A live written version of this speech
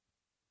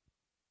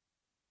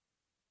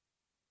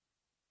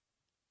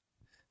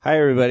Hi,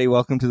 everybody.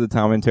 Welcome to the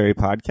Tom and Terry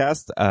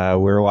podcast.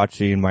 We're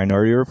watching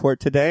Minority Report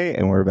today,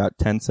 and we're about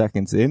 10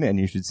 seconds in, and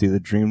you should see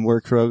the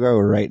DreamWorks logo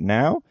right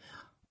now.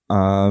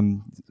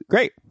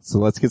 Great. So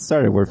let's get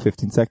started. We're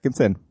 15 seconds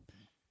in.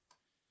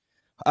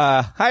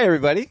 Hi,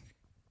 everybody.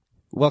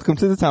 Welcome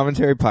to the Tom and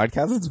Terry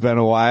podcast. It's been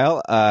a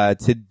while.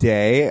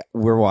 Today,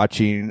 we're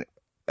watching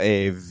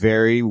a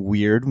very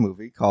weird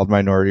movie called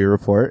Minority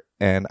Report,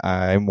 and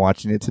I'm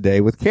watching it today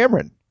with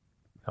Cameron.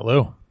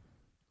 Hello.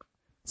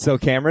 So,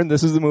 Cameron,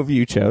 this is the movie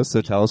you chose, so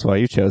tell us why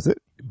you chose it.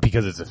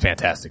 Because it's a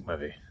fantastic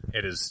movie.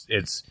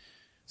 It's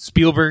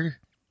Spielberg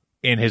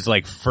in his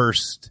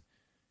first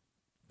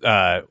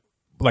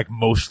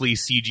mostly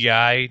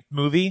CGI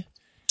movie.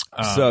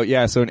 So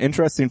an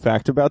interesting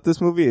fact about this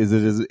movie is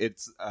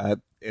it's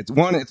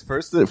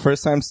the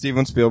first time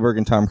Steven Spielberg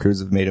and Tom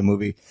Cruise have made a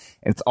movie,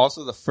 and it's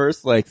also the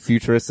first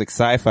futuristic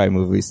sci-fi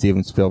movie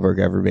Steven Spielberg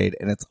ever made,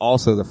 and it's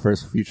also the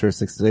first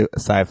futuristic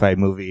sci-fi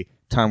movie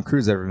Tom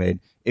Cruise ever made,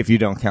 if you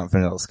don't count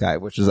Vanilla Sky,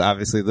 which is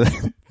obviously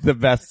the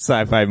best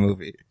sci-fi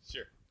movie.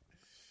 Sure.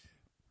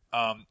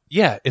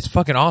 Yeah, it's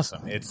fucking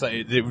awesome. It's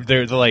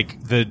they're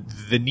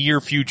the near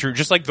future,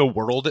 just like the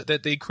world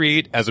that they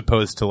create, as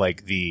opposed to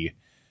the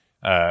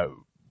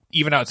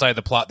even outside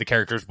the plot, the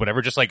characters,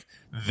 whatever, just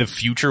the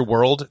future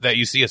world that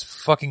you see is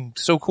fucking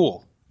so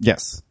cool.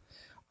 Yes.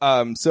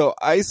 So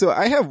I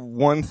have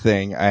one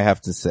thing I have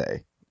to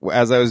say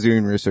as I was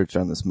doing research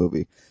on this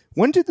movie.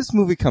 When did this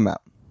movie come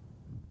out?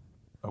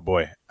 Oh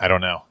boy, I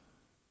don't know.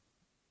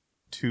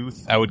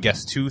 I would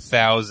guess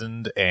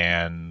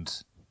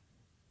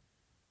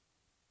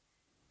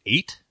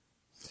 2008?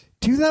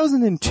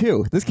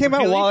 2002. This came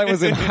out while I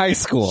was in high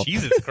school.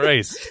 Jesus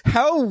Christ.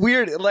 How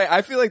weird.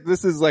 I feel like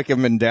this is a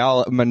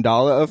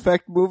Mandela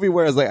effect movie,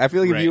 whereas I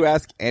feel like if you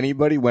ask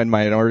anybody when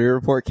Minority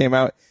Report came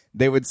out,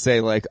 they would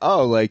say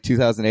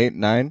 2008,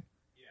 9?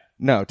 Yeah.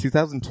 No,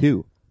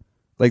 2002.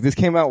 This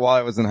came out while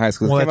I was in high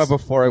school. It came out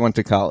before I went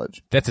to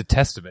college. That's a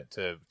testament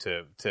to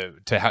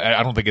how,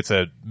 I don't think it's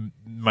a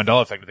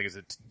Mandela effect. I think it's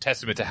a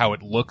testament to how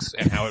it looks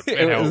and how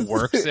it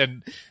works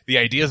and the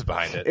ideas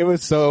behind it. It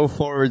was so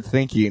forward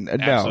thinking.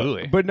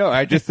 Absolutely. But no,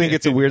 I just think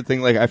it's a weird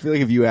thing. I feel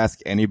like if you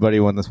ask anybody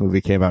when this movie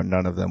came out,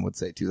 none of them would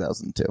say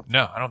 2002.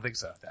 No, I don't think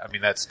so. I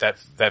mean,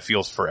 that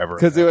feels forever.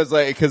 Because it was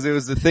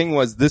the thing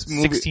was this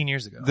movie 16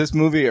 years ago. This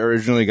movie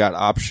originally got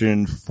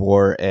optioned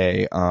for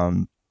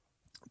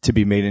to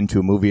be made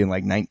into a movie in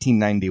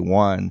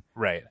 1991.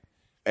 Right.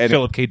 And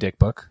Philip K. Dick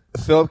book.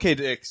 Philip K.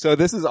 Dick. So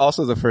this is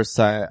also the first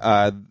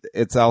time.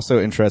 It's also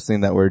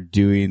interesting that we're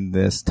doing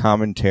this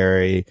Tom and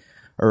Terry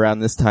around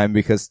this time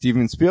because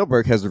Steven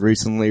Spielberg has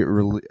recently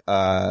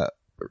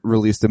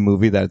released a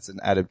movie that's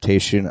an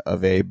adaptation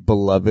of a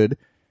beloved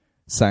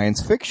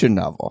science fiction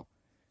novel.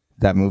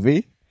 That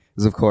movie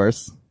is, of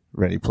course,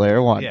 Ready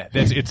Player One. Yeah,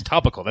 it's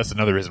topical. That's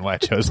another reason why I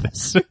chose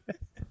this.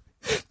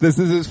 This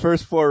is his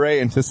first foray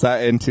into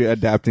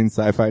adapting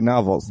sci-fi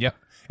novels. Yep.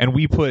 And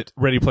we put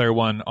Ready Player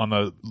One on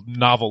the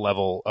novel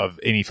level of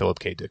any Philip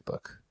K. Dick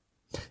book.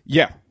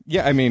 Yeah.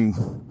 Yeah. I mean,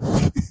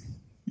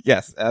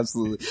 yes,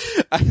 absolutely.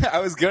 I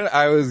was going to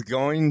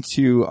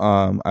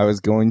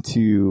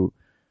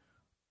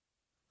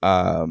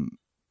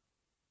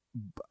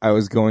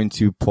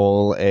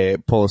pull a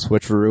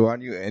switcheroo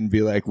on you and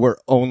be like, we're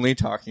only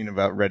talking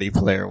about Ready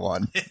Player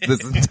One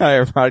this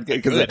entire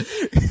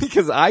podcast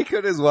because I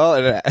could as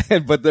well,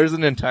 but there's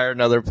an entire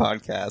another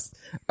podcast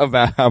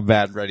about how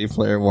bad Ready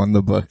Player One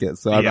the book is,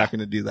 so I'm not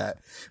going to do that.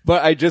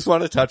 But I just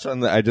want to touch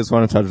on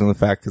the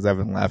fact because I've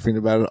been laughing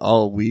about it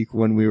all week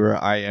when we were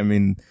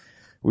IMing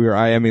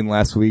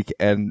last week,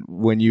 and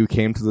when you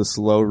came to the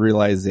slow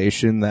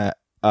realization that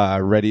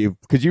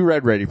because you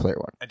read Ready Player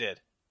One. I did.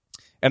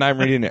 And I'm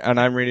reading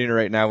it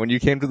right now. When you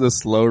came to the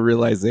slow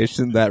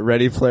realization that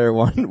Ready Player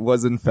One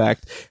was in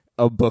fact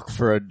a book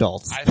for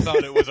adults. I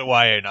thought it was a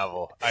YA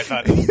novel. I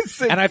thought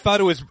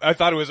it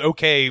was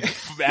okay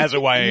as a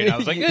YA novel. I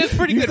was like, it's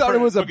pretty good. You thought it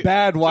was a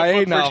bad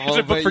YA novel. It's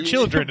a book for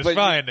children. It's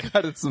fine.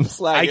 Cut it some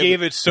slack. I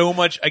gave it so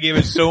much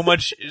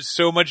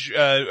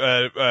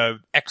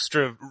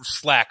extra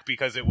slack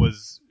because I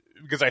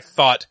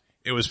thought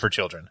it was for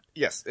children.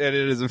 Yes, and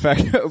it is in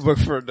fact a book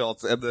for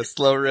adults. And the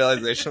slow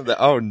realization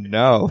that, oh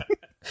no,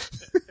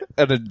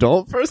 an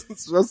adult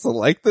person's supposed to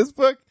like this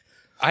book?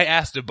 I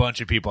asked a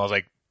bunch of people. I was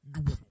like,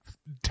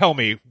 tell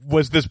me,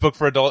 was this book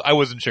for adults? I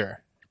wasn't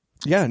sure.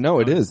 Yeah, no,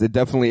 it is. It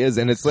definitely is.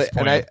 And it's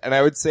and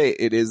I would say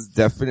it is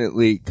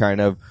definitely kind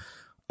of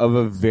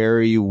a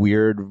very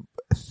weird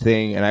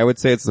thing. And I would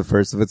say it's the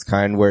first of its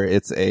kind where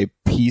it's a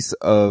piece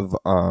of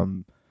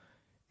art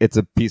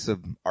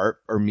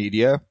or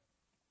media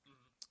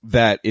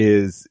that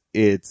it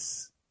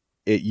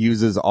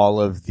uses all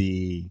of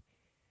the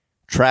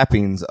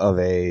trappings of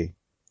a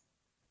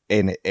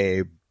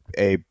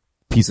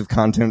piece of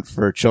content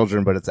for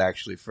children, but it's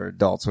actually for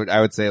adults. I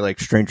would say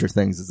Stranger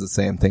Things is the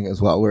same thing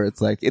as well, where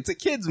it's it's a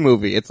kids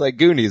movie. It's like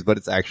Goonies, but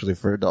it's actually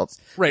for adults.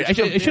 Right. I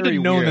should have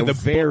known that the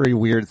very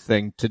weird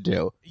thing to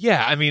do.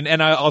 Yeah. I mean,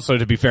 and I also,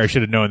 to be fair, I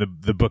should have known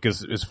the book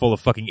is full of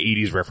fucking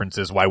 80s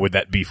references. Why would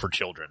that be for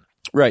children?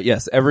 Right,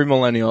 yes. Every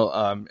millennial,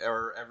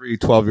 or every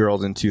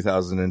 12-year-old in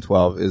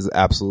 2012 is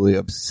absolutely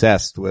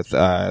obsessed with,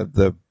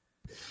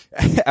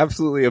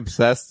 absolutely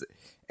obsessed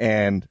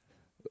and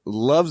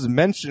loves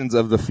mentions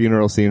of the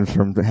funeral scene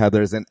from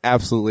Heathers and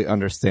absolutely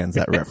understands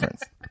that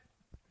reference.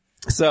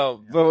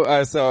 So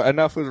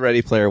enough with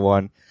Ready Player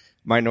One.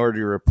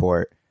 Minority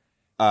Report.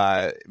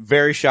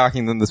 Very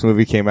shocking that this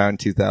movie came out in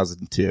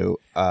 2002.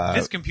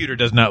 This computer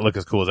does not look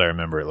as cool as I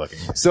remember it looking.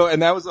 So,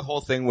 and that was the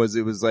whole thing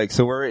it was like,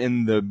 so we're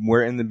in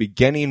the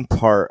beginning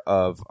part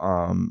of,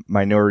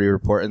 Minority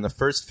Report, and the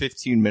first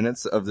 15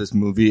 minutes of this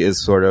movie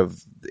is sort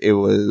of, it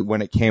was,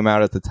 when it came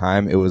out at the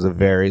time, it was a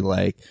very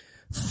like,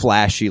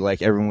 flashy,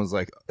 like everyone was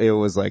like, it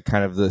was like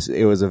kind of this,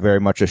 it was a very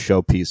much a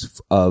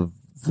showpiece of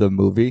the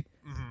movie.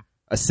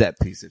 A set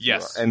piece, if you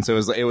will. And so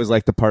it was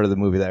like the part of the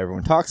movie that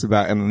everyone talks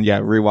about. And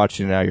yeah,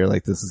 rewatching it now, you're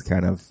like, this is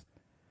kind of.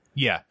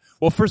 Yeah.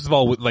 Well, first of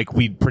all, like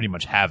we pretty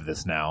much have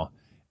this now,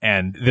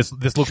 and this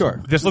looks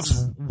sure. This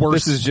looks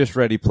worse. This is just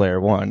Ready Player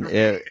One.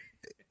 This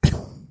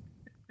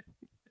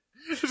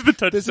is the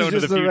touchstone this is of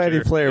just the future.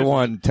 Ready Player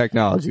One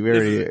technology.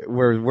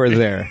 We're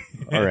there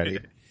already.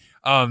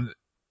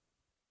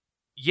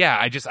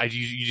 Yeah,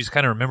 you just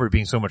kind of remember it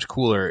being so much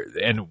cooler,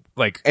 and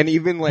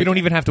even like we don't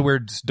even have to wear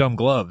dumb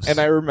gloves. And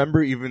I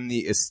remember even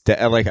the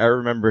aesthetic, I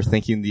remember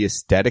thinking the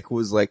aesthetic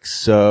was like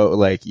so,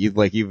 like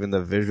even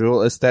the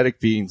visual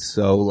aesthetic being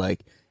so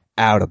like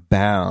out of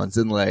bounds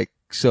and like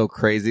so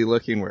crazy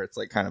looking, where it's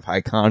like kind of high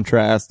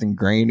contrast and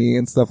grainy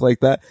and stuff like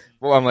that.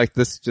 Well, I'm like,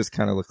 this just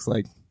kind of looks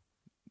like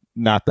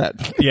not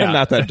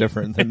that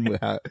different than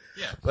how,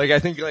 like I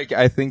think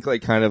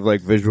kind of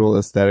like visual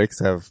aesthetics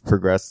have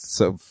progressed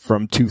so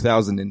from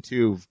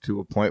 2002 to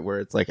a point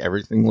where it's like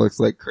everything looks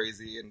like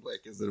crazy and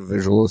like is it a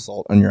visual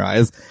assault on your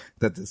eyes,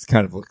 that this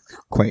kind of looks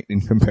quaint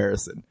in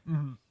comparison.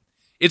 Mm-hmm.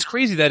 It's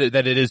crazy that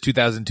it is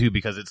 2002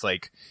 because it's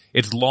like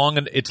it's long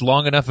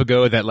enough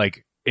ago that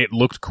like it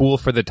looked cool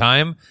for the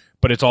time,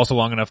 but it's also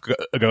long enough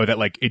ago that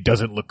like it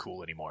doesn't look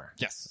cool anymore.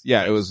 Yes.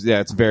 Yeah, it was,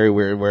 it's very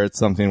weird where it's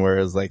something where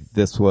it's like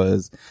this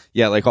was,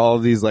 like all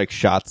of these like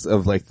shots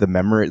of like the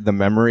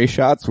memory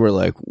shots were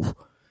like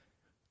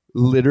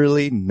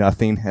literally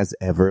nothing has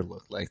ever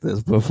looked like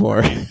this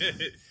before.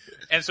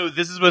 And so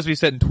this is supposed to be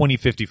set in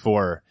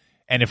 2054,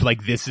 and if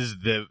like this is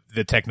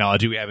the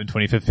technology we have in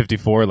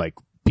 2054, like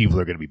people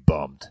are going to be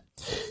bummed.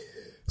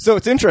 So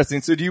it's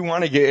interesting. So do you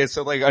want to get,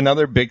 so like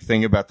another big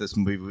thing about this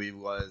movie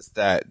was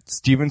that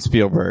Steven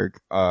Spielberg,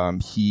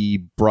 he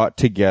brought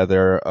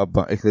together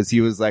because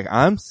he was like,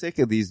 I'm sick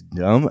of these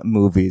dumb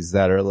movies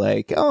that are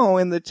like, oh,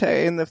 in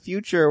the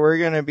future, we're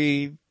going to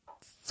be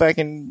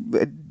fucking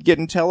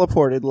getting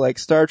teleported like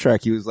Star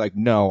Trek. He was like,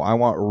 no, I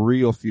want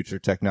real future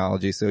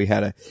technology. So he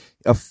had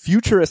a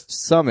futurist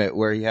summit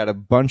where he had a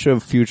bunch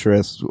of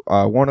futurists,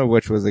 one of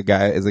which was a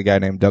guy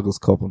named Douglas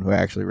Copeland, who I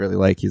actually really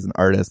like. He's an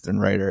artist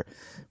and writer.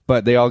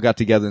 But they all got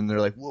together and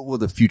they're like, what will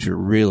the future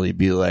really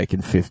be like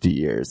in 50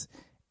 years?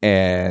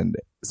 And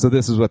so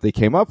this is what they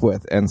came up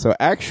with. And so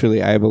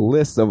actually I have a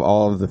list of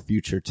all of the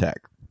future tech.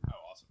 Oh,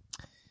 awesome.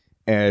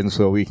 And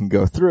so we can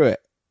go through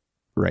it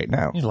right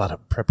now. You need a lot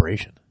of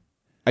preparation.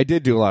 I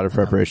did do a lot of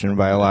preparation.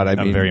 By a lot, I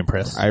mean, I'm very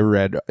impressed. I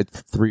read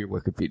 3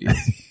 Wikipedias.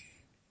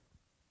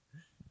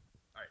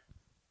 All right.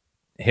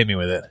 Hit me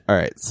with it. All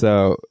right.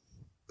 So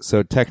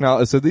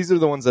technology. So these are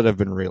the ones that have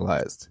been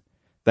realized.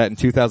 That in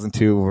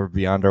 2002 were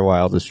beyond our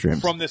wildest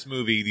dreams. From this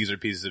movie, these are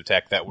pieces of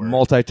tech that were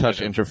multi-touch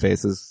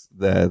interfaces.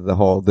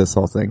 This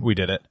whole thing. We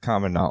did it.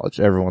 Common knowledge.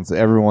 Everyone's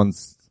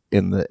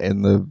in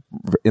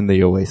the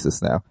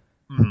Oasis now.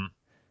 Mm-hmm.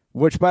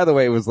 Which, by the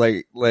way, was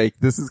like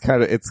this is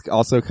kind of, it's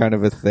also kind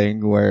of a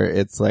thing where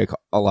it's like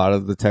a lot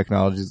of the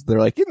technologies, they're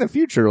like in the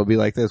future it'll be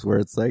like this, where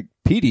it's like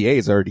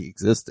PDAs already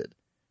existed.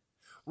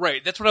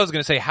 Right, that's what I was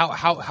going to say.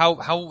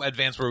 How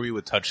advanced were we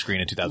with touchscreen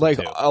in 2002? Like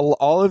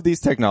all of these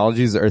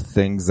technologies are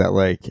things that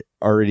like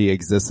already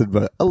existed,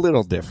 but a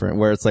little different.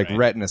 Where it's like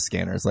retina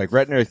scanners. Like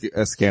retina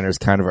scanners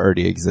kind of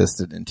already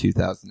existed in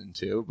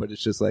 2002, but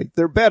it's just like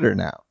they're better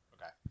now.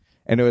 Okay.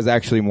 And it was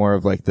actually more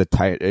of like the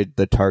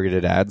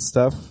targeted ad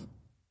stuff.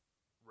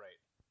 Right.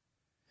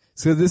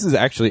 So this is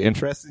actually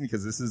interesting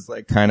because this is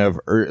like kind of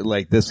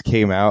like this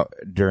came out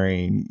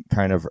during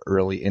kind of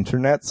early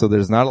internet, so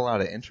there's not a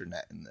lot of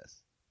internet in this.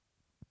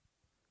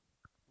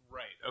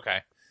 Okay,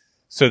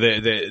 so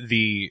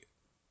they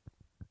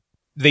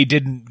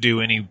didn't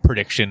do any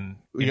prediction.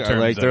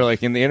 They're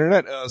like in the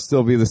internet, it'll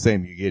still be the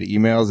same. You get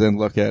emails and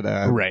look at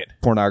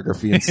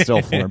pornography in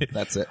still form.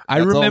 That's it.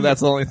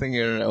 That's the only thing the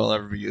internet will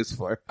ever be used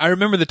for. I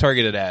remember the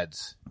targeted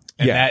ads,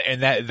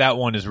 and that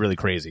one is really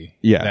crazy.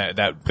 Yeah,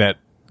 that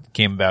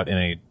came about in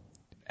a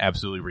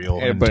absolutely real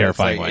and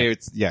terrifying way.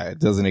 It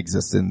doesn't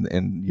exist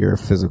in your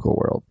physical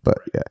world, but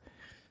yeah.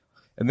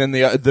 And then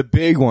the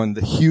big one,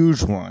 the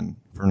huge one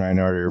for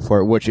Minority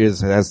Report, which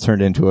has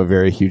turned into a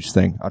very huge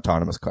thing,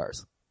 autonomous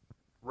cars.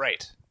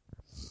 Right.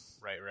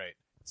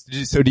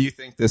 So do you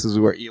think this is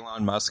where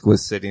Elon Musk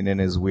was sitting in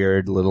his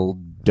weird little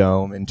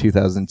dome in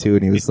 2002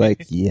 and he was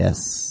like,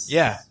 yes.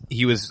 Yeah.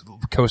 He was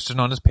coasting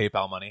on his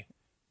PayPal money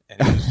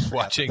and he was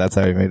watching. That's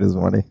how he made his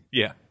money.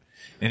 Yeah.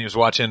 and he was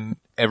watching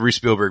every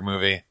Spielberg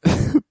movie.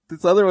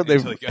 This other one,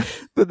 Until he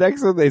got- the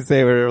next one they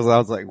say, where I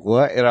was like,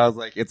 what? And I was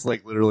like, it's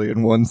like literally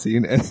in one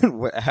scene, and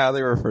how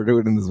they refer to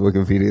it in this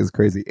Wikipedia is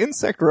crazy.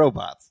 Insect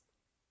robots.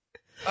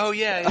 Oh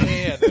yeah.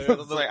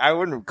 It's like, I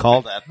wouldn't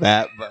call that,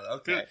 but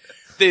okay.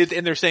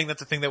 And they're saying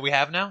that's a thing that we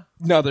have now?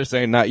 No, they're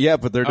saying not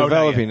yet, but they're Oh, not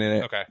developing yet. in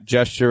it. Okay.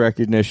 Gesture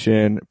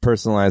recognition,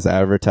 personalized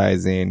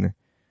advertising.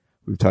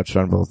 We've touched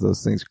on both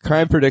those things.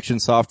 Crime prediction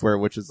software,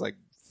 which is like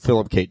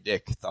Philip K.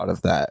 Dick thought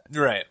of that.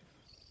 Right.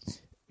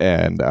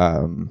 And,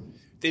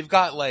 They've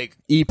got like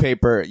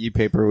e-paper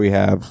we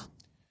have.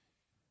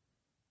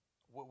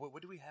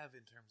 what do we have in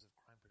terms of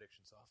crime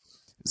prediction software?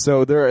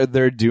 So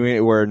they're doing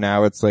it where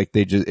now it's like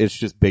it's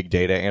just big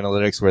data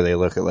analytics where they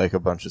look at like a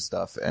bunch of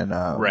stuff and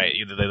Right.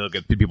 They look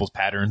at people's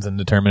patterns and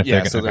determine if yeah,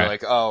 they're so they're okay.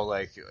 like, oh,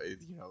 like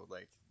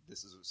like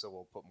this is so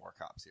we'll put more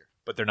cops here.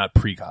 But they're not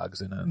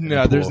precogs in a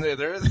No, a there's pool.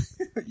 there's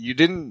you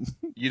didn't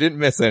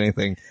miss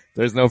anything.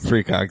 There's no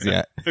precogs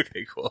yet.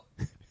 Okay, cool.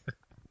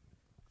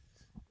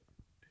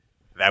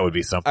 That would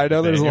be something. I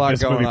know there's a if lot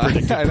this going movie on.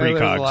 predicted I know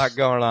there's a precogs. lot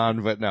going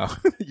on, but no,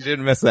 you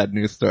didn't miss that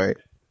news story.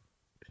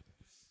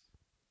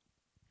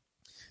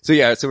 So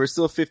yeah, so we're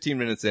still 15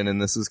 minutes in, and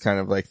this is kind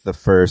of like the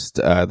first.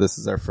 This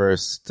is our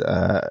first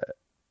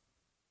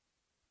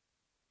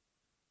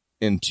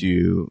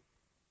into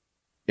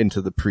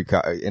the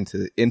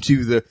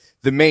into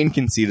the main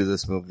conceit of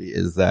this movie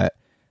is that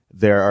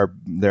there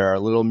are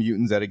little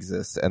mutants that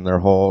exist, and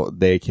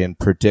they can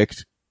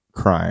predict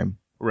crime.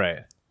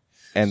 Right.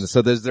 And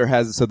so they're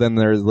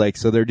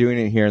doing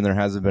it here, and there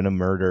hasn't been a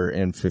murder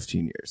in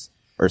 15 years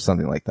or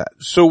something like that.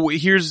 So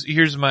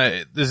here's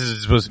my. This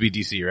is supposed to be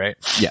DC, right?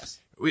 Yes.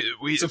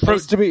 We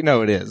Supposed to be?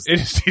 No, it is. It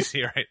is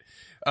DC, right?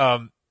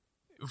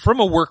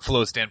 From a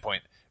workflow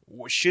standpoint,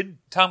 should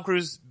Tom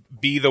Cruise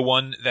be the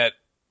one that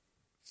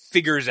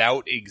figures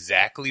out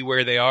exactly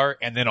where they are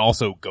and then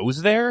also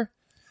goes there?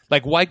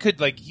 Like, why could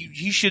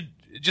he should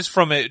just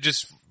from a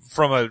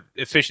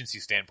efficiency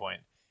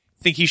standpoint?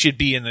 Think he should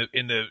be in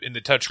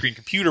the touchscreen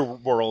computer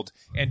world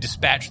and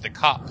dispatch the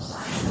cops.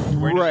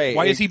 Right.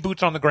 Why is he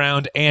boots on the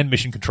ground and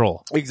mission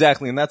control?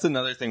 Exactly. And that's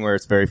another thing where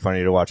it's very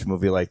funny to watch a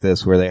movie like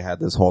this where they had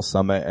this whole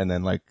summit and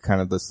then like kind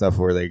of the stuff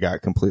where they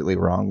got completely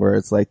wrong where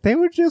it's like they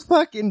would just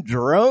fucking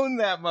drone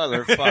that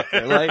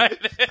motherfucker.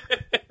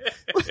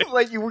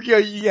 Like,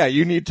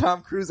 you need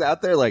Tom Cruise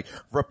out there like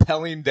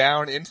rappelling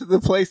down into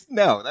the place.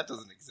 No, that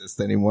doesn't exist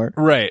anymore.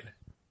 Right.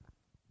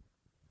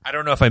 I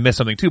don't know if I missed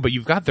something too, but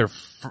you got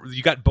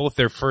both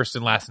their first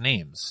and last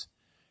names,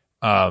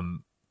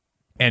 and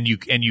you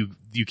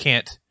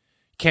can't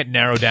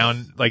narrow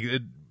down like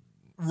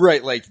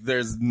right. Like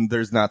there's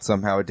not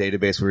somehow a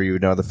database where you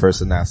would know the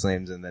first and last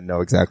names and then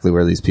know exactly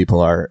where these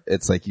people are.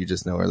 It's like you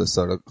just know where the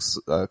soda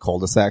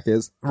cul-de-sac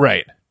is.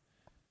 Right.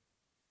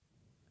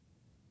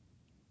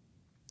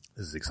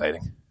 This is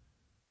exciting.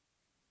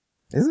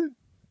 Is it?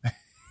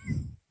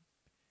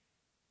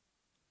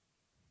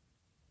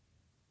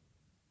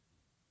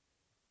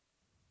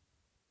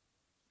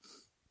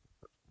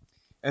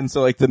 And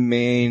so like the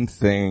main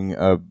thing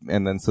so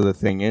the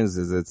thing is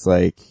it's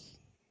like,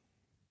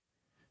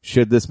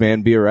 should this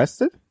man be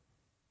arrested?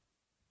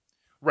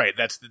 Right.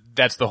 That's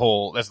the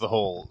whole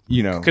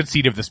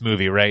conceit of this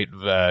movie, right?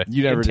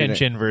 You never did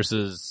intention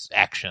versus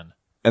action.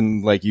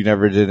 And like you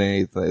never did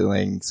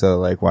anything, so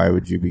like why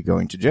would you be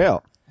going to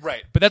jail?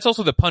 Right. But that's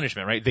also the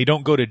punishment, right? They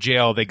don't go to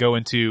jail, they go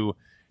into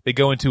a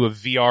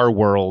VR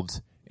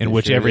world in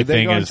which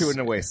everything they go is into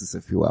an oasis,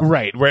 if you will.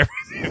 right, where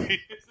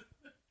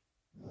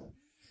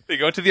they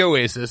go to the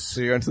Oasis.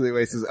 So you're into the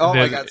Oasis. Oh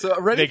my god! So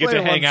they get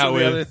to hang out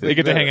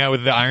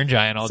with the Iron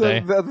Giant all day.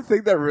 The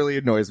thing that really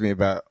annoys me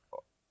about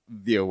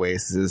the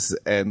Oasis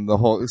and the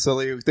whole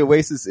the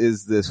Oasis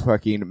is this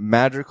fucking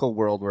magical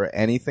world where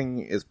anything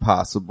is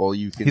possible.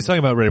 You can. He's talking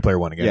about Ready Player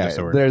One again.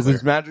 Yeah, there's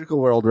this magical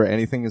world where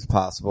anything is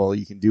possible.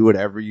 You can do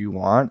whatever you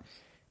want.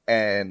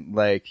 And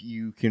like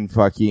you can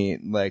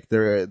fucking like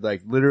there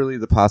like literally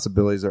the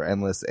possibilities are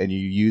endless, and you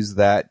use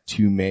that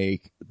to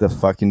make the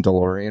fucking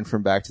DeLorean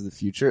from Back to the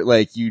Future.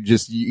 Like you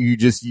just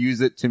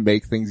use it to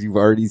make things you've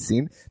already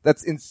seen.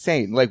 That's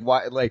insane. Like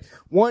why? Like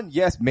one,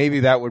 yes, maybe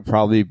that would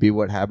probably be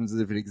what happens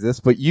if it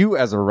exists. But you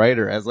as a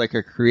writer, as like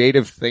a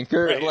creative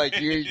thinker, right. Like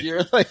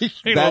you're like a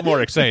little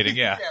more exciting.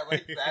 Yeah, yeah.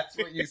 Like that's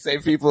what you say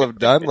people have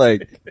done.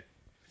 Like.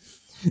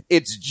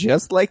 It's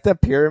just like the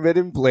pyramid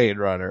in Blade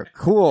Runner.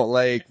 Cool.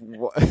 Like,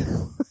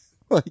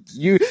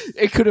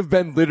 it could have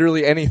been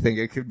literally anything.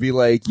 It could be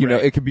like, you know,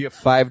 it could be a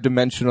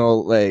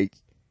 5-dimensional, like.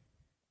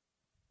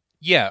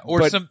 Yeah,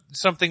 or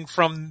something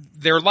from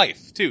their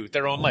life too,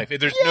 their own life.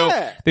 There's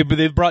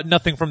they've brought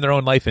nothing from their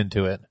own life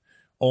into it.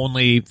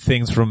 Only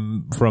things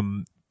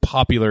from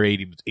popular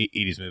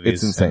 80s movies.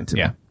 It's insane to me.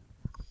 Yeah.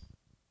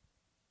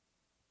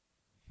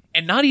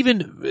 And not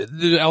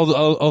even,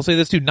 I'll say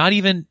this too, not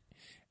even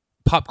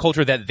pop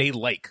culture that they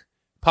like.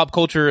 Pop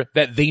culture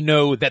that they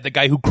know that the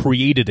guy who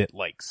created it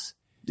likes.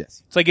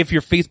 Yes. It's like if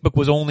your Facebook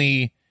was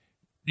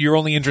your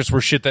only interests were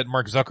shit that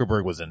Mark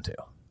Zuckerberg was into.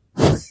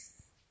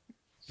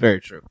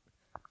 Very true.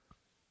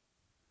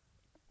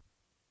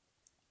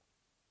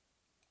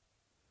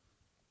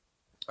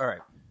 All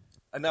right.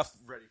 Enough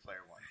Ready Player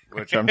One,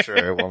 which I'm sure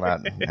it will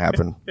not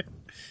happen.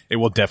 It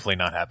will definitely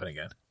not happen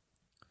again.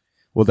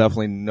 We'll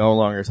definitely no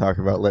longer talk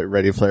about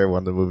Ready Player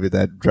One, the movie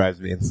that drives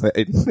me insane,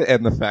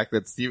 and the fact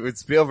that Steven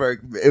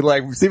Spielberg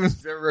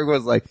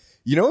was like,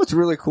 you know what's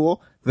really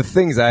cool? The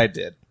things I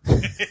did.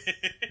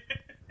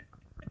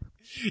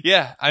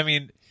 Yeah, I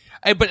mean,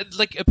 but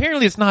like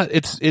apparently it's not.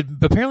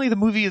 Apparently the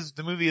movie is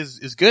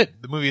good.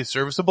 The movie is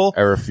serviceable.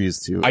 I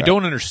refuse to. I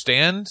don't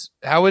understand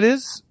how it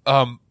is.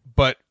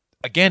 But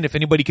again, if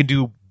anybody can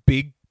do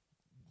big,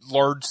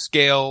 large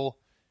scale,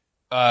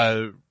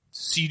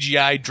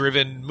 CGI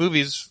driven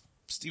movies,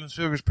 Steven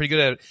Spielberg's pretty good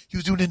at it. He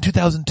was doing it in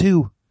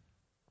 2002.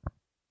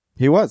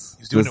 He was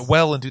doing it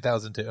well in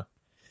 2002.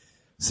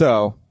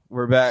 So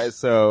we're back.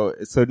 So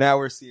now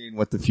we're seeing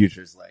what the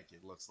future's like.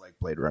 It looks like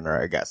Blade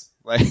Runner, I guess.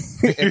 Like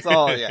it's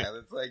all, yeah.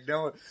 It's like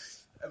no,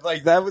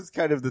 like that was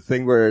kind of the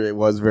thing where it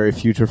was very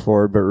future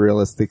forward, but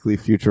realistically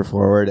future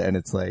forward, and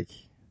it's like.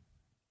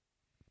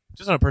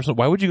 Just on a personal,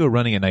 why would you go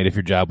running at night if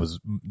your job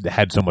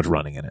had so much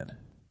running in it?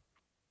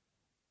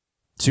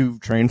 To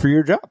train for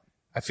your job.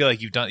 I feel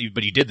like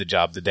but you did the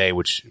job the day,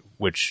 which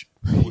will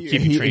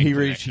keep you training.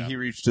 He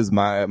reached his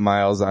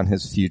miles on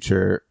his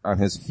future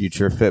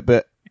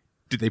Fitbit.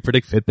 Did they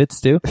predict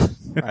Fitbits too?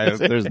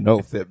 There's no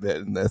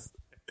Fitbit in this.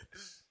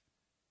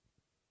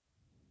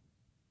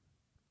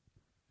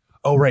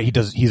 Oh right,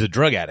 he's a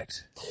drug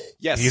addict.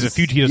 Yes, he does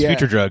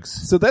future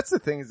drugs. So that's the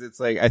thing is, it's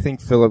like I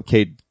think Philip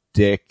K.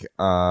 Dick,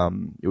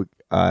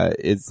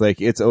 it's like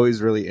it's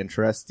always really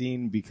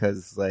interesting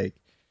because like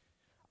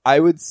I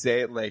would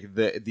say like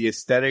the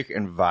aesthetic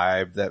and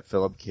vibe that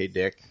Philip K.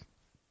 Dick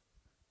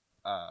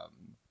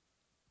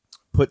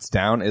puts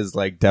down is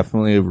like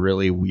definitely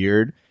really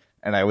weird,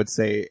 and I would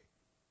say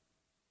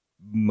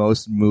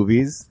most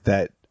movies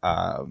that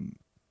are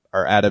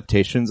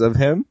adaptations of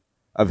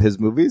his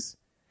movies,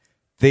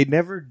 they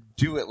never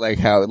do it like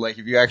how like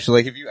if you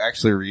actually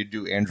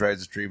redo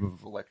Android's Dream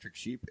of Electric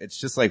Sheep, it's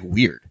just like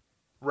weird.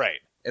 Right.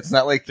 It's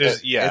not like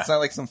it's not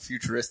like some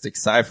futuristic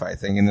sci-fi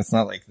thing, and it's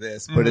not like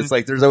this, but it's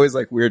like there's always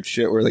like weird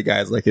shit where the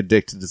guy's like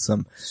addicted to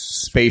some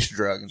space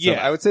drug and stuff.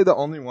 Yeah. I would say the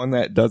only one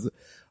that does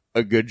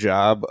a good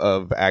job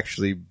of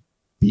actually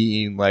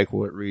being like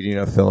what reading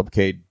a Philip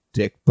K.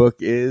 Dick book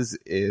is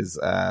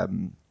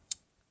Scanner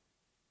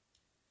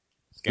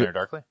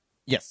Darkly?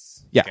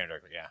 yes. Yeah. Scanner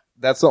Darkly, yeah.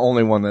 That's the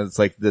only one that's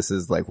like this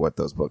is like what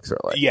those books are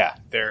like. Yeah.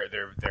 They're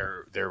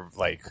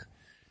like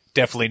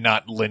definitely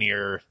not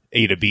linear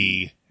A to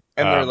B.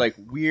 And they're like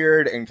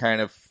weird and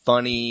kind of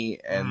funny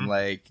and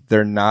like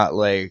they're not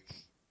like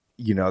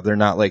they're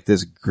not like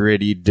this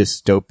gritty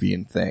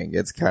dystopian thing.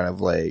 It's kind of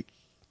like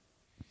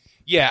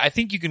yeah, I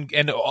think you can,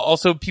 and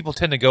also people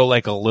tend to go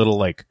like a little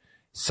like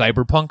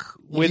cyberpunk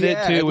with it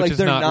too, which like is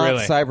they're not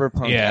really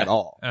cyberpunk at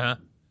all. Uh-huh.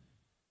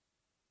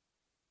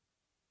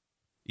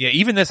 Yeah,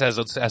 even this has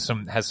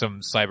some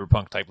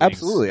cyberpunk type.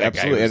 Absolutely, and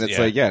it's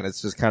like and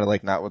it's just kind of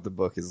like not what the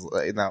book is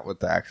like, not what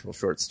the actual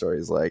short story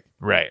is like.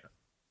 Right.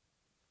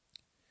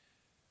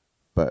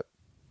 But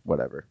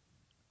whatever.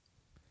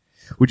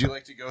 Would you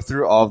like to go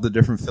through all of the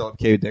different Philip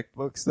K. Dick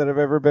books that have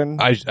ever been?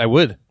 I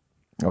would.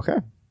 Okay,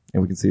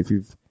 and we can see if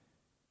you've.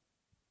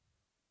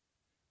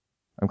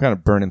 I'm kind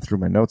of burning through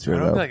my notes here. I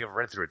don't though. think I've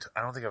read through it.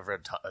 I don't think I've read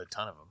a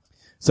ton of them.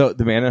 So,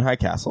 The Man in High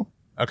Castle.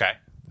 Okay,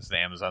 this is the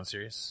Amazon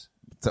series.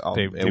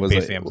 It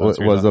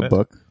was a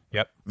book.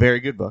 Yep,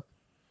 very good book.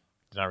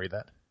 Did not read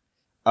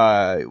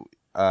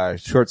that.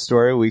 Short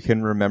story. We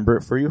Can Remember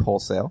It For You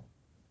Wholesale.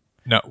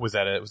 No, was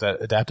that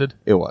adapted?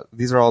 It was.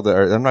 These are all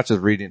I'm not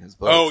just reading his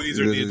books. Oh, these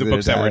are the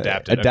books that were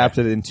adapted.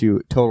 Adapted into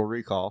Total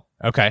Recall.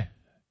 Okay.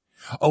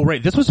 Oh,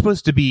 right. This was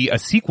supposed to be a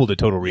sequel to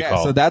Total Recall.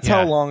 Yeah, so that's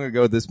how long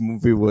ago this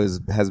movie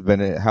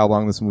how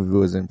long this movie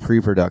was in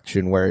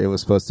pre-production, where it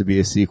was supposed to be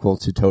a sequel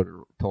to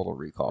Total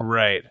Recall.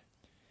 Right.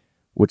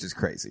 Which is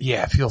crazy.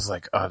 Yeah, it feels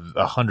like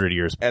 100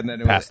 years and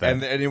then past that.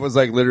 And it was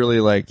like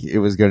literally like it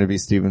was going to be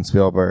Steven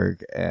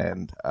Spielberg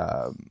and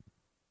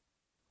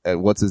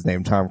what's his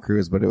name, Tom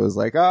Cruise, but it was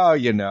like, all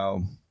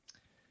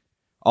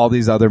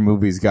these other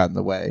movies got in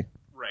the way.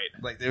 Right.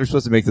 Like they were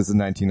supposed to make this in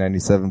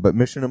 1997, but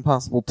Mission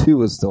Impossible 2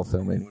 was still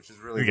filming, which is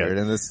really weird.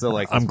 And it's still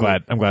like, I'm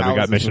glad we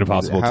got Mission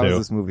Impossible 2. How is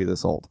this movie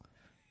this old?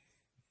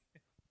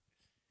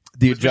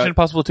 Mission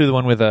Impossible 2 the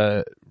one with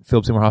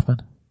Philip Seymour Hoffman?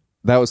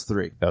 That was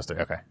 3. That was 3.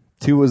 Okay.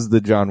 2 was the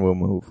John Woo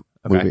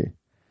movie.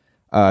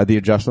 The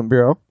Adjustment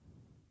Bureau.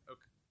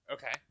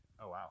 Okay.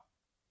 Oh wow.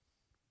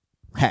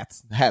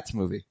 Hats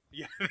movie.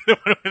 Yeah,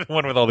 the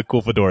one with all the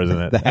cool fedoras in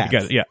it. The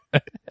hats. Yeah.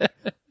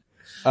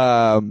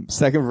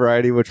 Second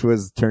Variety, which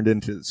was turned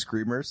into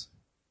Screamers.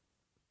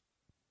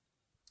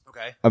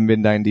 Okay. A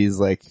mid-90s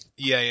like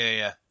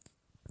yeah.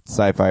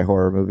 sci-fi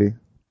horror movie.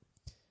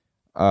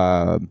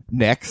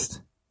 Next.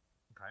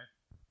 Okay.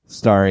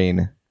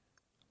 Starring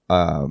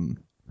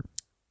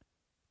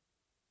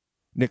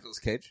Nicolas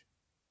Cage.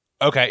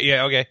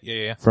 Okay.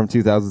 Yeah. from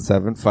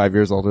 2007, 5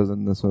 years older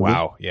than this movie.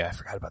 Wow. Yeah, I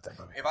forgot about that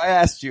movie. If I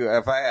asked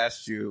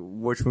you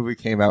which movie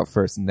came out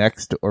first,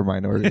 Next or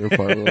Minority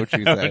Report, what would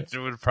you say? I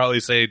would probably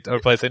say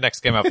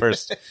Next came out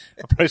first.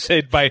 I'd probably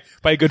say by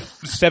a good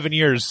 7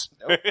 years.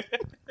 Nope.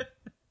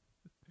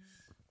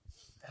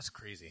 That's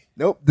crazy.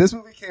 Nope. This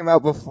movie came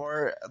out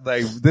before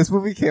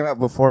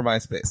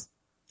MySpace.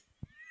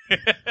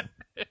 That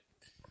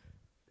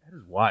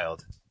is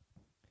wild.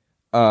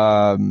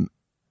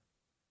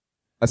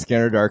 A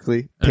Scanner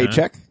Darkly,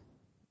 Paycheck,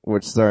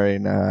 which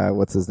starring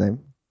what's his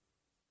name?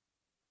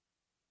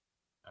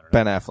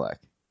 Ben Affleck.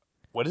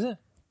 What is it?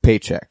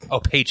 Paycheck. Oh,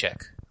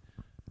 Paycheck.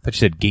 I thought you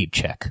said Gate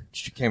Check.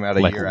 Which came out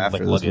a year after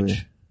this luggage. movie.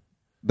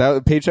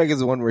 That Paycheck is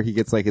the one where he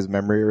gets like his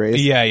memory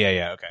erased.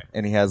 Yeah. Okay.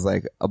 And he has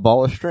like a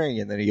ball of string,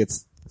 and then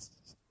he's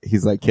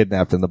like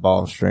kidnapped, and the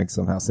ball of string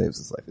somehow saves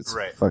his life. It's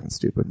right. Fucking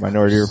stupid.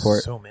 Minority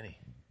Report. So many.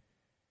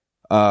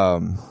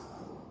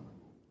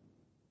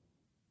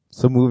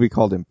 Some movie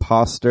called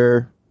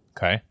Imposter.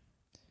 Okay.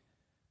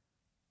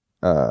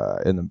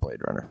 And then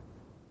Blade Runner.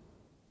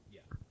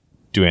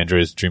 Do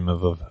androids dream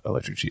of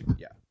electric sheep?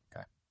 Yeah.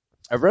 Okay.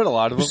 I've read a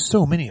lot of them. There's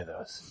so many of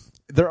those.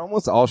 They're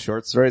almost all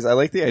short stories. I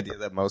like the idea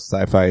that most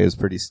sci-fi is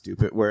pretty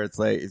stupid, where it's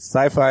like, it's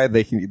sci-fi,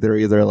 they're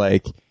either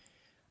like,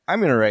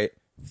 I'm gonna write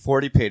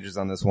 40 pages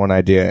on this one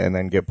idea and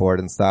then get bored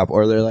and stop,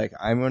 or they're like,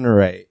 I'm gonna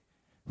write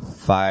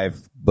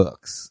 5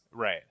 books.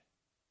 Right.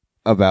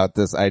 About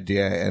this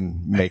idea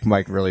and make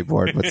Mike really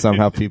bored, but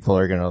somehow people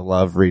are gonna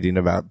love reading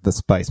about the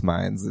spice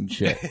mines and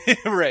shit.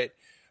 Right.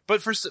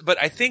 But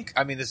I think,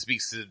 I mean, this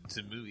speaks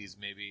to movies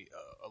maybe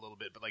a little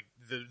bit, but like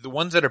the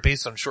ones that are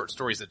based on short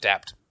stories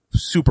adapt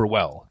super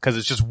well because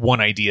it's just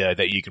one idea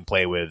that you can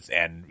play with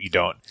and you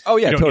don't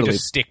need to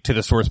stick to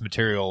the source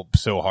material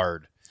so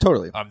hard.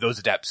 Totally. Those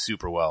adapt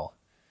super well.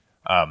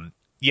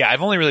 Yeah,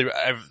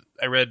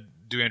 I read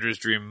Do Androids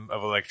Dream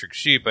of Electric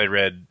Sheep. I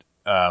read,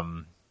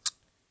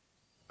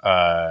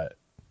 A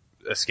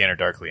Scanner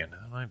Darkly, and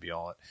that might be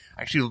all.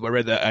 Actually, I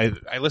read that.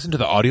 I listened to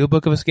the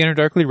audiobook of A Scanner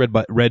Darkly,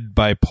 read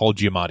by Paul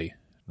Giamatti.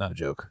 Not a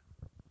joke.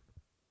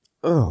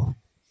 Oh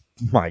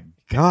my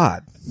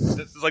god!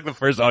 This is like the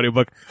first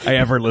audiobook I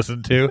ever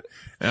listened to.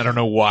 And I don't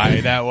know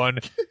why that one.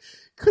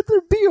 Could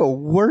there be a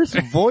worse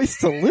voice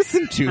to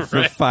listen to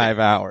for 5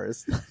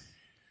 hours?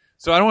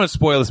 So I don't want to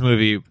spoil this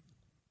movie.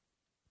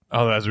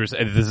 Oh, as we were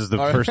saying, this is the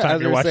first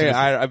time you're watching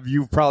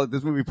this.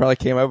 This movie probably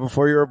came out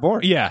before you were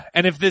born. Yeah,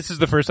 and if this is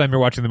the first time you're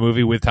watching the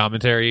movie with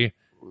commentary,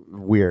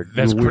 weird.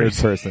 That's weird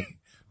crazy. Person.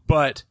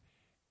 But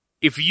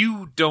if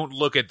you don't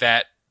look at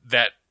that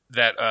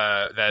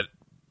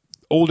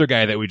older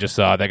guy that we just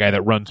saw, that guy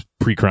that runs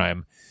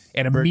pre-crime,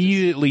 and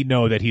immediately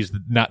know that he's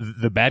not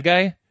the bad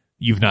guy,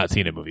 you've not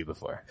seen a movie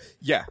before.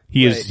 Yeah,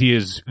 he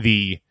is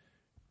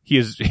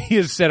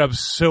set up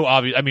so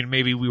obvious. I mean,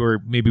 maybe we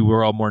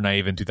were all more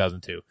naive in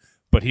 2002.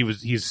 But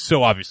he's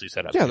so obviously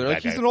set up. Yeah, they're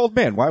like, he's an old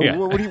man. Why? Yeah.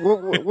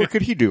 What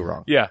could he do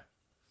wrong? Yeah.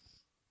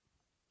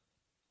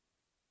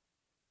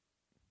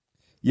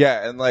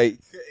 Yeah, and like,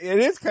 it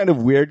is kind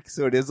of weird.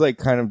 So it is like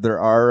kind of,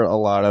 there are a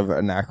lot of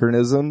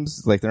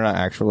anachronisms. Like, they're not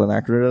actual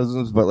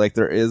anachronisms, but like,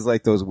 there is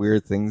like those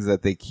weird things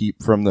that they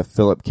keep from the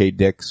Philip K.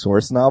 Dick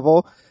source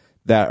novel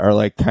that are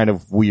like kind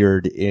of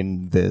weird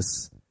in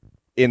this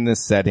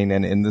setting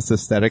and in this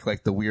aesthetic,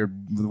 like the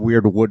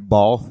weird wood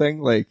ball thing.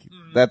 Like,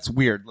 that's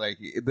weird. Like,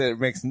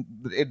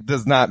 it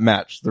does not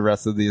match the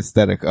rest of the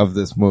aesthetic of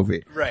this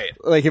movie. Right.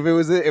 Like, if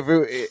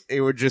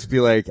it would just be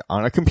like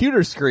on a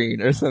computer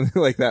screen or something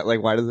like that.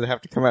 Like, why does it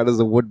have to come out as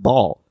a wood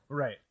ball?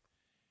 Right.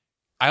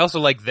 I also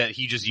like that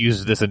he just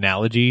uses this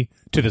analogy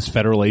to this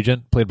federal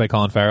agent played by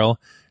Colin Farrell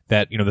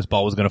that, this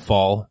ball was going to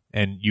fall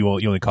and you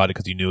only caught it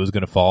because you knew it was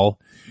going to fall.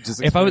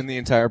 Just explain the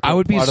entire plot. I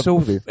would be of so,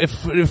 the movie.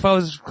 if I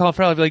was Colin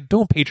Farrell, I'd be like,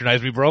 don't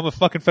patronize me, bro. I'm a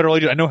fucking federal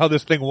agent. I know how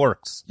this thing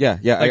works. Yeah,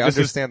 Like, I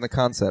understand the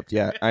concept.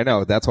 Yeah, I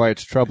know. That's why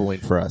it's troubling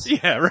for us.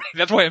 Yeah, right.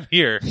 That's why I'm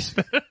here.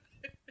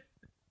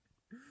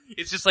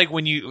 It's just like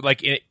when you,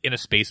 like, in a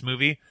space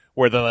movie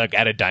where they're like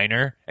at a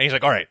diner and he's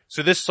like, all right,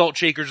 so this salt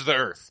shaker's the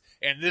Earth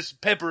and this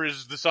pepper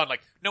is the sun.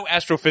 Like, no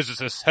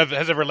astrophysicist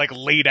has ever like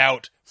laid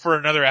out for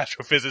another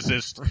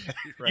astrophysicist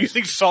Right.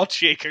 using salt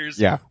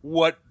shakers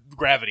what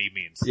gravity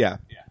means. Yeah.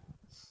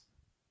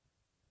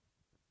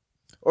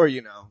 Or,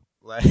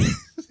 like,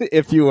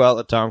 if you will,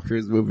 a Tom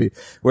Cruise movie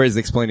where he's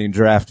explaining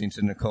drafting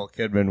to Nicole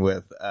Kidman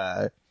with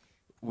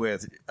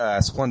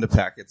Splenda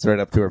packets right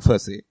up to her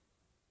pussy.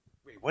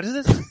 Wait, what is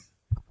this?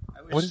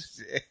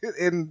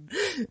 In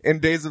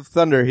Days of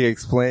Thunder, he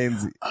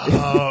explains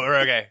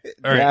Oh, okay.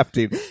 All right.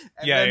 drafting.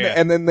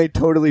 And then they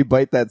totally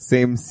bite that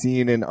same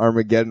scene in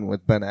Armageddon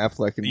with Ben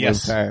Affleck and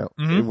Liv Tyler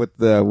with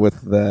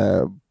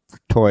the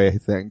toy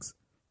things.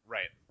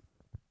 Right.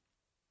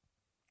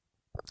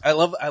 I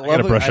love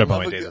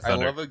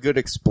a good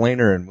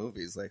explainer in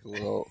movies, like a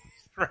little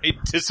right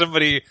to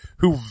somebody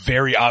who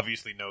very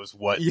obviously knows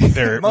what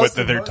they're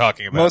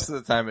talking about. Most of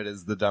the time, it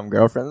is the dumb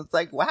girlfriend. It's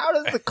like, well, how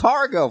does the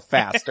car go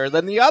faster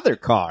than the other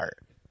car?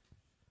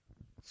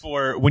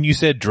 For when you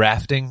said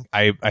drafting,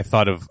 I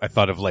thought of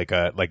like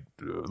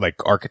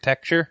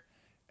architecture,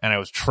 and I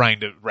was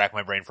trying to rack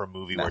my brain for a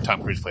movie where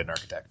Tom Cruise played an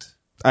architect.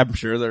 I'm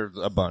sure there's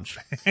a bunch.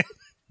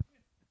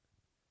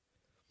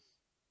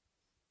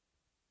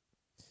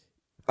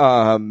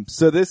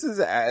 So this is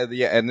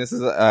and this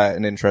is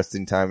an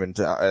interesting time in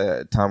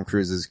Tom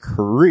Cruise's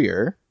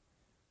career,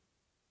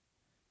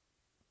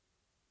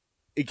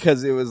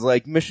 because it was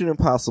like Mission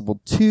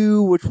Impossible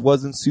 2, which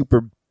wasn't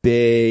super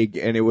big,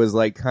 and it was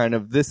like kind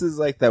of, this is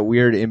like that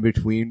weird in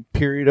between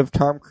period of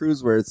Tom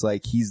Cruise where it's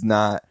like he's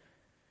not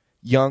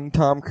young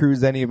Tom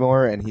Cruise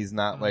anymore, and he's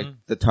not like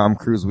the Tom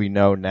Cruise we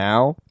know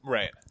now.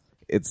 Right.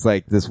 It's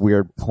like this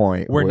weird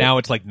point where now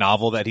it's like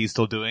novel that he's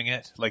still doing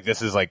it. Like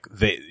this is like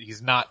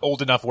he's not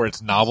old enough where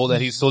it's novel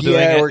that he's still doing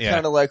it. We're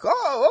kind of like,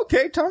 oh,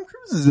 okay, Tom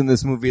Cruise is in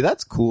this movie.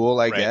 That's cool,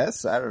 I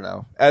guess. I don't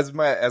know. As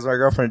my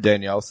girlfriend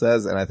Danielle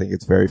says, and I think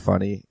it's very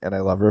funny, and I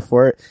love her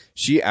for it.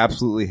 She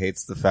absolutely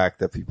hates the fact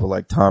that people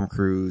like Tom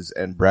Cruise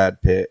and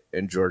Brad Pitt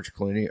and George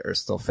Clooney are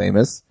still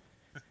famous.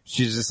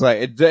 She's just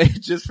like,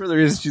 just for the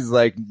reason she's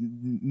like,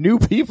 new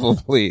people,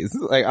 please.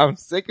 Like, I'm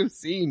sick of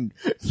seeing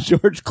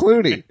George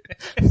Clooney.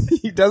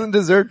 He doesn't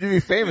deserve to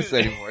be famous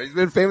anymore. He's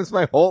been famous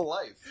my whole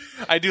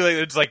life. I do like,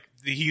 it's like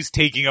he's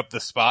taking up the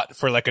spot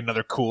for like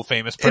another cool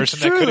famous person.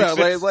 It's true, that could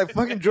though. exist. Like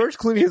fucking George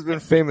Clooney has been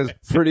famous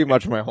pretty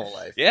much my whole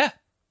life. Yeah,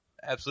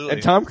 absolutely.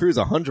 And Tom Cruise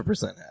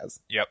 100% has.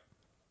 Yep.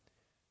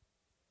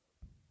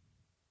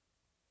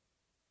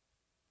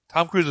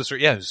 Tom Cruise was,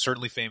 was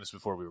certainly famous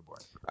before we were born.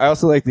 I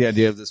also like the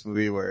idea of this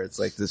movie where it's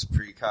like this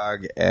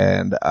precog,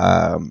 and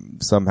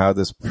somehow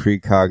this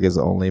precog is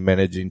only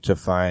managing to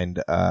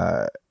find,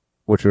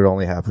 which would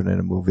only happen in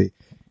a movie.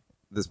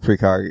 This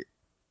precog,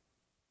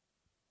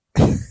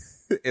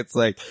 it's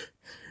like,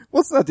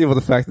 what's not deal with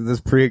the fact that this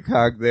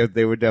precog,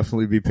 they would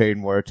definitely be paying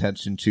more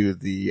attention to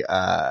the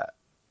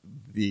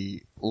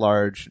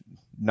large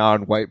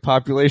non-white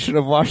population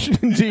of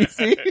Washington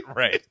D.C.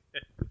 Right.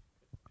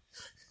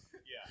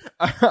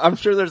 I'm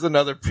sure there's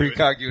another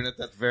precog unit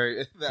that's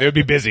they would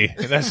be busy.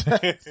 That's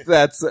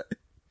that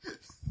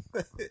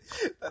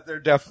they're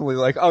definitely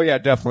like, oh yeah,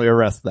 definitely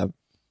arrest them.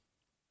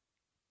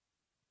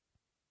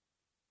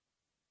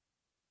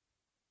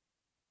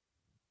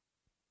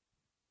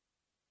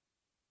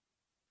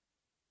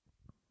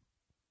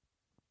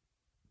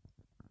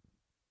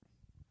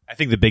 I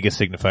think the biggest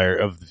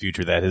signifier of the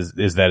future that is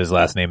that his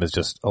last name is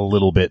just a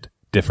little bit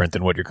different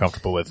than what you're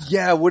comfortable with.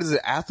 Yeah, what is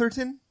it?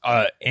 Atherton?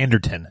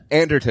 Anderton.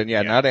 Anderton,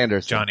 yeah, not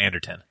Anderson. John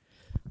Anderton.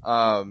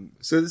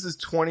 So this is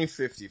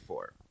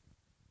 2054.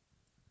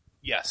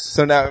 Yes.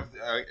 So now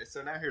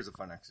here's a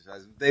fun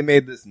exercise. They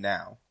made this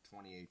now,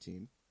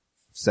 2018,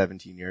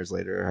 17 years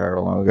later,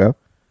 however long ago.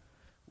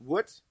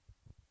 What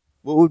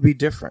would be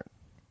different?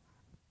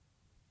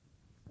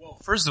 Well,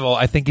 first of all,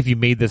 I think if you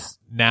made this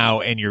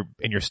now and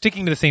you're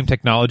sticking to the same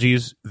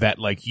technologies that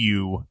like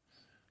you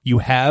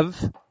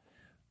have,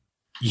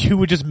 you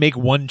would just make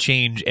one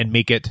change and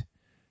make it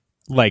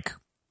like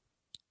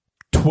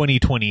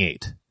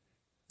 2028.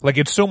 Like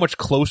it's so much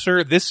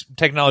closer. This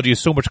technology is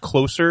so much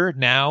closer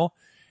now.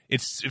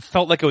 It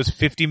felt like it was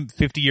 50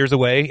 years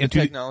away in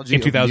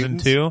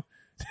 2002.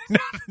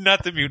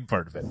 Not the mutant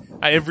part of it.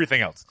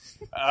 Everything else.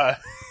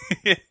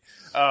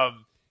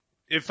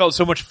 It felt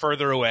so much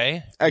further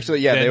away.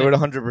 Actually, yeah, they would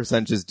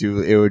 100% just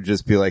it would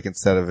just be like,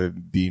 instead of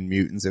it being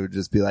mutants, it would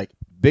just be like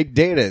big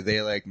data.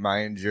 They like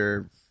mind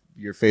your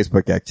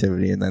Facebook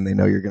activity, and then they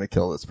know you're going to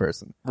kill this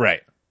person.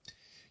 Right.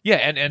 Yeah,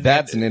 and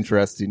that's an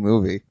interesting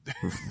movie.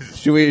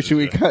 Should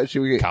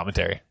we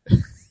commentary?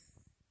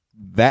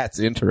 That's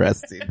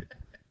interesting.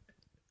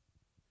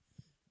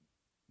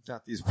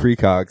 Not these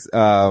precogs.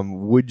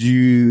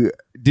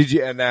 Did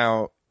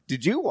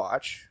you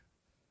watch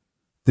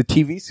the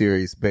TV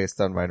series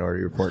based on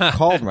Minority Report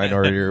called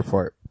Minority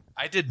Report?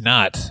 I did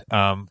not.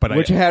 But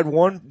which had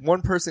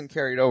one person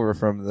carried over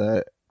from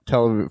the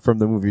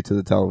movie to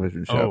the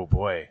television show. Oh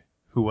boy.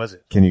 Who was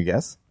it? Can you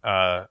guess?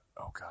 Oh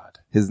God.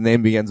 His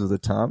name begins with a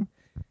Tom,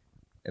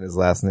 and his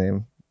last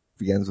name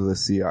begins with a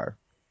CR.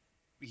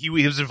 He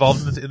was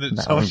involved in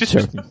the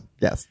television.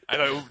 Yes.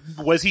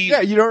 Was he?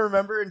 Yeah, you don't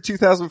remember in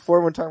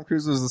 2004 when Tom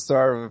Cruise was the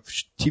star of a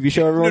TV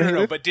show everyone hated?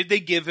 No. But did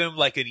they give him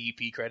like an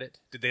EP credit?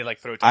 Did they like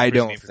throw Tom I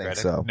Cruise don't name for think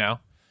credit? so. No.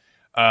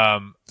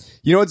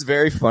 You know what's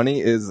very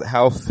funny is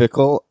how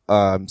fickle.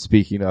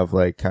 Speaking of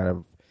like kind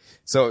of,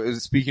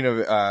 speaking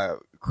of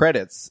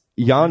credits,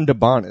 Jan de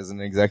Bont is an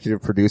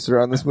executive producer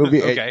on this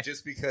movie. Okay.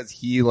 Just because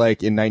he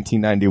like in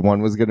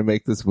 1991 was going to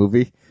make this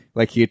movie,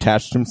 like he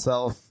attached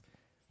himself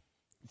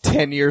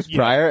 10 years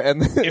prior,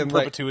 and in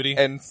perpetuity.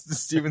 And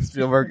Steven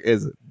Spielberg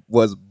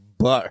was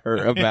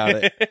butthurt about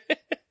it.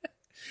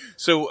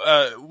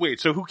 So, wait,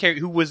 so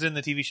who was in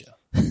the TV show?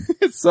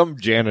 Some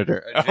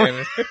janitor,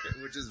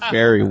 which is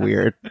very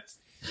weird.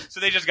 So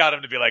they just got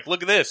him to be like,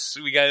 look at this.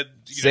 We got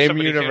same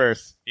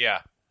universe. Yeah.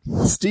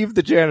 Steve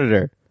the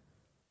janitor.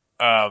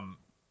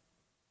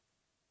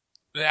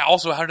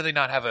 Also, how do they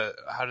not have a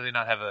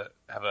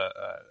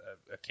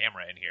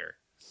camera in here?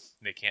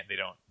 They can't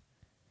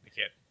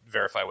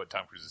verify what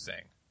Tom Cruise is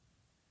saying.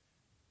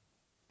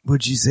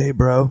 What'd you say,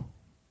 bro?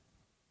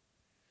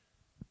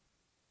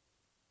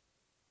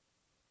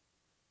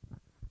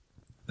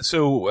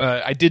 So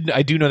I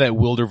do know that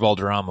Wilder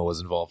Valderrama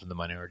was involved in the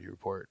Minority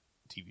Report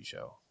TV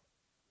show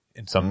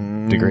in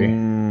some degree.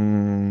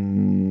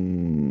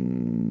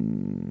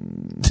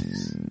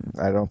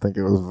 I don't think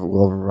it was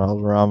Wilder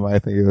Valderrama. I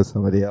think it was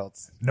somebody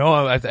else. No,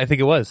 I think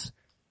it was.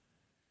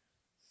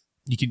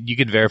 You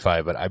can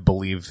verify, but I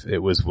believe it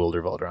was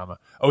Wilder Valderrama.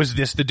 Oh, is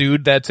this the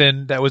dude that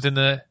was in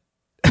the?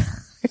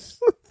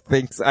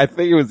 I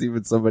think it was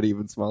even somebody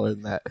even smaller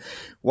than that.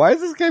 Why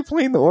is this guy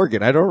playing the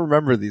organ? I don't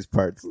remember these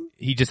parts.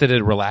 He just said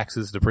it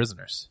relaxes the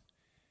prisoners.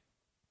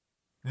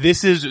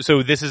 This is the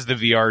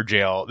VR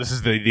jail. This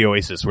is the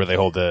Oasis where they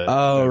hold the.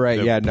 Oh, right.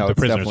 The, yeah, no, the it's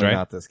prisoners, definitely right?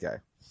 not this guy.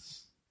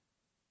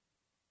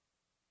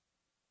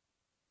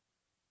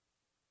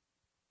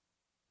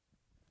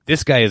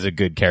 This guy is a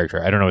good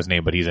character. I don't know his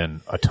name, but he's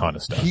in a ton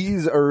of stuff.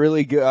 He's a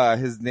really good,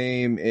 his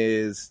name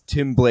is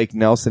Tim Blake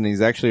Nelson.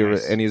 He's actually,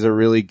 Nice. and he's a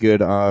really good,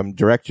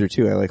 director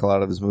too. I like a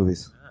lot of his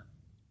movies.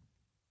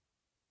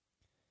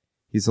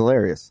 He's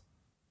hilarious.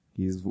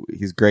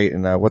 He's great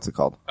in, what's it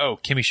called? Oh,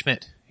 Kimmy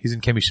Schmidt. He's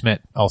in Kimmy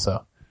Schmidt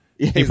also.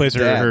 Yeah, He plays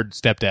his dad. her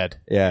stepdad.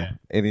 Yeah.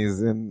 And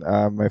he's in,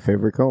 my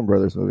favorite Coen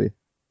Brothers movie.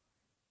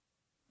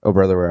 Oh,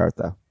 Brother, Where Art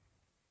Thou?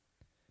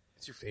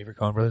 What's your favorite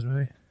Coen Brothers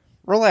movie?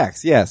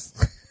 Relax, yes.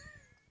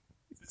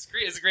 It's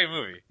great. It's a great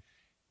movie.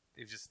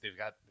 They've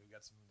got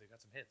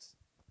some hits.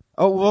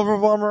 Oh, Wilbur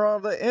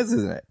Valderrama is,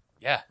 isn't it?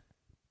 Yeah.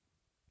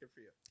 Good for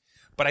you.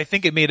 But I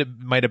think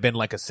might have been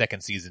like a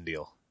second season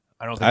deal.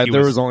 I don't think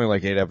There was only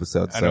like 8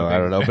 episodes, I so don't I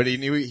think- don't know. But he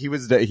knew he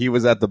was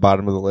at the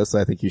bottom of the list. So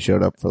I think he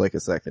showed up for like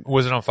a second.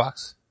 Was it on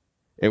Fox?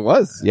 It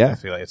was, I yeah.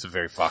 feel like it's a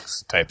very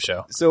Fox type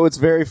show. So it's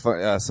very fun.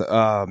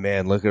 Oh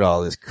man, look at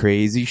all this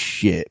crazy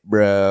shit,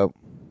 bro.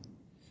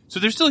 So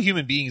there's still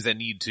human beings that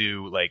need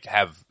to like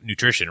have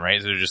nutrition,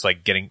 right? So they're just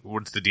like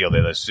what's the deal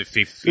there? Let's just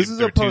feed This is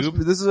their a post. tube.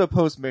 This is a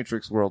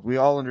post-Matrix world. We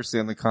all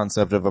understand the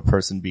concept of a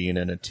person being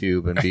in a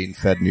tube and being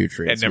fed And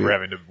nutrients. never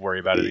having to worry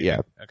about it.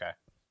 Yeah. Okay.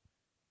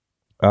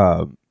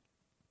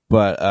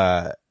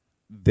 But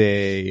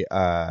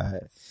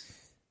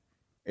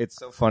it's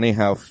so funny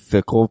how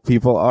fickle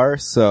people are.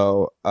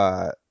 So,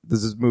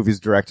 this movie's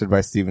directed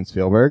by Steven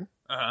Spielberg,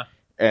 Uh-huh.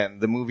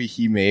 and the movie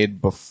he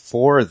made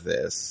before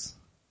this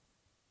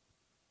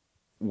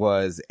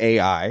was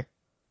AI.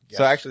 Yes.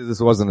 So actually, this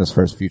wasn't his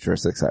first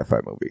futuristic sci-fi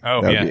movie.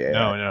 Oh, That would yeah. be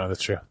AI. No,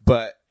 that's true.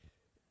 But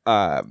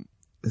AI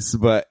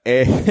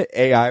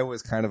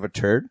was kind of a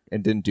turd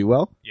and didn't do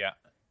well. Yeah.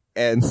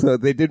 And so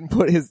they didn't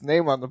put his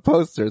name on the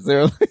posters. They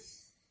were like,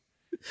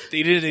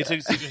 They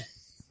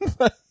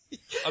took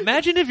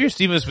Imagine if you're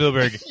Steven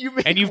Spielberg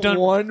and you've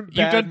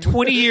done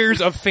 20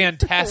 years of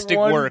fantastic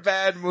one work,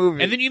 bad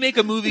movie. and then you make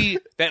a movie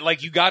that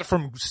like you got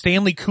from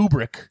Stanley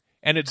Kubrick,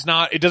 and it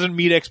doesn't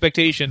meet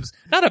expectations.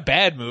 Not a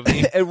bad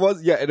movie. It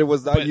was, yeah, and it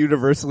was not But-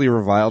 universally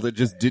reviled. It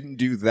just didn't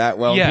do that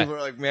well. Yeah. People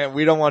were like, man,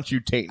 we don't want you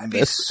tainting I'd be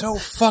this. so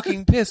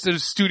fucking pissed. The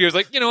studio's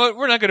like, you know what?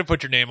 We're not going to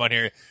put your name on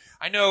here.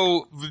 I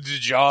know the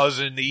Jaws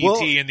and the Well,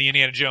 E.T. and the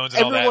Indiana Jones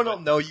and all Everyone that.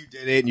 will know you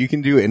did it, and you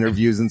can do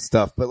interviews and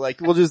stuff, but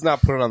like, we'll just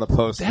not put it on the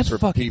posters That's for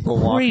fucking people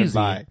walking crazy.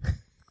 by.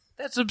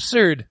 That's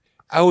absurd.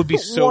 I would be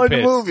so One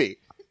pissed. movie.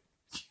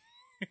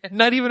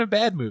 Not even a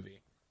bad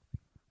movie.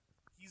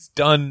 He's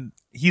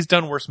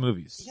done worse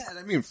movies. Yeah,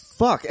 I mean,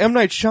 fuck. M.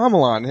 Night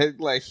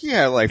Shyamalan he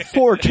had like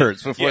 4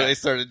 turds before Yeah. they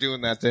started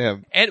doing that to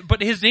him.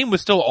 But his name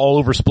was still all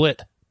over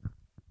Split.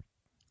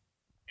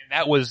 And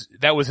that was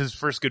his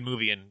first good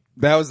movie, and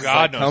That was his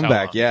God like, knows how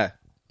comeback, long. yeah.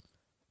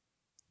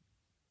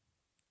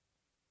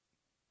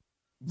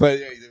 But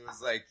it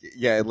was like,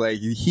 yeah, like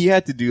he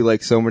had to do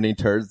like so many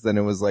turds. Then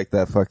it was like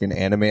that fucking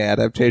anime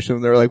adaptation.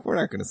 They're like, we're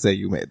not going to say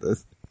you made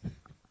this.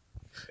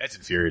 that's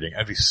infuriating.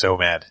 I'd be so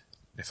mad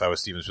if I was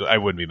Steven Spielberg. I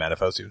wouldn't be mad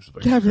if I was Steven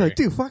Spielberg. Yeah, I'd be like,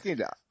 dude, fucking,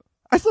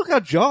 I still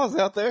got Jaws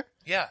out there.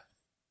 Yeah.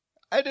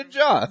 I did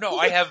Jaws. No,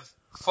 I have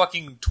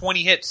fucking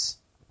 20 hits.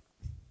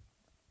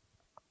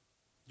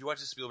 You watch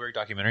the Spielberg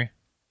documentary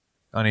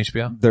on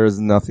HBO? There's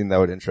nothing that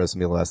would interest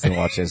me less than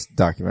watching this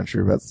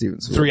documentary about Steven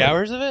Spielberg. 3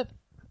 hours of it?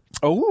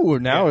 Oh,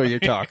 now you're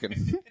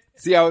talking.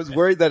 See, I was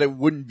worried that it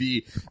wouldn't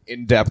be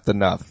in depth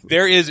enough.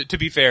 There is, to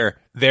be fair,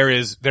 there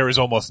is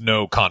almost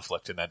no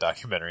conflict in that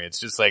documentary. It's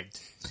just like,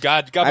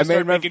 God I me start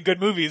made my- making good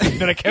movies,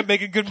 and then I kept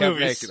making good Kept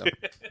movies. making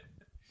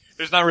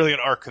There's not really an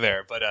arc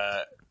there, but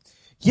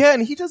Yeah,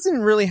 and he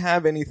doesn't really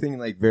have anything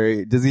like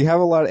does he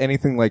have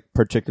anything like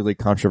particularly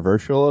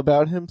controversial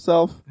about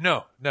himself?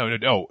 no,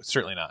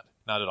 certainly not.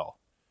 Not at all.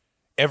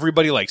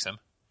 Everybody likes him.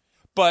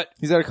 But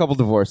He's had a couple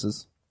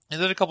divorces. he's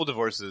had a couple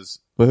divorces.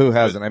 But who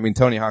hasn't? I mean,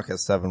 Tony Hawk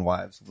has 7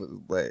 wives.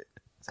 Like,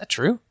 Is that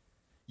true?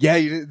 yeah,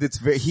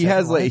 he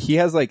has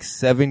like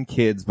 7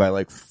 kids by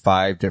like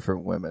 5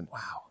 different women. Wow.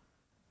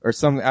 Or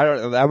something. I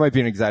don't know. That might be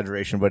an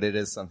exaggeration, but it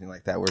is something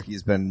like that where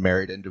he's been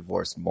married and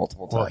divorced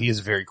multiple times. Well, he is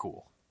very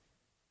cool.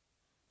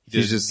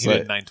 He's just he like-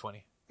 did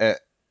 920.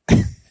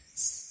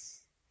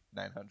 900.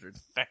 900,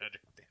 damn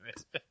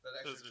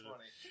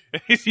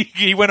it.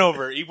 he went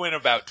over. He went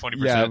about 20%.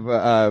 Yeah,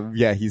 but,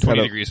 he's 20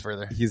 had degrees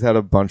further. he's had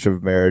a bunch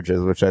of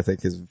marriages, which I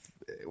think is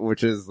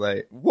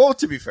like, well,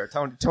 to be fair,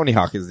 Tony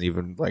Hawk isn't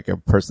even like a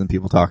person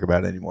people talk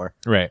about anymore.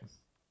 Right.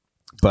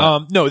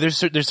 But No, there's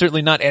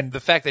certainly not. And the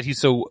fact that he's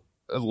so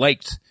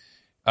liked,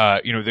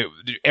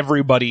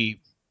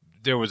 everybody,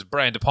 there was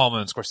Brian De Palma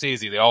and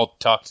Scorsese. They all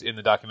talked in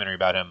the documentary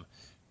about him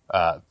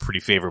pretty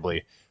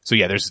favorably. So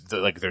yeah, there's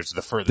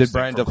the furthest. Did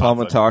Brian De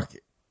Palma talk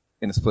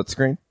in a split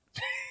screen?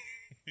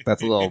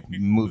 That's a little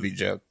movie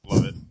joke.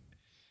 Love it.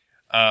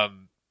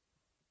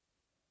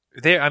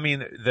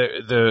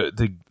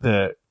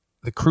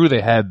 The crew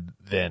they had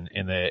then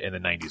in the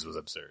 90s was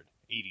absurd.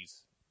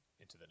 80s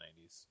into the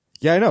 90s.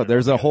 Yeah, I know.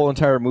 There's a whole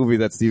entire movie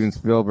that Steven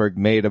Spielberg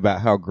made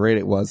about how great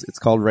it was. It's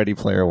called Ready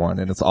Player One,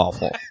 and it's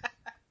awful.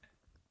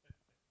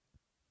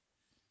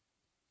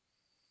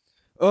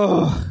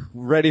 Oh,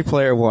 Ready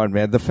Player One,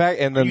 man. The fact,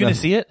 and then Are you gonna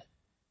see it?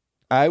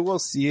 I will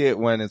see it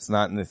when it's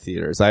not in the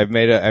theaters. I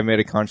made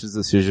a conscious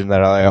decision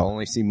that I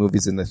only see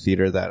movies in the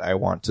theater that I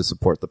want to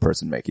support the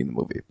person making the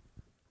movie.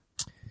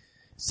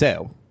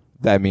 So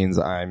that means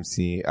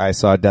I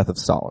saw Death of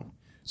Stalin.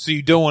 So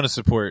you don't want to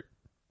support?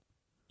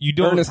 You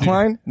don't Ernest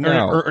Cline?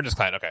 No. Ernest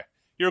Cline. Okay.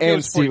 You're okay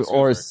with supporting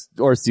Spielberg.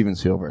 or Steven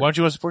Spielberg. Why don't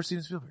you want to support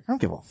Steven Spielberg? I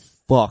don't give a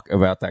fuck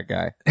about that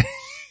guy. It's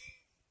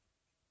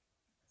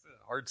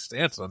a hard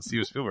stance on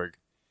Steven Spielberg.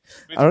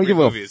 I don't give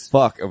a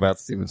fuck about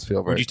Steven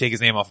Spielberg. Would you take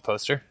his name off a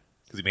poster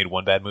because he made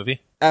one bad movie?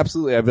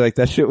 Absolutely. I'd be like,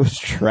 that shit was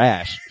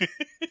trash.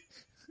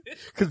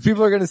 Because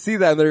people are going to see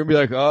that and they're going to be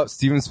like, oh,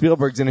 Steven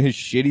Spielberg's in his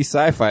shitty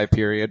sci-fi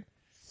period.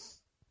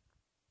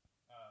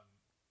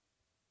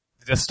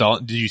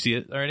 Did you see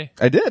it already?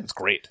 I did. It's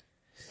great.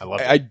 I love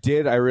it. I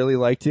did. I really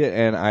liked it,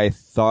 and I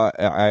thought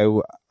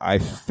I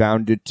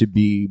found it to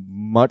be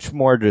much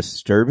more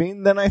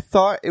disturbing than I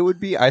thought it would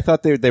be. I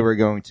thought they were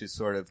going to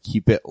sort of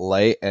keep it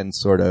light and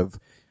sort of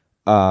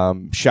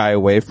shy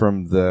away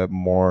from the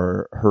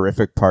more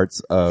horrific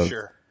parts of.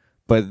 Sure.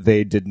 But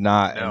they did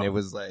not, no. And it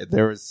was like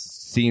there were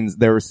scenes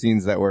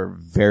that were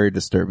very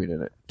disturbing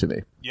in it to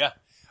me. Yeah.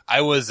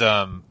 It was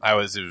some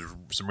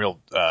real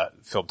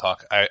film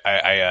talk.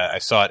 I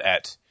saw it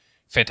at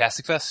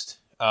Fantastic Fest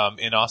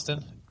in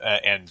Austin,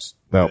 and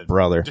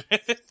brother,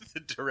 the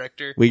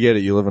director. We get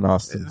it. You live in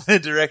Austin. The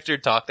director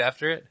talked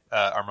after it,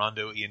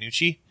 Armando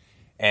Iannucci,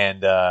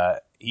 and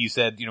he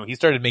said, he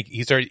set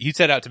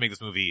out to make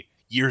this movie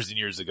years and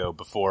years ago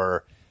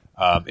before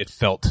it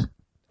felt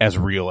as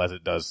real as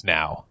it does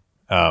now.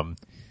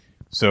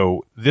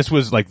 So this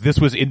was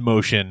in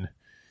motion,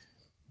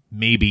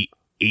 maybe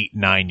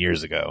 8-9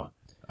 years ago.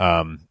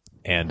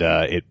 And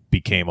it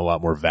became a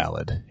lot more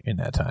valid in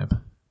that time.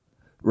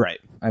 Right.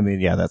 I mean,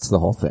 yeah, that's the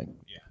whole thing.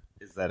 Yeah.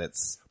 Is that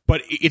it's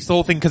the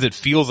whole thing because it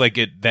feels like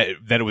that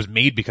it was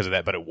made because of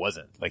that, but it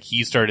wasn't. Like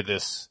he started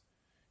this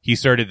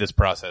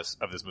process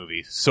of this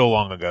movie so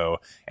long ago,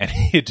 and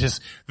he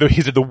said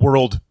the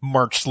world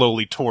marched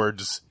slowly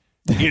towards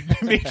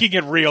it, making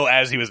it real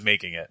as he was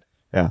making it.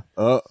 Yeah.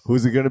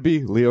 Who's it gonna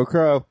be? Leo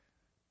Crow.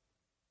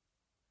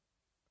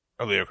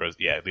 Oh, Leo Crow's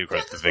the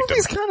victim.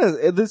 It's kind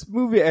of this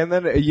movie, and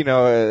then to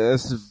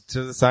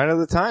the sign of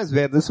the times,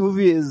 man. This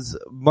movie is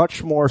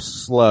much more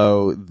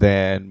slow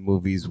than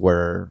movies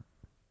were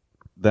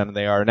than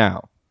they are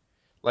now.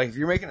 Like if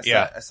you're making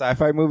a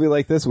sci-fi movie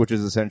like this, which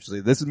is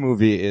essentially this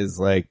movie is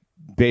like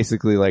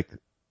basically like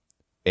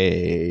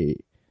a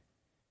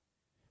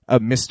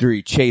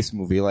mystery chase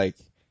movie. Like,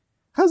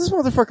 how's this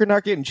motherfucker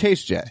not getting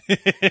chased yet?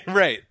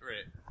 Right.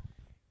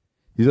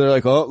 They're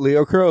like, oh,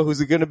 Leo Crow,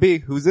 who's it gonna be?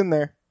 Who's in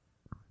there?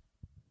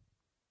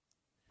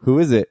 Who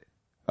is it?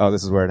 Oh,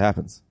 this is where it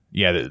happens.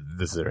 Yeah,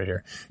 this is it right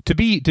here. To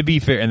be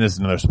fair, and this is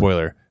another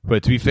spoiler,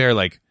 but to be fair,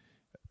 like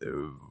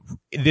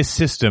this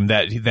system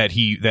that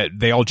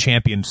they all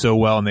champion so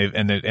well, and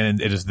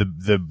it is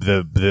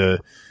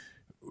the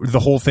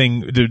whole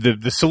thing.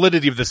 The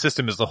solidity of the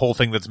system is the whole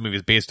thing that this movie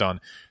is based on.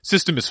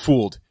 System is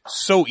fooled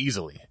so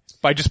easily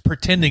by just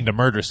pretending to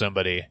murder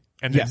somebody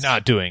and then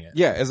not doing it.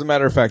 Yeah, as a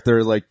matter of fact, there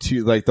are like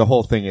two, like the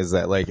whole thing is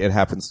that like it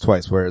happens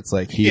twice where it's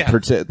like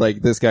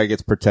like this guy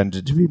gets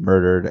pretended to be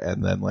murdered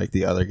and then like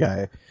the other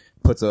guy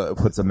puts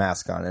a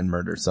mask on and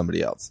murders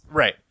somebody else.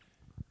 Right.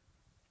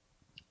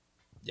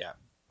 Yeah.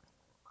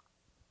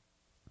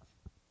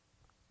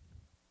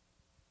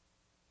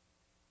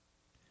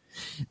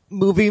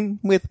 Moving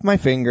with my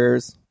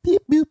fingers.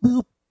 Beep boop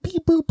boop.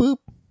 Beep boop boop.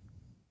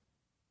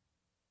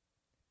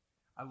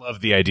 I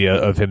love the idea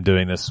of him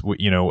doing this,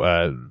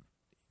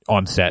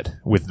 on set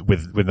with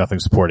nothing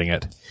supporting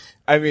it.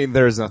 I mean,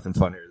 there's nothing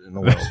funnier in the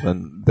world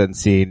than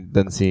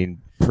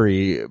seeing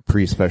pre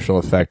special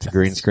effect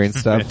green screen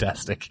stuff.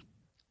 Fantastic.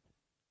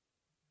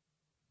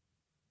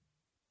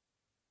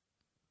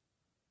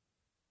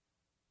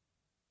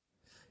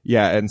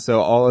 Yeah, and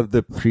so all of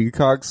the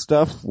precog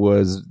stuff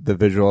was the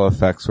visual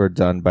effects were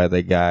done by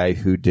the guy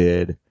who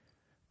did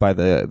by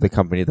the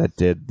company that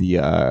did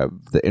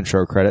the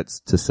intro credits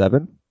to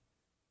Seven.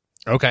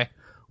 Okay.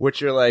 Which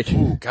you're like,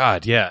 oh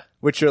God, yeah.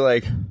 Which you're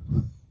like,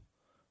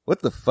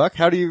 what the fuck?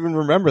 How do you even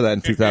remember that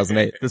in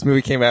 2008? This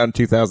movie came out in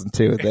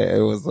 2002. It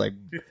was like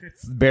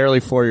barely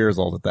 4 years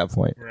old at that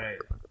point. Right.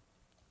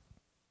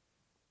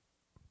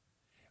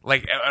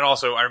 Like, and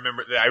also I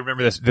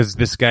remember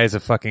this guy's a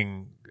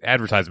fucking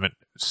advertisement.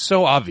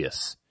 So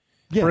obvious.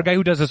 Yeah. For a guy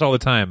who does this all the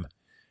time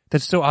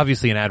That's so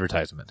obviously an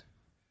advertisement.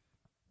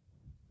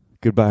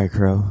 Goodbye,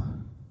 Crow.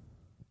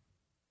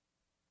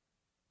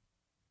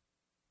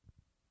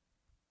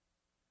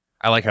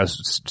 I like how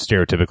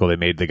stereotypical they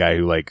made the guy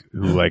who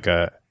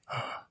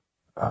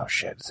oh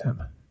shit, it's him.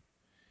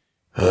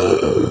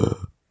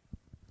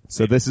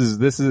 So this is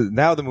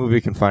now the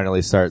movie can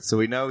finally start. So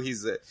we know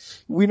he's a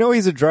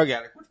drug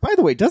addict. Which, by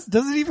the way, does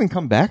it even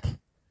come back?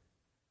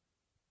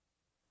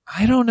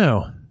 I don't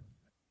know.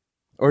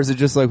 Or is it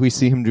just like we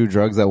see him do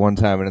drugs at one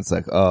time and it's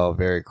like, oh,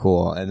 very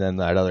cool, and then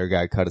that other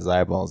guy cut his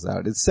eyeballs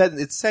out? It's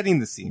setting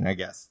the scene, I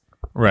guess.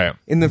 Right.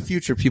 In the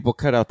future, people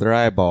cut out their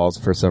eyeballs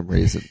for some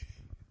reason.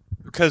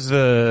 Because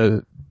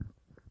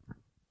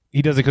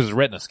he does it because of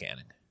retina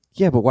scanning.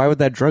 Yeah, but why would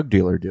that drug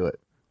dealer do it?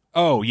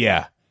 Oh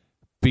yeah,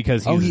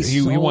 because he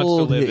wants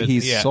to live.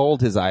 He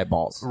sold his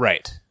eyeballs.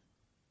 Right.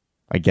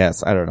 I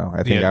guess. I don't know.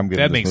 I think I'm giving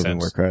that this makes movie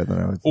sense. more credit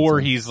than I would. Or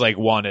he's like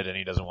wanted and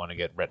he doesn't want to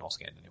get retinal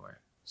scanned anywhere,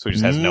 so he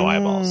just has no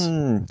eyeballs.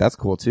 That's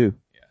cool too.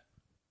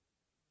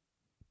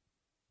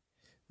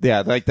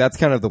 Yeah, like that's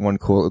kind of the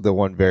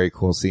one very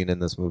cool scene in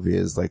this movie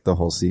is like the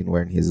whole scene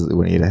when he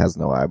has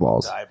no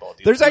eyeballs. The eyeball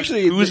dude. There's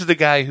who's the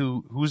guy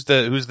who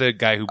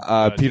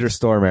Peter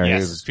Stormare.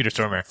 Yes, Peter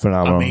Stormare.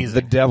 Phenomenal. Amazing.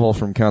 The devil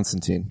from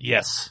Constantine.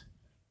 Yes.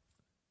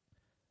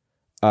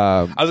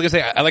 I was gonna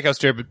say I like how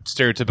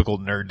stereotypical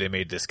nerd they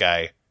made this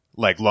guy.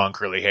 Like long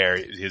curly hair.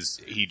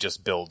 He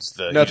just builds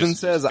the. Nothing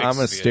says I'm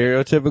a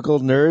stereotypical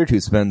nerd who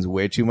spends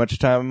way too much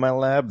time in my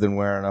lab than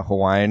wearing a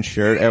Hawaiian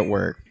shirt at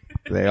work.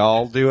 They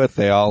all do it.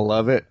 They all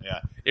love it. Yeah.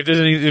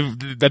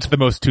 If that's the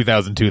most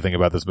 2002 thing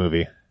about this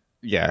movie.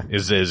 Yeah.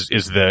 Is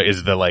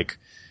the like,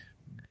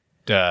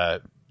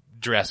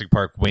 Jurassic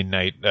Park Wayne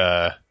Knight,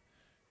 I'm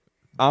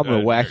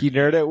a wacky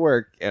nerd at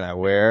work and I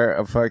wear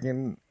a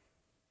fucking.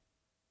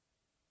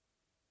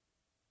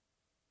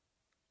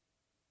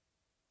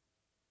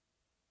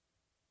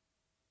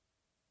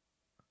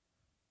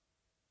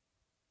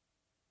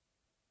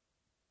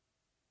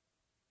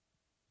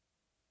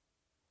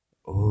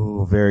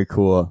 Oh, very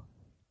cool.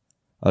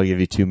 I'll give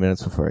you 2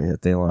 minutes before I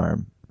hit the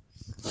alarm.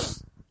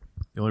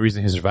 The only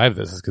reason he survived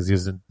this is because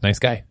he's a nice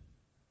guy.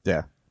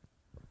 Yeah.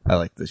 I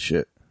like this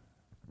shit.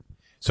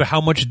 So how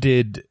much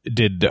did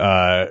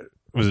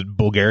was it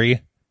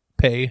Bulgari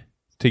pay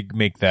to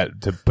make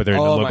that, to put their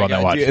logo on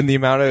that watch? Dude, and the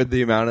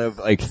amount of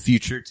like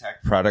future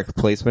tech product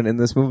placement in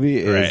this movie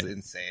is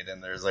insane.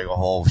 And there's like a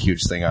whole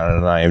huge thing on it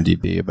on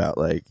IMDb about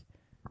like.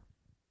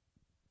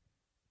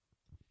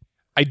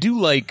 I do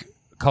like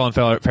Colin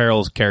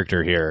Farrell's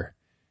character here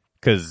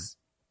because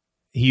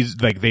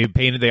he's like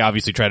they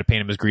obviously try to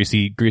paint him as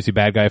greasy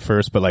bad guy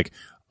first, but like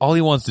all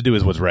he wants to do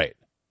is what's right.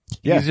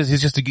 Yeah,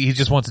 he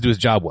just wants to do his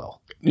job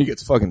well. He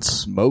gets fucking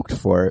smoked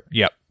for it.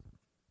 Yep.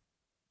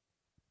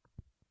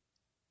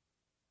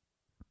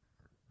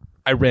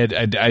 I read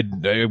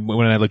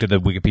when I looked at the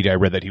Wikipedia, I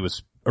read that he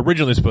was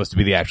originally supposed to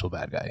be the actual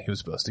bad guy. He was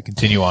supposed to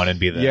continue on and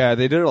be the. Yeah,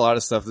 they did a lot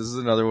of stuff. This is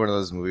another one of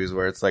those movies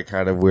where it's like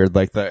kind of weird,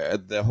 like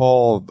the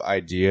whole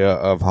idea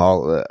of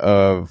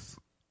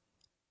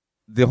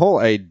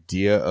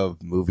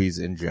movies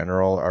in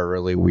general are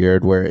really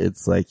weird, where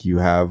it's like you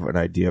have an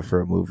idea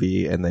for a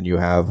movie and then you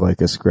have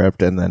like a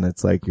script and then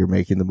it's like you're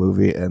making the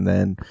movie and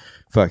then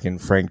fucking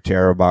Frank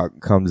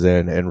Darabont comes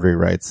in and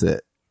rewrites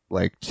it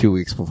like 2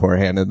 weeks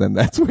beforehand, and then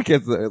that's what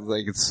gets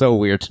like it's so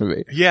weird to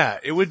me. Yeah,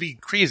 it would be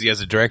crazy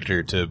as a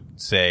director to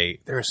say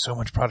there is so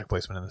much product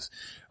placement in this.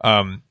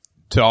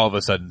 To all of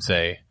a sudden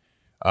say,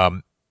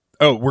 oh,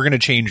 we're going to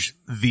change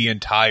the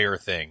entire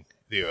thing,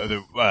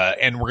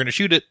 and we're going to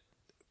shoot it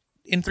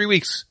in 3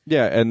 weeks.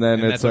 Yeah, and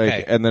it's like,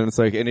 okay.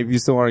 And if you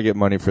still want to get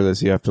money for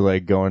this, you have to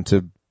like go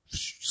into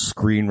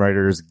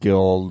Screenwriters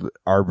Guild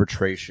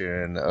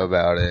arbitration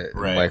about it,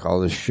 right? And like all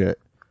this shit.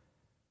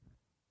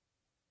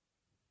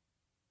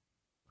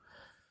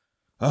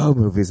 Oh,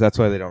 movies. That's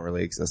why they don't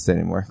really exist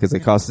anymore. Because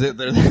they cost it.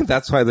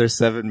 That's why there's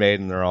 7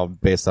 made and they're all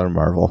based on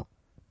Marvel.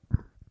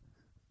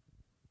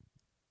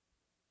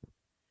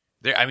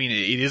 I mean,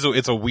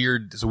 it's a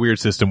weird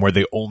system where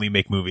they only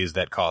make movies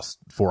that cost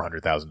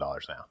 $400,000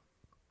 now.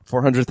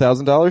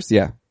 $400,000?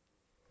 Yeah.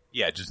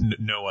 Yeah, just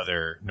no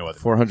other.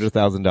 $400,000.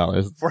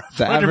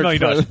 $400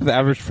 million. The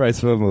average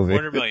price of a movie.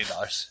 $400 million.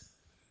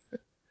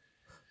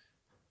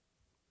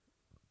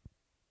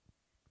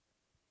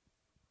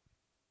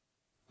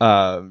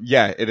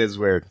 Yeah, it is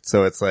weird.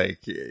 So it's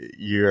like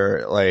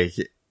you're like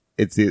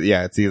it's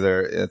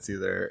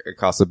either it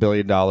costs $1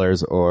 billion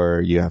or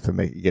you have to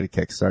get a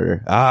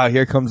Kickstarter. Ah,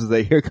 here comes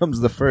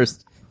the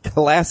first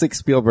classic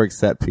Spielberg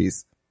set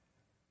piece.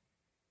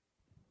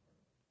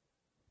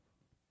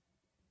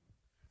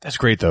 That's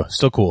great though.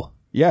 Still cool.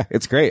 Yeah,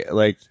 it's great.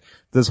 Like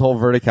this whole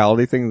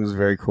verticality thing was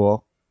very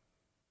cool.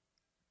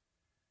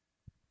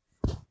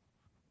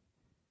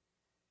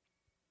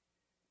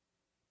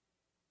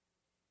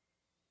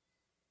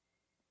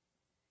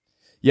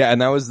 Yeah,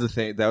 and that was the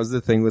thing. That was the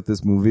thing with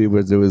this movie,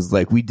 was it was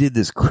like we did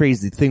this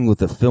crazy thing with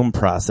the film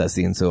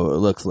processing, so it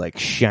looks like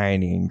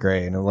shiny and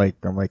gray. And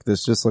I'm like,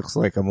 this just looks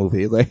like a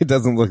movie. Like it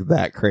doesn't look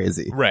that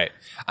crazy, right?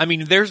 I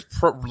mean, there's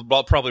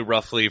probably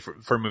roughly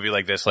for a movie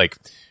like this, like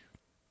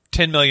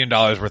 $10 million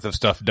worth of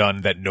stuff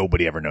done that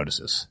nobody ever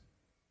notices.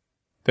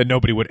 That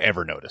nobody would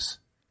ever notice.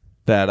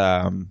 That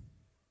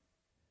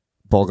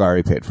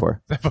Bulgari paid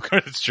for.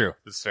 It's true.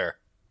 It's fair.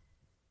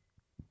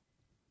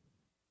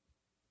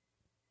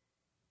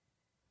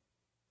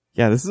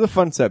 Yeah, this is a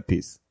fun set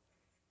piece.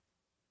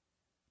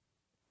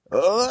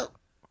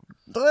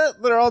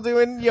 They're all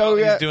doing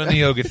yoga. He's doing the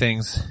yoga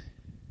things.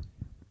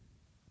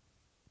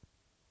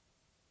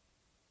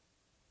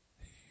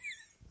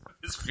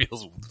 This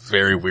feels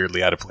very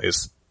weirdly out of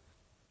place.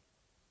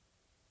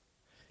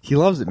 He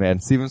loves it, man.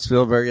 Steven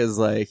Spielberg is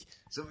like,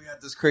 so we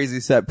got this crazy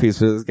set piece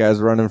where this guy's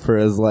running for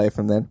his life,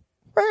 and then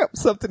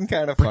something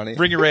kind of funny.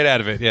 Bring it right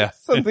out of it, yeah.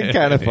 Something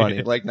kind of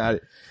funny. Like, not.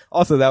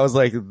 Also, that was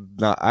like,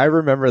 not, I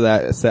remember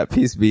that set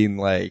piece being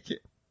like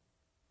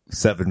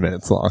 7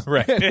 minutes long.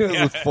 Right.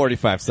 It was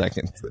 45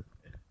 seconds.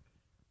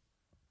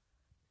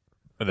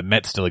 But the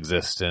Met still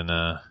exist in,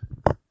 Where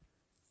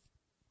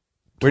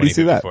do you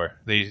see that?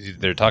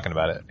 They're talking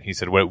about it. He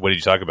said, what did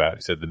you talk about?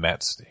 He said the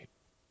Mets.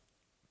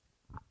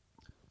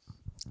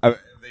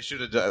 They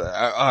should have done.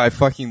 I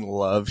fucking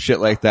love shit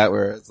like that,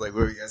 where it's like,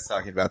 what are you guys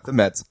talking about? The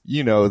Mets,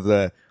 you know,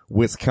 the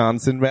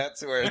Wisconsin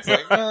Mets, where it's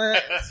like,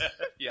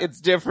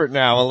 it's different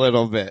now a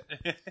little bit.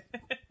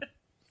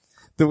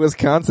 The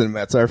Wisconsin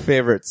Mets, our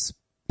favorite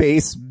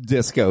space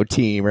disco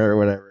team, or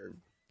whatever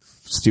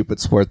stupid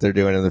sport they're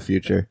doing in the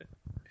future.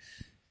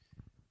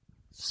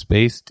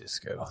 Space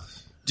disco.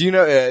 Do you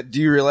know?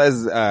 Do you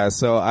realize?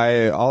 So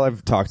all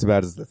I've talked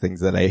about is the things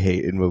that I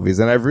hate in movies,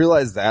 and I've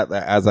realized that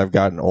as I've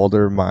gotten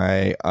older,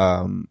 I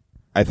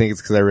think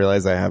it's because I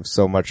realize I have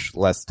so much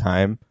less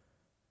time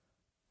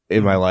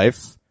in my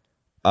life,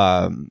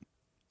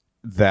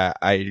 that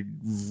I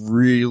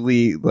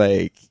really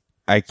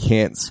I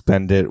can't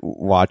spend it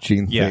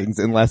watching things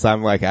unless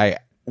I'm like, I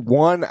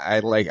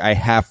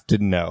have to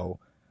know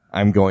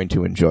I'm going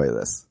to enjoy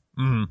this.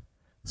 Mm-hmm.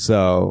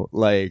 So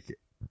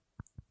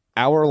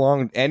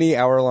any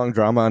hour-long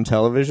drama on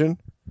television,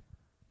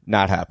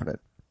 not happening.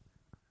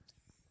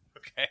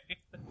 Okay.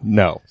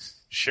 No.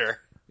 Sure.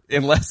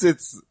 Unless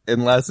it's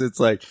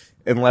like,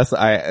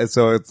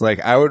 so it's like,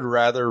 I would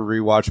rather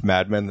rewatch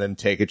Mad Men than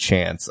take a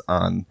chance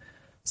on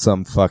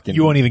some fucking.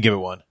 You won't even give it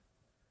one.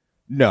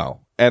 No.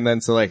 And then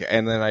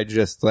and then I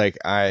just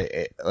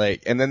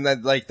and then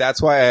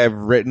that's why I've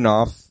writ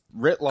large.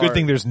 Good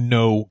thing there's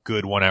no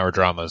good 1 hour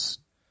dramas.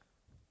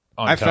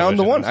 I found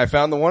the one.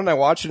 I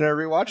watch it and I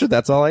rewatch it.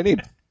 That's all I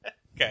need.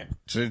 Okay.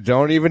 So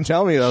don't even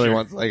tell me the other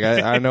ones. Like,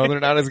 I know they're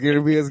not as going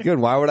to be as good.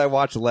 Why would I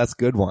watch less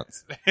good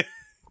ones? Okay.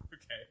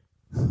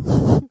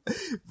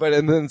 But,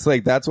 and then it's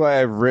like, that's why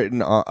I've written,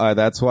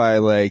 that's why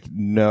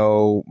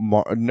no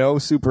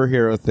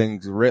superhero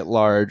things writ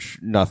large,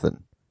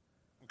 nothing.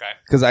 Okay.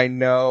 Cause I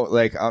know,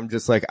 I'm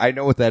just I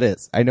know what that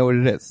is. I know what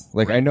it is.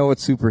 I know what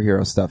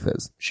superhero stuff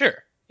is. Sure.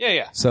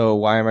 Yeah. So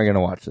why am I going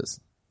to watch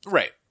this?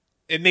 Right.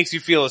 It makes you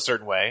feel a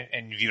certain way,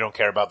 and if you don't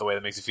care about the way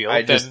that makes you feel,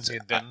 then...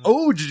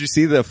 Oh, did you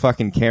see the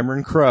fucking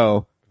Cameron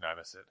Crowe? No, I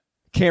missed it.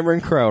 Cameron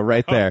Crowe,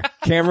 right there.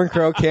 Cameron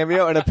Crowe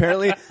cameo, and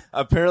apparently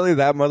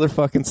that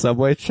motherfucking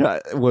subway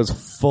shot was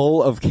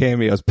full of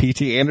cameos.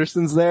 P.T.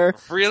 Anderson's there.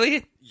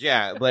 Really?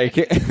 Yeah,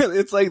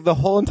 it's like the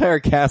whole entire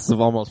cast of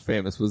Almost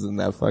Famous was in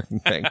that fucking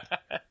thing.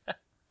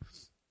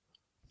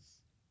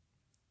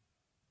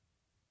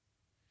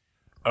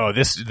 Oh,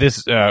 this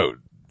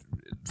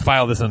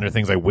file this under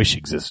things I wish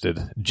existed.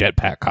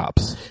 Jetpack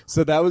cops.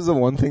 So that was the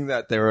one thing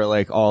that they were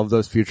all of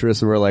those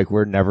futurists were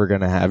we're never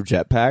gonna have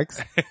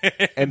jetpacks.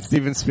 And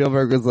Steven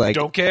Spielberg was like,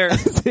 don't care.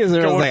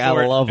 Spielberg was like, I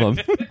love them.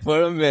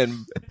 Put them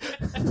in.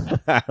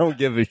 I don't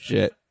give a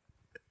shit.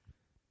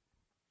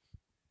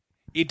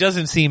 It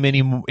doesn't seem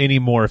any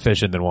more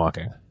efficient than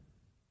walking.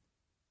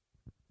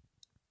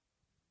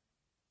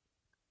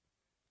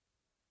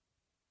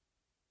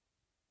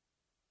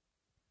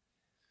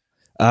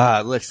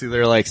 Look, see,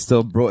 they're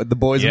still the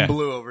boys in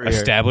blue over here.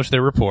 Establish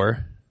their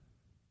rapport.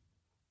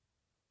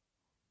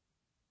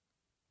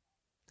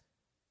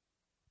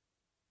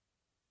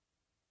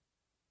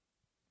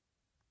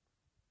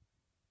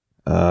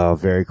 Oh,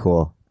 very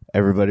cool.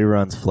 Everybody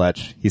runs,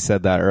 Fletch. He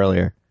said that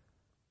earlier.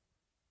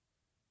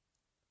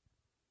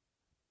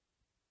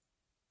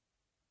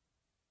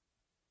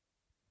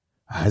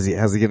 How's he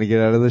gonna get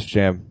out of this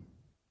jam?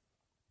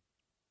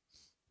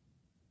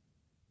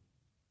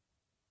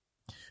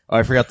 Oh,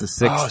 I forgot the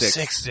six sticks.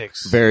 Six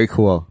sticks. Very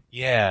cool.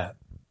 Yeah.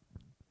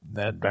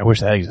 I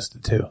wish that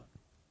existed too.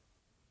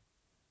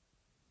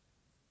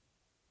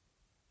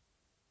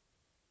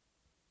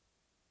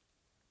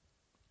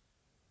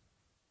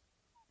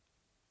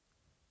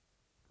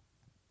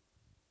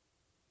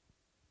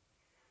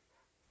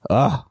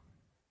 Ah.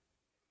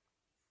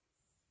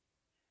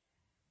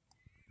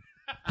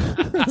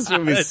 This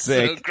movie's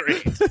sick. So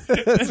great.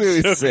 This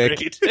movie's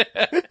sick.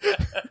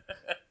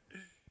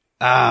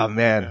 Ah,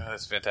 man.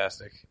 That's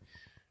fantastic.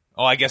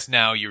 Oh, I guess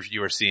now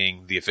you are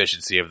seeing the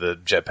efficiency of the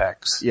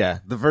jetpacks. Yeah,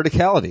 the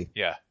verticality.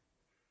 Yeah.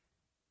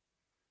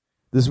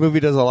 This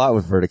movie does a lot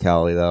with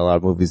verticality that a lot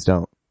of movies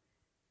don't.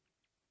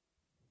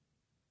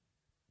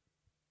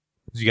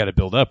 You got to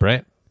build up,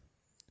 right?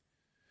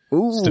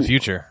 Ooh. It's the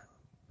future.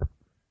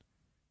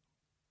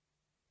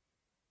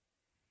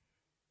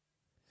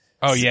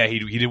 Oh yeah,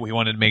 he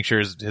wanted to make sure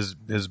his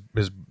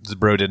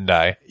bro didn't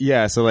die.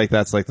 Yeah, so like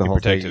that's like the whole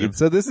thing. protected him.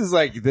 So this is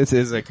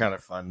a kind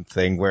of fun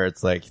thing where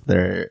it's like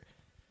they're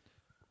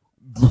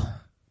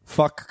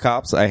fuck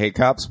cops. I hate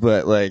cops,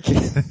 but like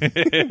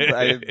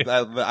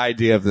the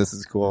idea of this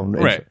is cool.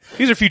 Right.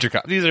 These are future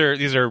cops. These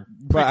are.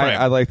 But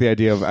I like the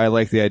idea of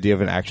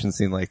an action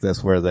scene like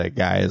this where the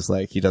guy is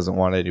like he doesn't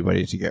want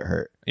anybody to get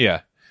hurt.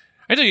 Yeah.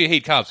 I know you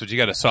hate cops, but you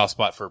got a soft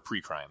spot for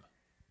pre-crime.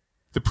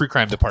 The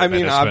pre-crime department. I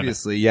mean,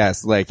 obviously,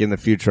 yes. Like in the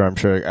future, I'm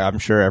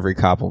sure every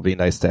cop will be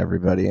nice to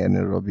everybody, and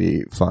it'll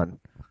be fun.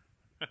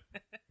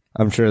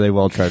 I'm sure they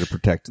will try to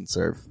protect and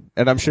serve,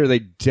 and I'm sure they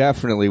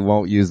definitely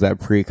won't use that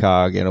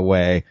precog in a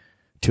way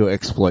to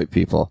exploit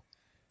people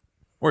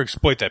or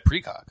exploit that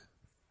precog.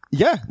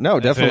 Yeah, no,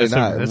 definitely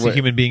not. That's a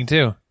human being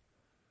too.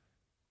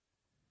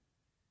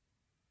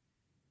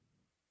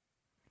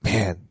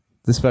 Man,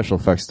 the special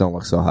effects don't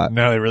look so hot.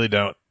 No, they really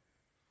don't.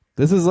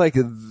 This is like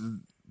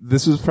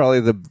this was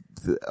probably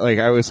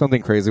I was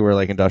something crazy where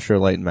like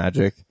Industrial Light and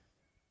Magic.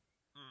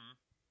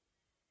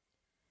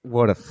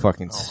 What a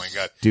fucking oh my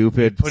god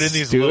stupid put in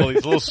these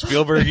little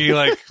Spielberg-y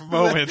like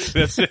moments.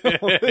 That's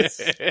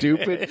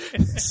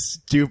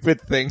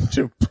stupid thing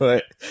to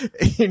put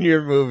in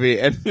your movie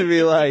and to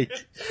be like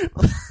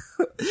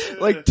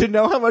to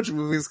know how much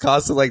movies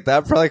cost, like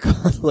that probably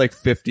cost like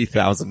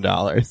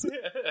 $50,000.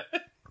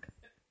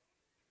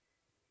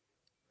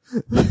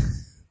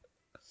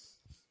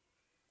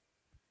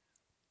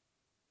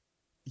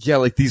 Yeah,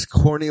 like these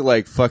corny,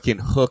 like fucking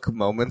hook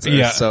moments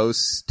are so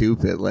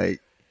stupid. Like,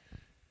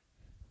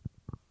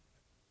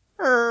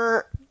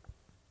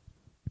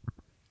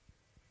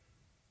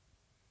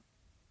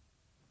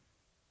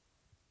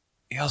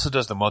 he also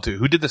does the Motu.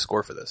 Who did the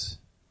score for this?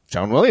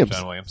 John Williams.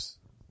 John Williams.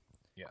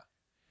 Yeah.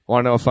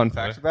 Want to know a fun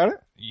fact about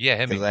it? Yeah,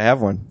 hit me. Because I have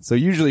one. So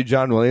usually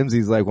John Williams,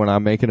 he's like, when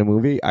I'm making a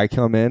movie, I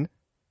come in.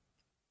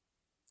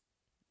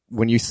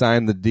 When you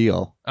sign the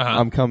deal,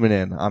 I'm coming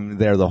in. I'm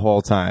there the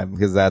whole time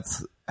because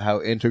that's how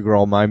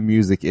integral my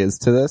music is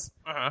to this.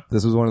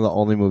 This was one of the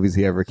only movies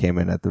he ever came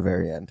in at the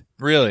very end.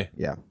 Really?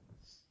 Yeah.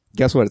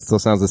 Guess what? It still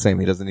sounds the same.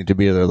 He doesn't need to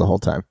be there the whole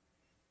time.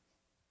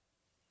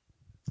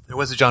 There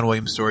was a John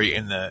Williams story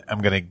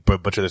I'm going to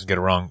butcher this and get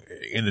it wrong,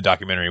 in the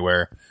documentary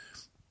where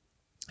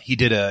he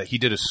did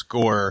a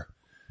score.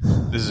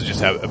 This is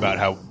just about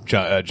how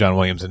John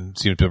Williams and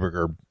Steven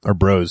Spielberg are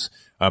bros.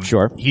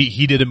 Sure.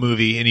 He did a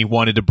movie and he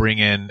wanted to bring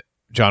in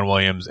John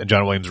Williams, and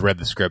John Williams read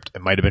the script.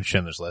 It might have been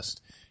Schindler's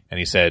List. And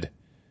he said,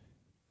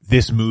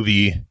 this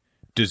movie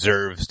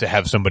deserves to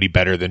have somebody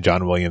better than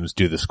John Williams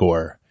do the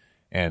score.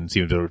 And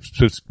Steven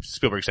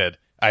Spielberg said,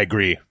 I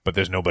agree, but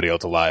there's nobody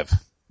else alive.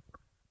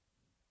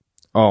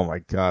 Oh my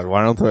god,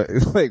 why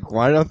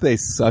don't they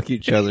suck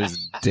each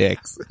other's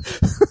dicks?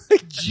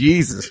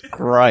 Jesus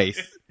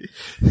Christ.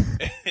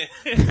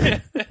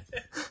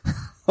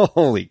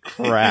 Holy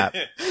crap.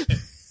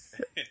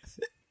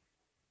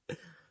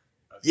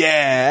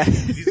 Yeah.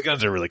 These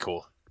guns are really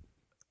cool.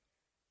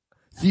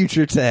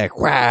 Future tech.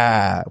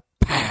 Wow.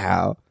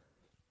 Pow.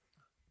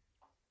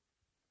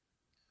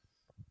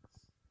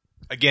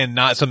 Again,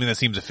 not something that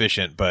seems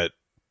efficient, but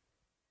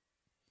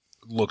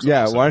looks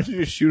yeah, awesome. Why don't you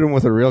just shoot him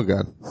with a real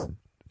gun?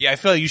 Yeah, I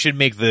feel like you should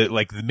make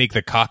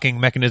the cocking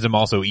mechanism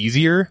also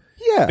easier.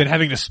 Yeah. Than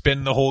having to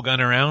spin the whole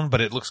gun around,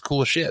 but it looks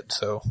cool as shit,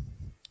 so.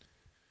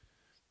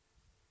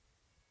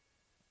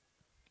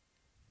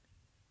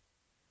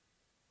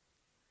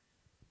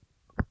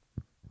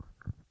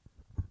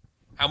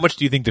 How much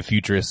do you think the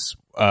futurists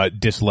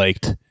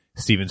disliked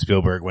Steven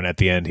Spielberg when at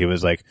the end he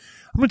was like,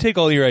 I'm going to take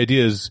all your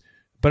ideas,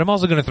 but I'm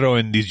also going to throw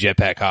in these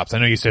jetpack cops. I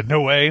know you said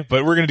no way,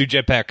 but we're going to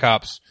do jetpack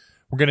cops.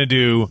 We're going to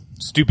do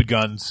stupid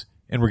guns,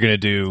 and we're going to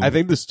do... I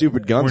think the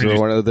stupid guns were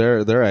one of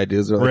their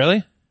ideas.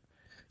 Really?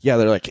 Yeah,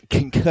 they're like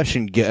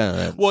concussion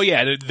guns. Well,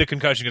 yeah, the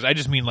concussion guns. I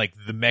just mean like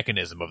the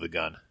mechanism of the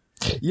gun.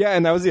 Yeah,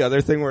 and that was the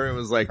other thing where it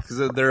was like,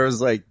 because there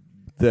was like,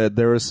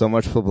 there was so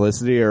much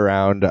publicity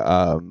around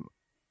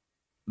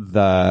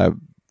the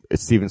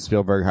Steven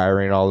Spielberg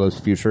hiring all those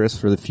futurists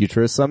for the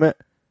Futurist Summit.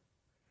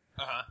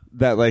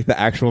 That like the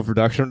actual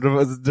production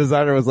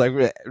designer was like,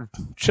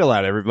 chill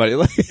out, everybody.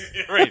 Like,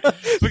 right,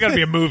 we got to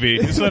be a movie.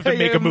 We still have to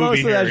make a movie most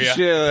here. Of that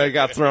shit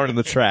got thrown in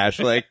the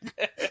trash. Like,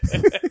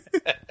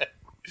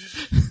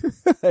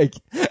 like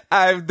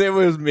it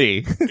was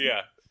me.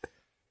 Yeah,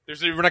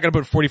 we're not going to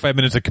put 45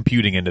 minutes of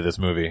computing into this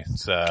movie.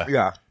 It's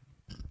yeah.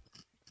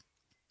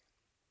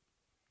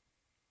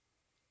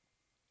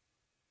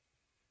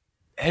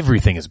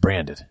 Everything is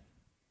branded.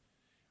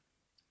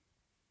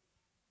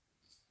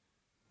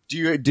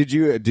 Did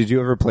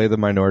you ever play the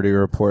Minority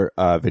Report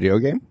video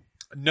game?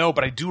 No,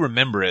 but I do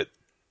remember it.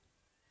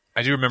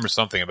 I do remember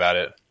something about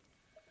it.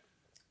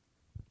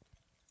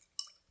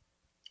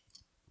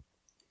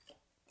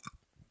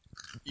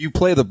 You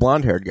play the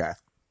blonde-haired guy.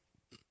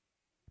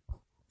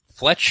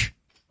 Fletch?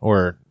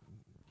 Or,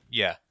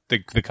 yeah,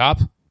 the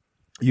cop?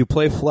 You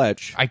play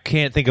Fletch. I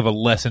can't think of a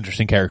less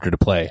interesting character to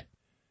play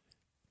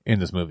in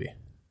this movie.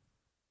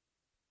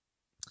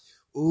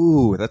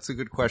 Ooh, that's a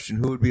good question.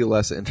 Who would be a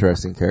less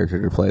interesting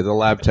character to play? The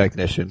lab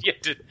technician. Yeah,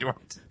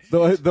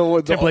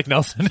 Tim Blake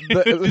Nelson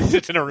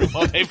sits in a room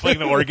all day playing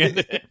the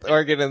organ.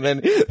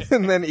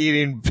 and then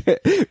eating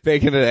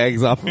bacon and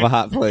eggs off of a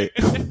hot plate.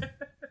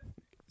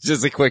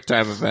 Just a quick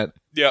time event.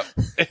 Yep.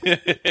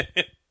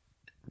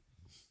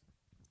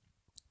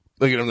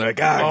 Look at him like,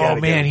 oh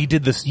man, he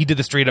did this. He did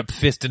the straight up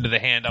fist into the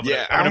hand. I'm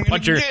gonna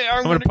punch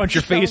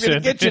your face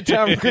in. Get you,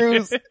 Tom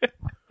Cruise.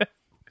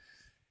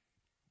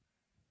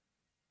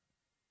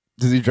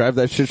 Does he drive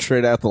that shit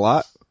straight out the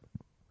lot?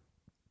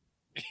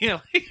 Yeah,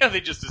 they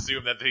just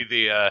assume that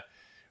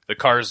the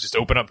cars just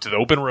open up to the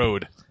open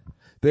road.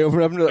 They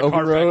open up to the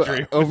open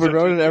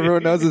road, and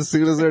everyone knows as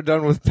soon as they're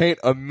done with paint,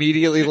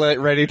 immediately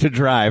ready to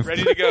drive.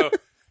 Ready to go.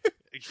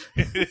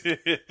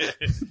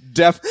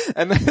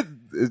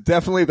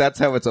 Definitely that's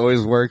how it's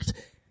always worked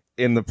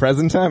in the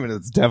present time, and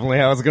it's definitely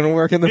how it's going to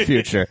work in the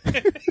future.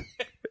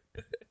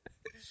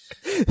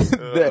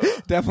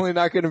 Definitely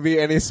not going to be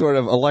any sort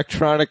of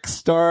electronic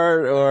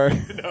start or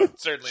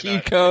key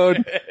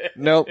code.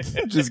 Nope,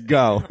 just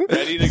go.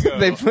 Ready to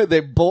go. They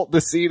bolt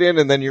the seat in,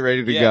 and then you're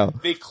ready to go.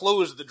 They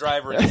close the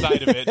driver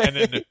inside of it, and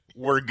then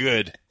we're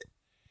good.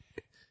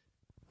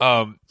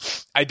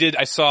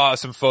 I saw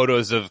some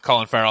photos of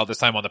Colin Farrell this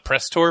time on the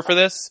press tour for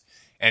this,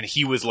 and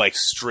he was like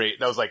straight.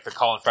 That was like the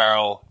Colin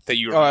Farrell that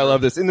you remember. Oh, I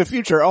love this. In the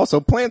future, also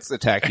plants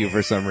attack you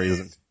for some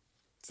reason.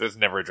 So it's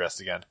never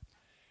addressed again.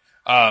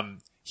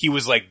 He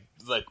was like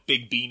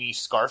big beanie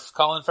scarf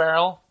Colin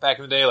Farrell back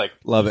in the day. Like,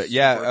 love it.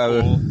 Yeah.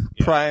 Cool.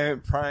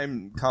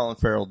 Prime Colin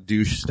Farrell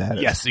douche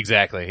status. Yes,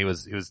 exactly. He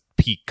was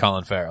peak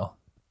Colin Farrell.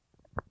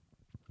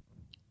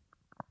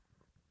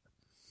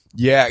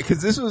 Yeah,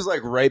 because this was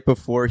like right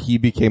before he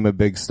became a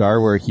big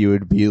star, where he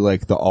would be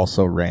like the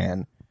also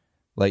ran,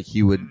 like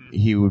he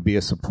would be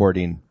a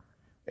supporting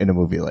in a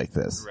movie like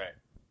this. Right.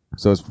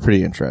 So it's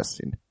pretty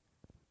interesting.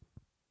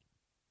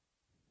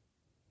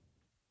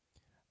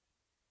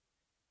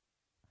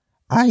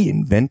 I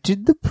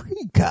invented the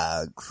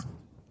precogs.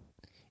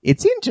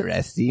 It's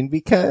interesting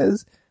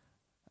because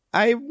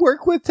I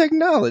work with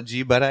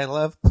technology, but I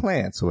love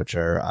plants, which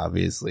are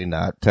obviously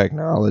not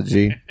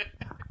technology.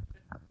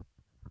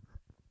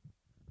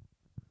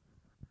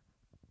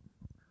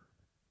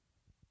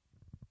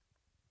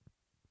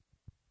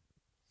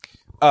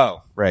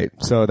 Oh, right.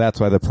 So that's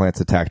why the plants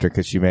attacked her,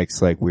 because she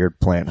makes like weird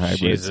plant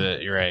hybrids.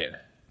 You're right.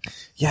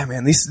 Yeah,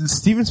 man, these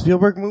Steven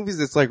Spielberg movies,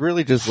 it's like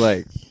really just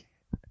like,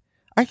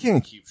 I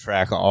can't keep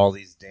track of all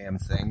these damn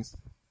things.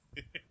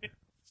 That's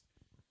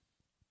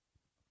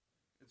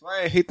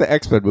why I hate the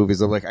X-Men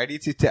movies. I'm like, I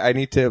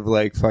need to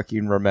like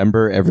fucking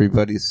remember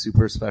everybody's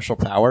super special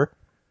power.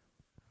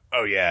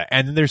 Oh yeah,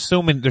 and there's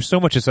so much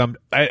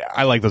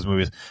I like those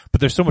movies,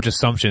 but there's so much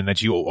assumption that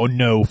you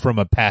know from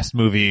a past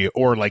movie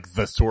or like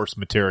the source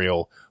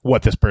material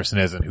what this person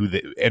is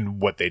and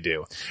what they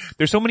do.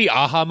 There's so many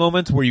aha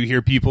moments where you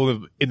hear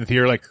people in the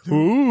theater like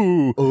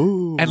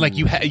ooh, and like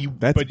you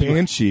that's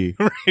Banshee.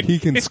 Right? He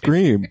can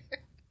scream.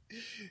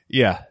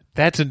 Yeah.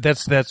 That's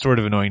sort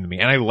of annoying to me,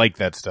 and I like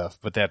that stuff,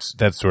 but that's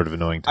sort of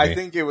annoying to me. I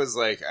think it was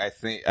like I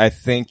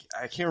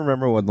can't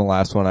remember when the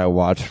last one I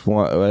watched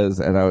was,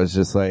 and I was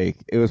just like,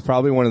 it was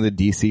probably one of the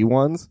DC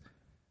ones,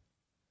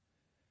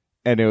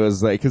 and it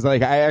was like, because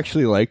like I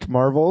actually liked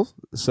Marvel,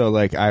 so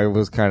like I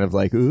was kind of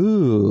like,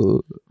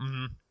 ooh,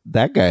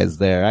 that guy's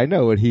there, I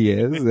know what he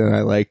is, and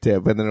I liked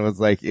it, but then it was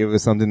like it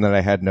was something that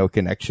I had no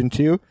connection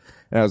to,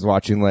 and I was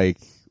watching like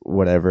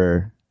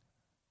whatever.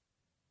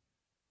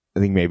 I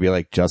think maybe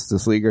like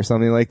Justice League or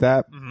something like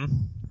that. Mm-hmm.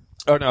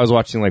 Oh no, I was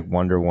watching like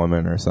Wonder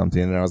Woman or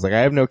something, and I was like, I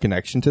have no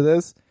connection to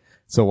this.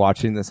 So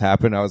watching this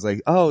happen, I was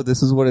like, oh,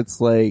 this is what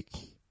it's like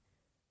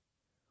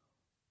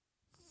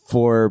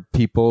for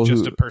people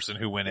just a person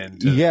who went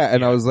in.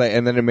 And I was like,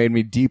 and then it made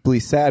me deeply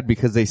sad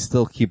because they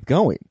still keep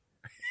going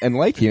and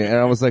liking it, and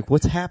I was like,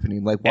 what's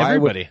happening? Like, why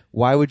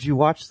would you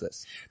watch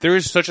this? There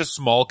is such a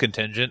small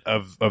contingent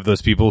of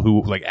those people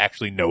who like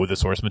actually know the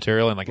source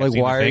material and like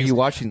why are you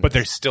watching this? But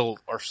they still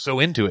are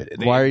so into it.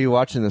 Why are you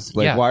watching this?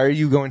 Like, why are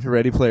you going to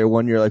Ready Player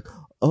One? You're like,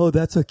 oh,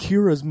 that's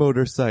Akira's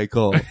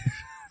motorcycle.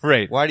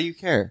 Right. Why do you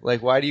care?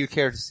 Like, why do you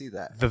care to see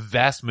that? The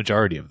vast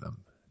majority of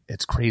them.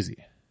 It's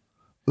crazy.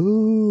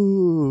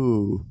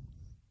 Ooh.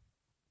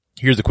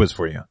 Here's a quiz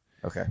for you.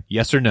 Okay.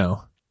 Yes or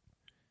no?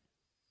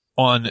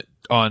 On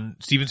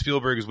Steven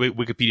Spielberg's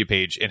Wikipedia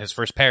page, in his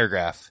first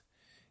paragraph,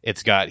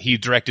 it's got, he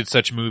directed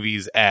such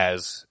movies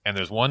as, and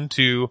there's 1,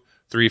 2,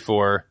 3,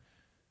 4,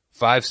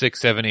 5,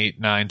 6, 7, 8,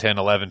 9, 10,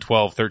 11,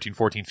 12, 13,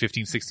 14,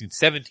 15, 16,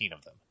 17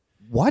 of them.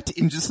 What?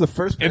 In just the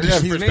first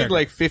paragraph? He's made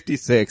like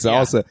 56.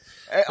 Yeah.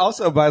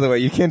 Also, by the way,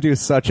 you can't do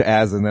such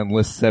as and then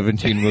list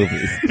 17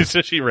 movies. It's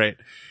actually right.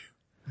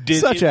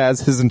 Such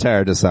as his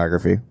entire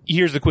discography.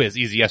 Here's the quiz.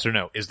 Easy yes or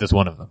no. Is this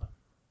one of them?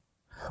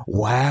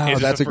 Wow,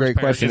 that's a great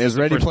question. Is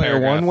Ready Player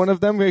One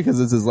of them? Because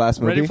it's his last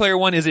movie? Ready Player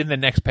One is in the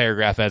next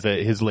paragraph as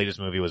his latest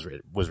movie was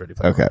Ready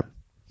Player One. Okay.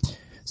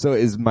 So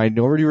is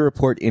Minority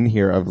Report in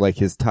here of like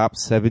his top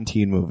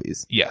 17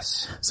 movies?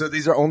 Yes. So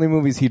these are only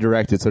movies he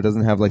directed, so it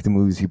doesn't have like the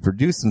movies he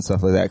produced and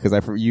stuff like that,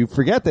 because you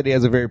forget that he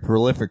has a very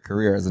prolific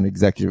career as an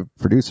executive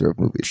producer of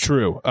movies.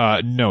 True.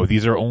 No,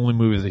 these are only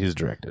movies that he's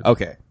directed.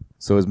 Okay.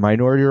 So is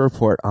Minority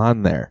Report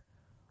on there?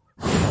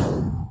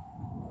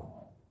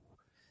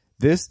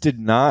 This did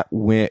not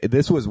win.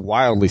 This was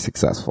wildly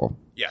successful,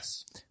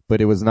 Yes. but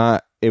it was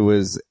not. It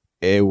was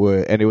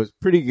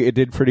pretty. It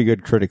did pretty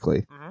good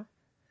critically. Mm-hmm.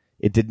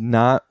 It did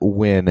not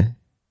win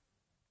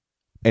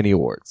any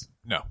awards.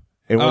 No.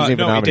 It wasn't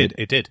even nominated.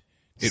 It did.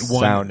 It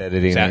won sound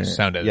editing.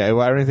 Sound editing. Yeah,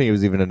 I don't think it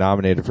was even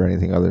nominated for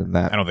anything other than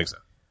that. I don't think so.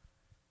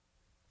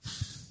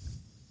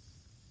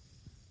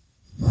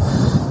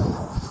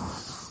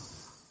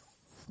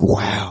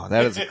 Wow,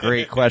 that is a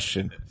great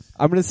question.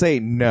 I'm going to say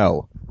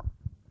no.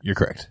 You're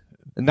correct.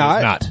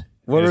 Not.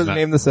 What was the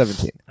name of the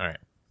 17? All right.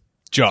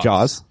 Jaws.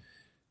 Jaws.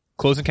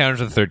 Close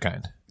Encounters of the Third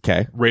Kind.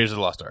 Okay. Raiders of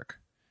the Lost Ark.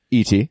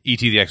 E.T.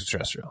 E.T. the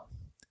Extraterrestrial.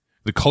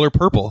 The Color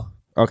Purple.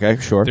 Okay,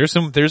 sure. There's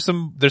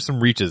some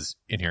reaches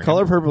in here.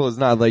 Color Purple is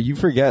not like, you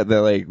forget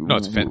that like, No,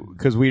 it's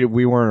because we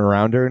weren't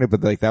around during it,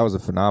 but like that was a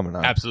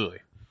phenomenon. Absolutely.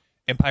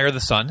 Empire of the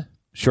Sun.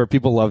 Sure,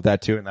 people love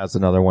that too, and that's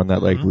another one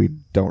that like Mm-hmm. we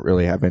don't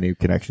really have any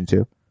connection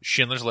to.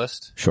 Schindler's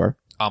List. Sure.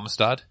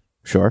 Amistad.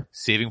 Sure.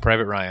 Saving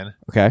Private Ryan.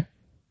 Okay.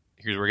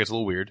 Here's where it gets a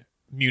little weird.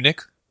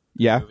 Munich.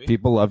 Yeah, Movie.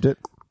 people loved it.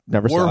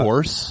 Never War saw it.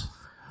 Horse.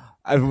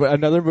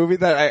 Another movie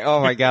that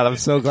oh my god, I'm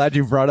so glad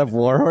you brought up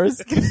War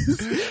Horse.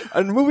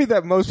 A movie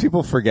that most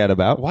people forget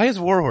about. Why is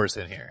War Horse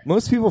in here?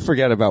 Most people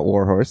forget about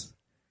War Horse.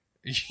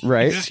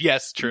 Right?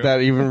 Yes, true.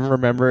 That even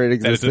remember it That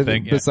is the existed.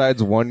 thing, yeah.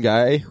 Besides one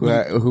guy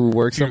who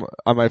works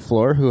on my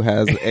floor who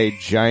has a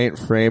giant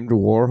framed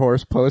War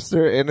Horse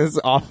poster in his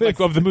office. Like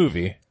of the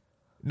movie.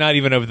 Not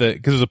even of the,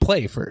 because it was a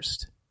play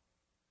first.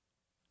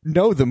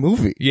 No, the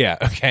movie. Yeah,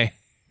 okay.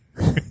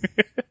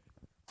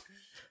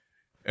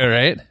 All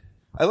right.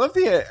 I love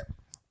the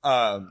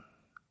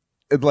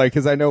like,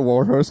 because I know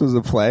War Horse was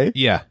a play,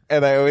 Yeah.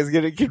 and I always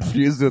get it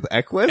confused with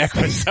Equus.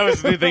 Equus. That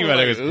was the thing about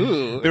Like, it.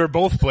 ooh. They were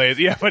both plays.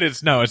 Yeah, but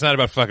it's not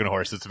about fucking a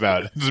horse. It's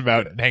about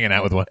hanging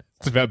out with one.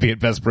 It's about being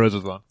best bros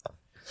with one.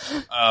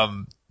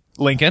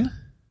 Lincoln.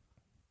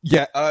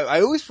 Yeah,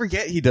 I always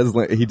forget he did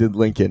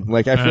Lincoln.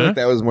 Like, I feel like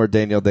that was more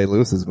Daniel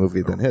Day-Lewis's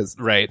movie than his.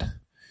 Right.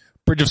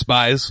 Bridge of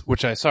Spies,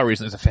 which I saw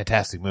recently, is a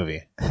fantastic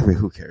movie. I mean,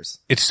 who cares?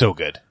 It's so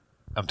good.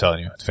 I'm telling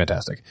you, it's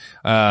fantastic.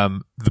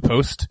 The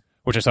Post,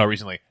 which I saw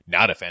recently,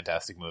 not a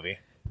fantastic movie.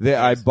 When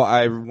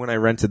I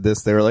rented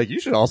this, they were like, "You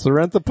should also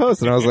rent The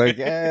Post," and I was like,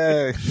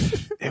 "Eh."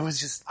 It was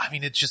just,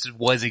 it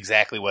was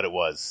exactly what it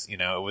was. You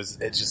know,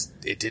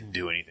 it didn't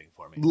do anything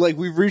for me. Like,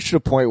 we've reached a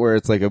point where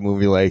it's like a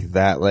movie like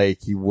that. Like,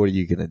 what are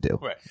you gonna do?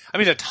 Right. I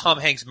mean, a Tom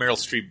Hanks, Meryl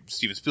Streep,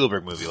 Steven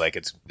Spielberg movie, like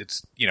it's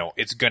it's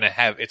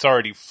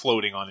already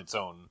floating on its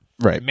own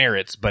Right.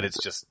 merits, but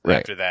it's just Right.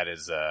 after that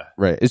is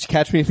Right? Is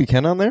Catch Me If You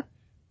Can on there?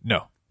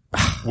 no.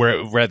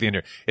 We're at the end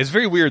here. It's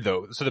very weird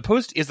though. So The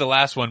Post is the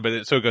last one, but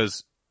it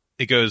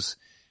goes.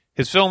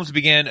 His films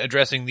began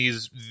addressing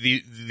these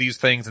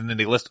things, and then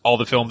they list all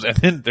the films, and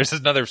then there's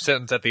another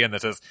sentence at the end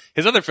that says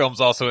his other films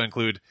also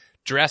include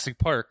Jurassic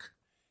Park,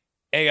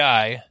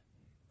 AI,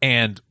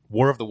 and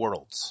War of the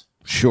Worlds.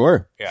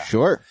 Sure. Yeah.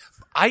 Sure.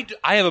 I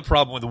have a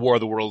problem with the War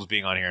of the Worlds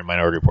being on here and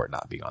Minority Report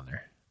not being on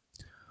there.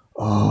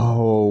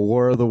 Oh,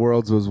 War of the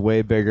Worlds was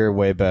way bigger,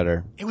 way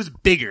better. It was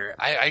bigger.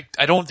 I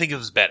don't think it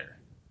was better.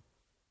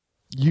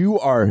 You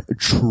are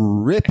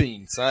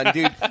tripping, son,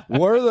 dude.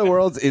 War of the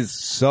Worlds is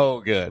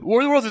so good. War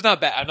of the Worlds is not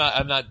bad.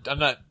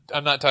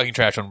 I'm not talking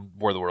trash on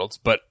War of the Worlds,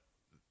 but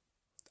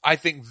I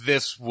think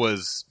this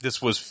was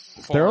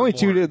far They're only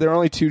more- they're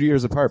only 2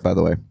 years apart, by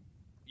the way.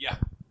 Yeah,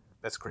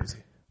 that's crazy.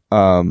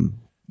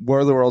 War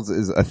of the Worlds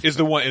is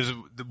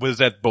Was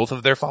that both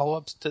of their follow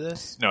ups to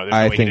this? No, there's no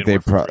I way think he didn't they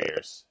work for prob- 3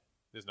 years.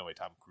 There's no way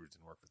Tom Cruise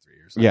didn't work for 3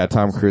 years. yeah,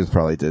 Tom Cruise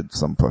probably did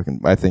some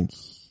fucking, I think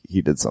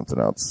he did something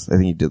else. I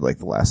think he did like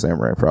The Last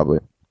Samurai probably.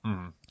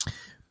 Mhm.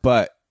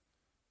 But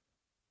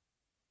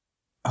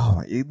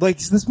like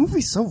this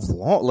movie's so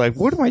long. Like,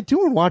 what am I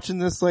doing watching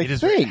this like It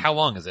is. thing? How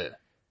long is it?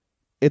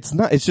 It's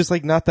just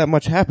like not that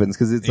much happens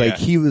because it's like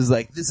Yeah. he was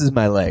like, this is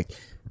my like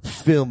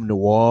film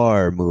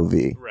noir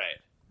movie. Right.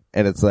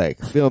 And it's like,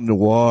 film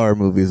noir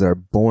movies are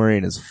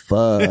boring as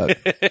fuck.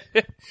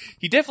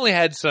 He definitely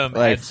had some.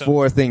 Like,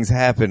 four things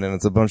happen and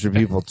it's a bunch of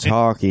people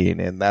talking,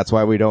 and that's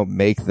why we don't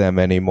make them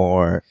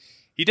anymore.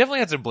 He definitely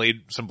had some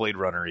Blade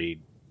Runner.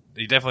 He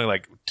definitely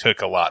like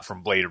took a lot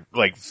from Blade.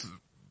 Like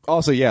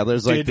Also, yeah,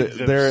 there's like did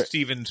the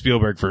Steven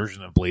Spielberg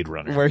version of Blade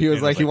Runner, where he was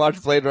And like, he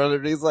watched Blade Runner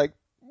and he's like,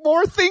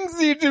 more things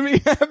need to be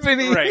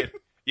happening. right?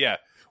 Yeah.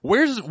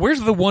 Where's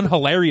the one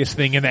hilarious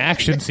thing in the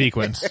action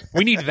sequence?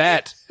 We need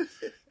that.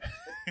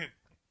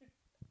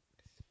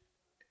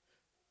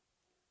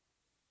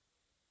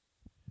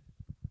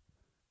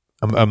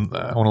 I want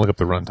to look up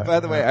the runtime. By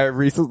the way, I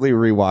recently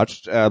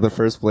rewatched the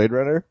first Blade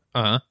Runner.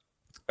 And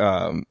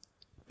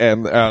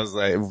I was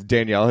like,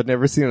 Danielle had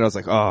never seen it. I was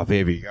like, oh,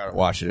 baby, you gotta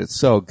watch it. It's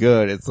so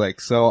good. It's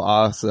like so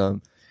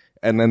awesome.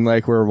 And then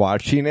like we're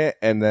watching it,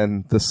 and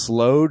then the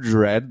slow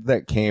dread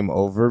that came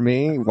over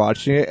me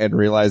watching it and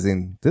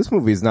realizing this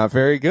movie's not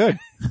very good.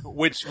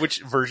 Which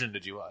version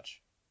did you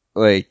watch?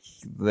 Like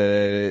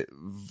we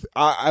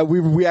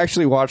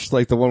actually watched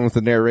like the one with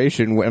the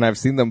narration, and I've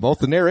seen them both.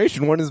 The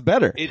narration one is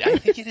better. I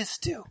think it is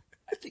too.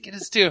 I think it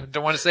is too.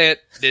 Don't want to say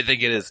it. I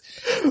think it is.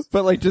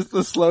 But like just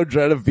the slow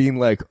dread of being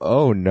like,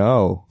 oh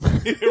no.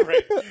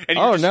 Right. And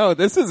Oh no,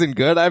 this isn't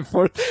good. I've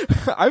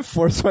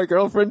forced my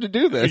girlfriend to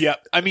do this. Yeah.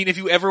 I mean, if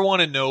you ever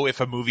want to know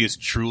if a movie is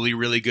truly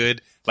really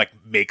good, like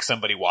make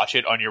somebody watch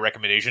it on your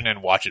recommendation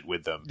and watch it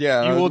with them.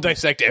 Yeah. You will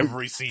dissect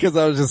every scene. Because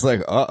I was just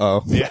like,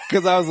 uh-oh. Yeah.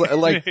 Because I was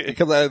like,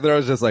 there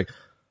was just like,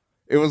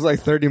 it was like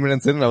 30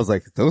 minutes in and I was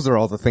like, those are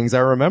all the things I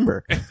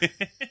remember.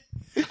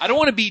 I don't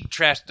want to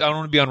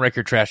be on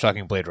record trash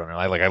talking Blade Runner.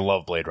 I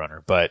love Blade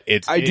Runner, but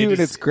and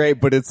it's great,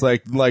 but it's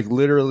like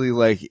literally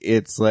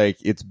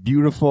it's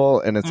beautiful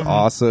and it's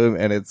awesome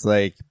and it's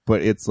like,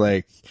 but it's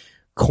like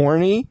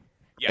corny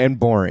and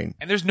boring.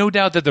 And there's no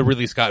doubt that the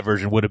Ridley Scott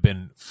version would have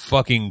been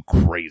fucking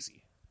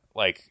crazy.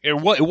 Like it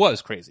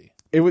was crazy.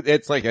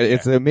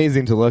 It's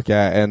amazing to look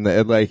at and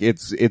like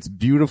it's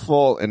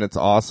beautiful and it's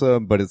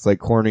awesome, but it's like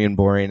corny and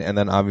boring. And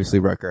then obviously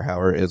Rutger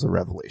Hauer is a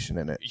revelation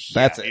in it.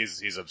 That's it.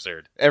 He's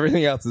absurd.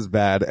 Everything else is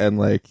bad. And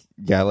like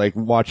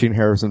watching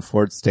Harrison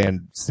Ford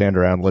stand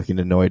around looking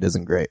annoyed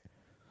isn't great.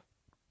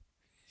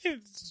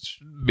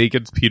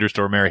 Making Peter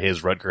Stormare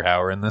his Rutger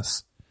Hauer in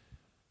this.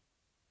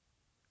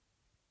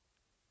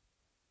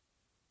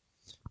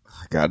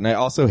 God, and I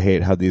also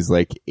hate how these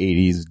like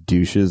 80s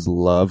douches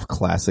love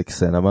classic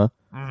cinema.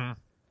 Mm-hmm.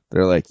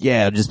 They're like,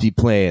 yeah, I'll just be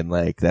playing.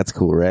 Like, that's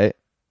cool, right?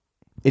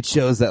 It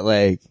shows that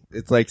like,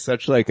 it's like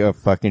such like a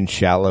fucking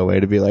shallow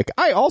way to be like,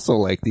 I also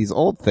like these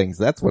old things.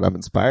 That's what I'm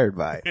inspired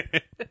by.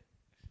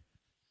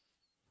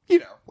 You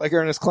know, like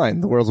Ernest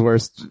Cline, the world's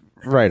worst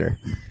writer.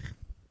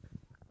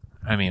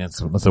 I mean,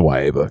 it's a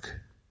YA book.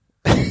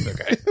 It's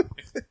okay.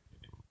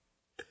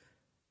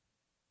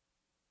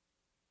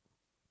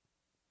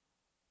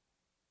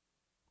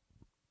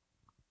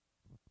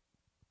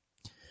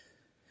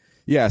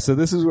 Yeah, so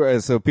this is where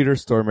Peter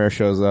Stormare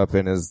shows up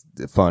and is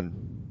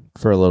fun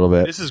for a little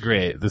bit. This is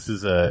great. This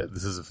is a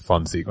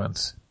fun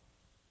sequence.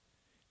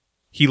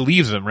 He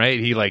leaves him, right?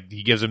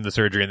 He gives him the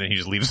surgery and then he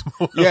just leaves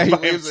him. Yeah, he by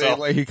leaves himself.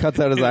 like he cuts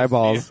out his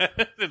eyeballs.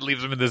 And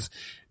leaves him in this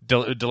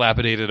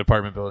dilapidated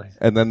apartment building.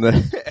 And then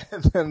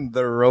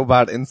the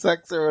robot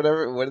insects or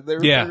whatever. What did they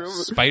refer to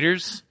them?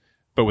 Spiders,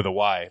 but with a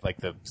Y, like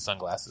the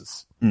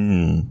sunglasses.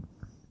 Mm.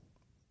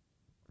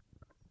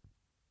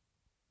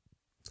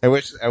 I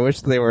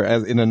wish they were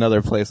in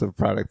another place of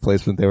product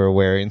placement. They were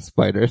wearing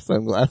spider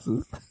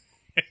sunglasses.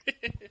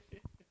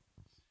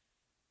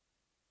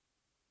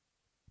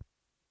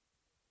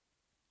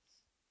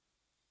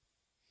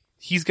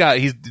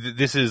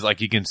 This is like,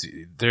 you can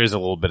see there's a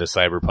little bit of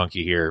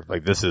cyberpunky here.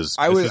 Like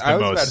I was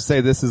about to say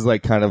this is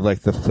like kind of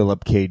like the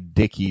Philip K.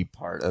 Dickey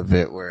part of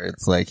it, where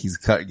it's like he's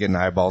getting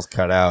eyeballs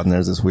cut out, and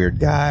there's this weird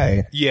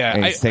guy. Yeah,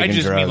 and I he's taking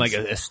just drugs. mean like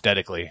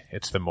aesthetically,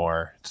 it's the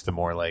more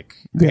like,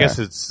 I guess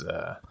it's.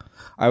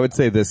 I would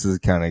say this is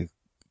kind of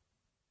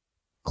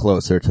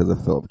closer to the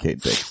Philip K.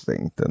 Dick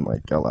thing than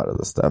like a lot of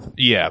the stuff.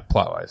 Yeah,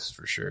 plot wise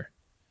for sure.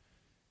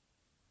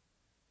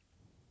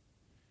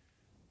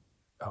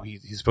 Oh,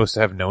 he's supposed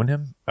to have known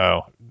him?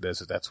 Oh,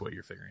 that's what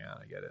you're figuring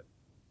out. I get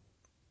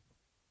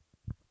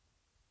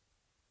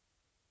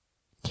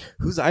it.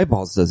 Whose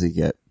eyeballs does he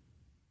get?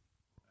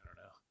 I don't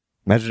know.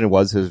 Imagine it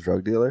was his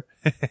drug dealer.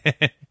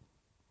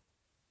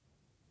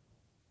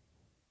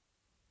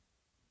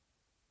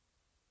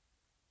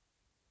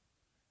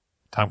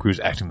 Tom Cruise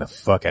acting the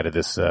fuck out of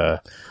this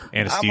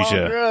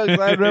anesthesia. I'm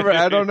on drugs.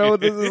 I don't know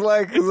what this is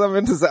like because I'm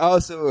into.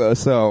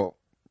 So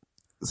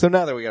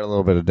now that we got a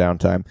little bit of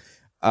downtime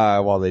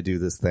while they do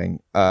this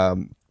thing,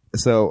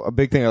 so a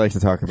big thing I like to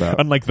talk about,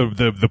 unlike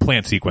the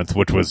plant sequence,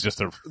 which was just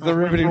the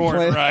riveting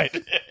plant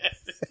ride.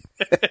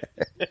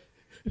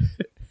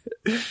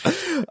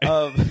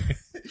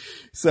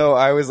 So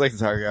I always like to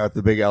talk about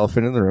the big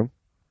elephant in the room.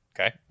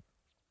 Okay,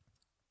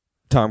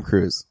 Tom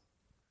Cruise.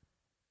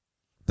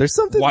 There's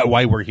something.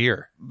 Why we're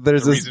here?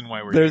 There's a reason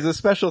why we're here. There's here. a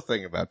special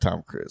thing about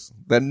Tom Cruise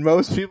that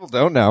most people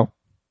don't know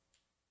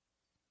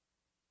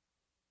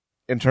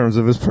in terms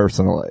of his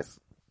personal life.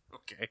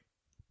 Okay.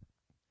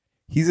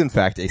 He's in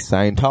fact a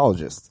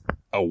Scientologist.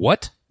 A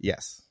what?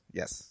 Yes.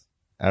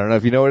 I don't know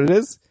if you know what it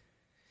is.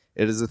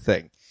 It is a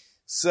thing.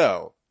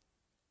 So,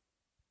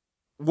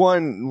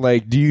 one,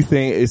 like, do you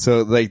think,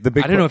 so like the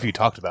big... I don't know if you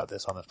talked about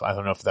this on this, I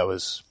don't know if that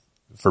was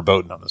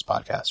verboten on this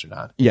podcast or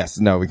not. Yes,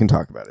 no, we can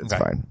talk about it. It's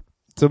fine.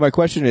 So my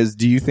question is,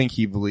 do you think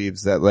he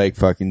believes that like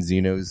fucking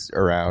Xeno's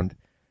around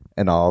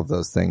and all of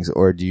those things?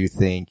 Or do you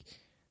think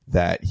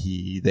that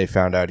they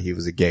found out he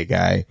was a gay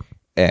guy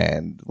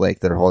and like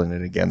they're holding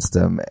it against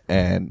him?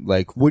 And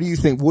like, what do you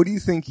think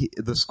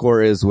the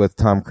score is with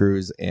Tom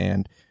Cruise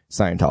and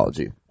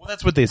Scientology? Well,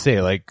 that's what they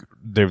say. Like,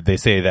 they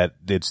say that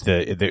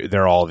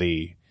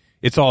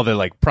it's all the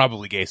like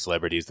probably gay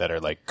celebrities that are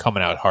like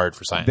coming out hard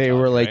for Scientology. They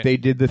were like, right? they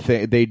did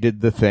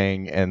the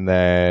thing, and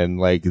then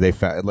like they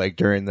found like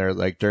during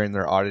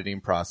their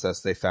auditing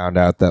process, they found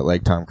out that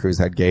like Tom Cruise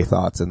had gay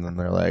thoughts, and then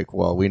they're like,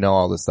 well, we know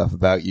all this stuff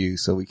about you,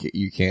 so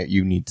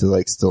you need to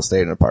like still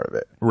stay in a part of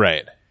it.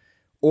 Right.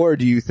 Or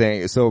do you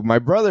think, so my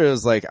brother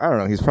is like, I don't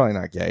know, he's probably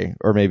not gay,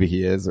 or maybe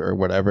he is, or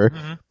whatever,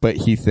 but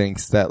he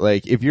thinks that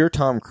like, if you're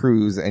Tom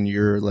Cruise and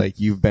you're like,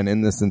 you've been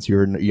in this since you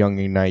were young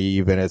and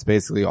naive, and it's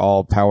basically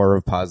all power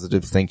of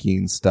positive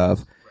thinking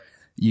stuff,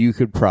 you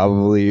could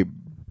probably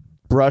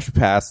brush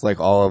past like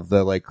all of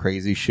the like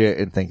crazy shit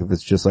and think of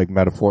it's just like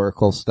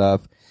metaphorical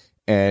stuff.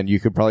 And you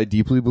could probably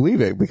deeply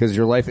believe it because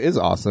your life is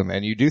awesome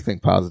and you do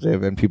think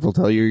positive and people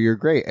tell you you're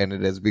great, and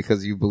it is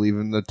because you believe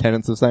in the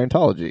tenets of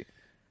Scientology.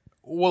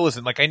 Well,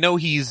 listen, like I know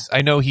he's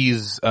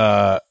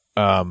an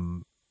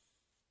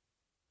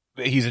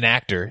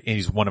actor and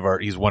he's one of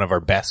our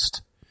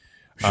best.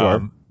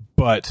 Sure.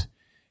 But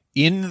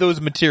in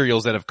those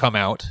materials that have come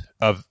out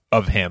of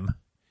him,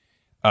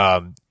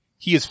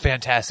 he is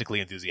fantastically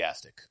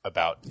enthusiastic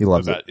about. He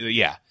loves it.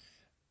 Yeah.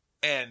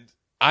 And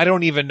I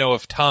don't even know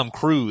if Tom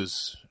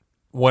Cruise,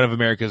 one of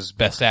America's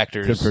best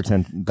actors,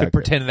 Could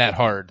pretend that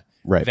hard,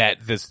 right?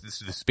 That the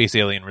space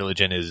alien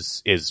religion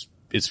is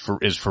for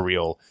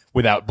real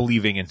without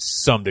believing in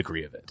some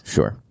degree of it.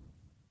 Sure.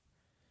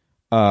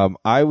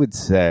 I would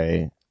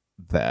say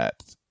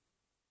that.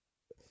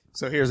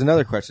 So here's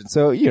another question.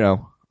 So, you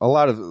know, a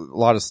lot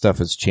of stuff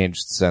has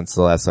changed since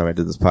the last time I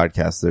did this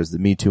podcast. There's the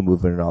Me Too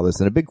movement and all this.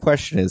 And a big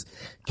question is,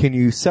 can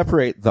you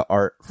separate the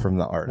art from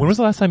the artist? When was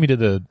the last time you did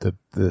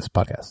this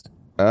podcast?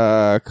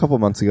 A couple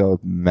months ago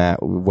with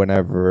Matt,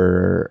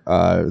 whenever,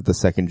 the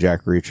second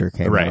Jack Reacher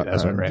came out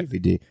on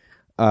DVD.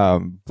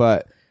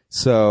 But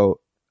so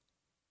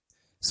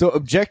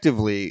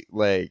objectively,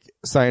 like,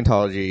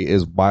 Scientology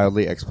is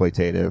wildly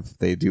exploitative.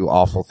 They do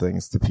awful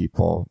things to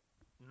people.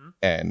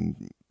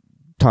 And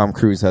Tom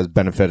Cruise has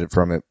benefited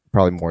from it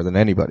probably more than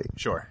anybody.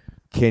 Sure.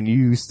 Can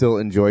you still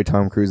enjoy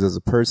Tom Cruise as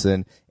a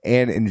person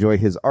and enjoy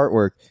his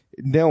artwork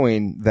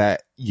knowing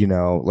that, you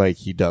know, like,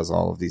 he does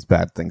all of these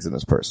bad things in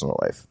his personal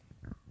life?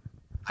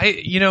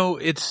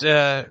 It's,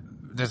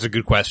 that's a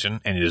good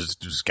question, and it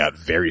just got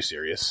very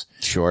serious.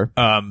 Sure.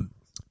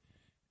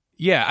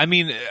 Yeah, I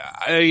mean,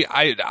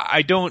 I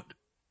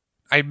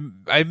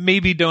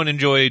maybe don't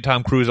enjoy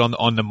Tom Cruise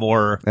on the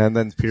more. And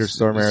then Peter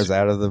Stormare is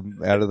out of the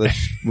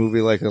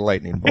movie like a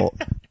lightning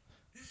bolt.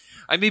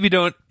 I maybe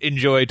don't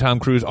enjoy Tom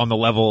Cruise on the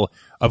level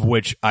of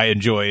which I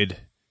enjoyed,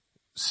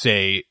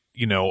 say,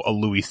 you know, a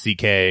Louis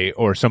C.K.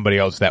 or somebody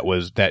else that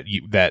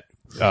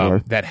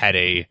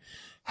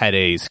had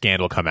a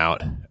scandal come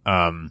out,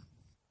 and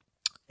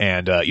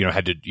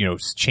had to, you know,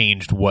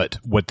 changed what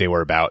they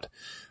were about.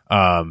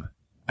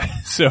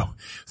 So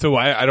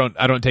I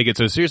don't take it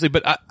so seriously,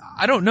 but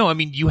I don't know. I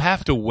mean, you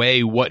have to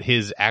weigh what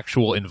his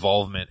actual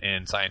involvement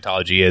in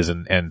Scientology is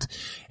and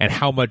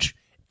how much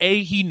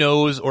A, he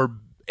knows, or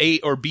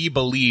B,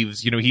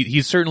 believes. You know,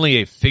 he's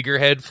certainly a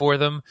figurehead for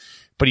them,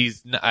 but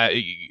he's,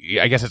 I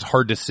guess it's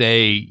hard to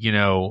say, you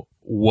know,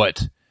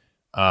 what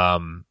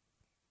other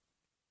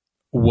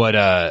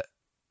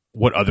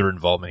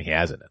involvement he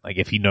has in it. Like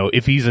if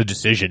he's a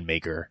decision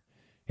maker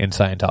in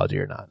Scientology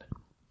or not.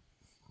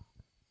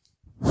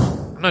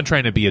 I'm not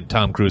trying to be a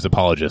Tom Cruise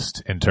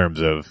apologist in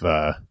terms of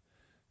Scientology.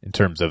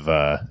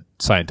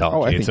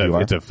 Oh, I think you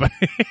are.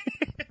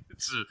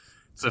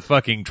 It's a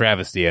fucking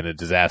travesty and a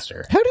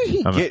disaster. How did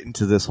he get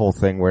into this whole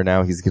thing where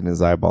now he's getting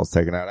his eyeballs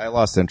taken out? I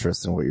lost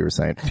interest in what you were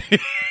saying.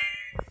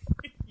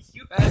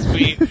 You asked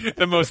me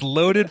the most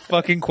loaded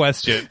fucking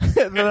question.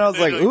 And then I was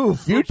like, ooh,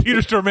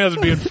 Peter Stormare is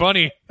being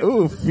funny.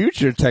 Ooh,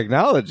 future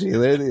technology.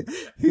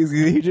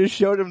 He just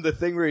showed him the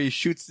thing where he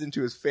shoots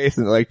into his face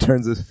and it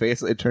turns his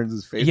face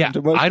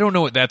into motion. I don't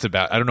know what that's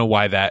about. I don't know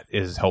why that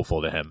is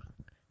helpful to him.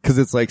 Cause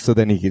it's like, so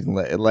then he can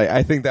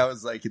I think that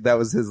was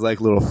his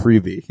little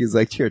freebie. He's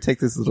like, here, take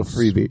this little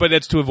freebie. But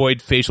that's to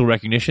avoid facial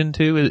recognition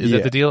too? Is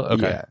that the deal?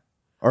 Okay. Yeah.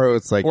 Or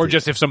it's like, or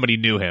just if somebody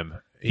knew him.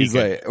 He's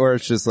like, or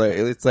it's just like,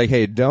 it's like,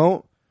 hey,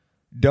 don't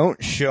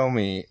show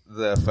me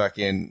the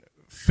fucking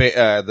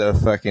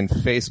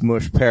face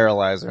mush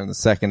paralyzer in the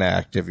second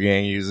act if you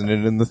ain't using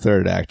it in the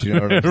third act. You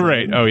know what I'm saying?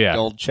 Right. Oh yeah.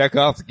 Old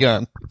Chekhov's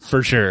gun.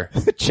 For sure.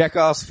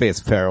 Chekhov's face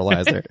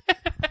paralyzer.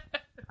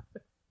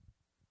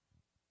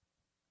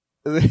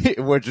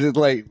 Which is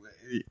like,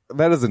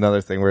 that is another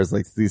thing where it's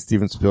like these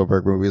Steven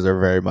Spielberg movies are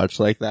very much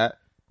like that.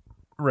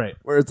 Right.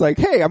 Where it's like,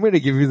 hey, I'm going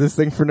to give you this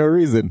thing for no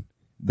reason.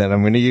 Then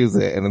I'm going to use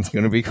it and it's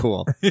going to be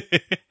cool.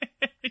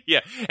 Yeah.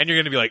 And you're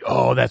going to be like,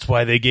 oh, that's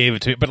why they gave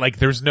it to me. But like,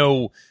 there's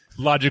no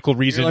logical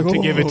reason to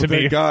give it to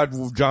me. Thank God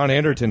John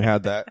Anderton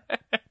had that.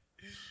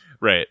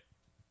 Right.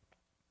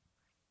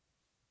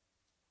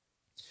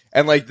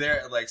 And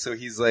so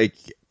he's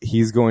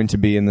going to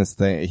be in this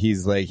thing.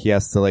 He's like, he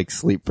has to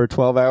sleep for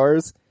 12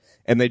 hours.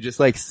 And they just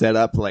set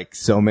up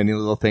so many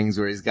little things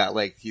where he's got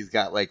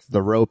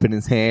the rope in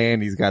his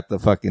hand. He's got the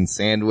fucking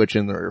sandwich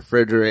in the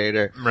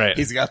refrigerator. Right.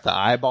 He's got the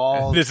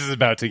eyeball. This is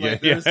about to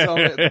get, this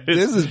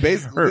is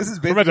basically we're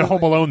about to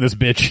Home Alone this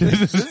bitch.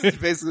 This is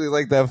basically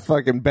like that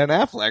fucking Ben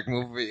Affleck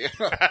movie.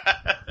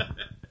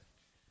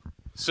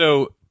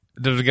 So,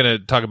 we're gonna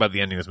talk about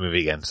the ending of this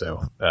movie again,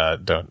 so,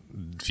 don't,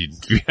 if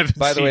you haven't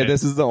By the way, it.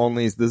 this is the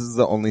only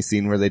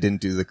scene where they didn't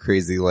do the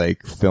crazy,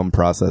 film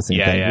processing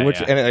thing,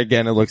 and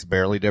again, it looks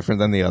barely different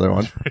than the other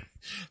one.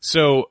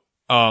 So,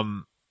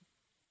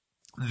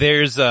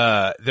 there's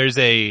a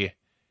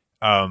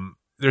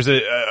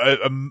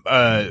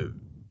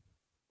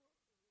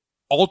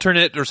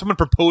alternate, or someone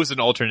proposed an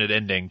alternate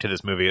ending to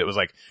this movie. It was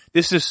like,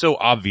 this is so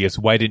obvious.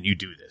 Why didn't you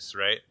do this?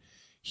 Right?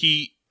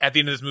 At the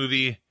end of this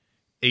movie,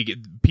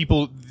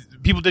 people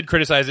did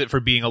criticize it for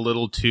being a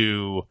little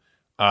too,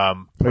 Are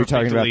you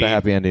talking about the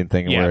happy ending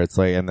thing Yeah. where it's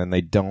like, and then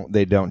they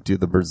don't do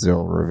the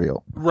Brazil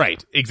reveal?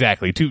 Right.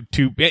 Exactly.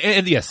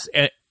 And yes.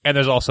 And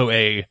there's also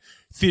a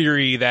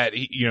theory that,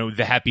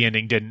 the happy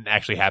ending didn't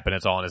actually happen.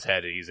 It's all in his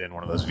head. He's in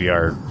one of those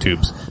VR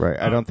tubes. Right.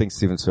 I don't think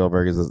Steven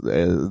Spielberg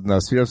no,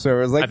 Steven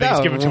Spielberg is like, I think he's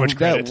no, giving too much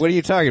credit. what are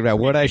you talking about?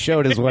 What I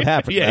showed is what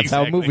happened. Yeah, That's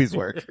exactly. how movies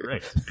work.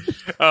 Right.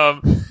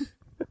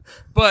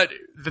 But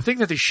the thing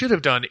that they should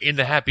have done in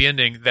the happy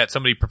ending that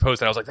somebody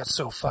proposed that I was like, that's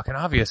so fucking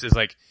obvious, is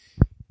like,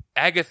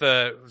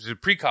 Agatha, who's a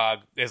precog,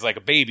 is like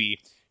a baby.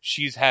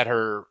 She's had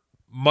her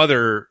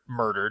mother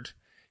murdered.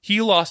 He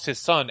lost his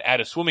son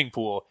at a swimming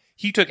pool.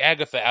 He took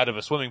Agatha out of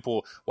a swimming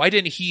pool. Why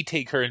didn't he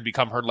take her and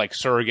become her like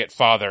surrogate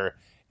father?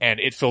 And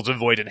it fills a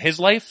void in his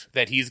life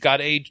that he's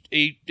got a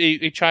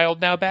child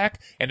now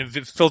back, and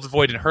it fills a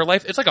void in her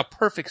life. It's like a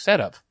perfect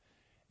setup,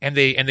 and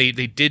they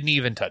didn't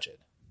even touch it.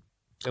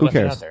 They Who left it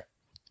cares? out there.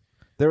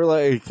 They were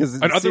like, because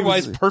An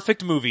otherwise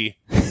perfect movie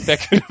that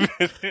could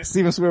have been.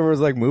 Steven Spielberg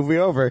was like, movie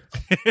over.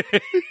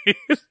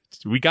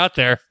 We got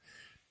there.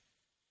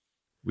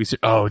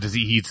 Does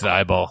he eat the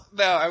eyeball?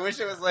 No, I wish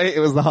it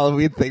was the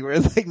Halloween thing where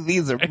it's like,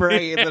 these are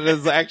brains, and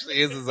it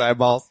actually is his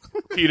eyeballs.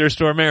 Peter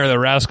Stormare, the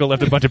rascal,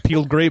 left a bunch of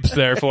peeled grapes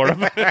there for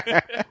him.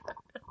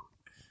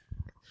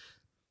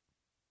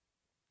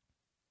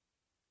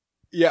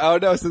 Yeah, oh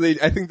no, so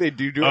I think they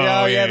do it. Oh,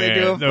 Yeah, yeah, they yeah, do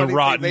yeah. a The funny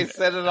rotten- thing. They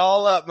set it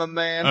all up, my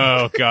man.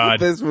 Oh, God.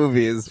 This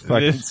movie is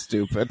fucking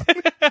stupid.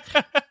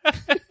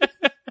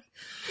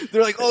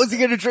 They're like, oh, is he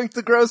gonna drink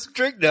the gross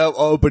drink? No.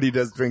 Oh, but he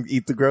does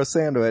eat the gross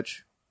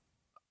sandwich.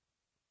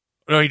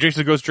 No, he drinks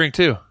the ghost drink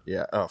too.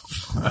 Yeah, oh.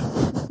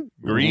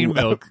 Green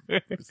milk.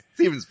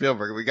 Steven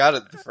Spielberg, we got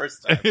it the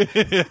first time.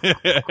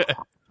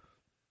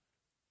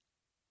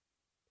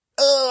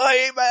 Oh,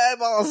 I ate my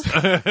eyeballs.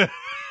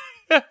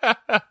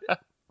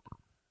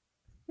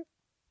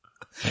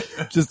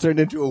 Just turned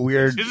into a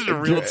weird... This is a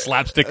real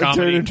slapstick Turned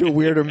comedy. into a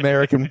weird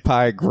American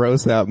Pie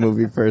gross out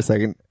movie for a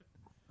second.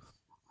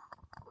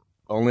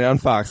 Only on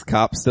Fox.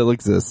 Cop still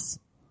exists.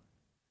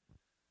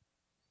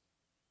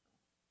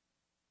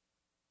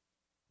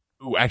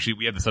 Ooh, actually,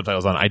 we had the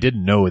subtitles on. I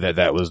didn't know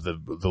that was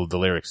the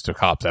lyrics to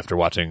Cops after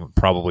watching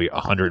probably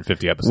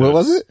 150 episodes. What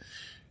was it?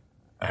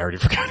 I already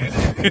forgot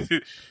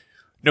it.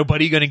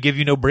 Nobody gonna give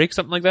you no break,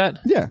 something like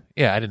that? Yeah.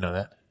 Yeah, I didn't know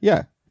that.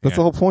 Yeah. That's Yeah.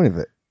 the whole point of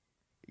it.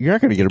 You're not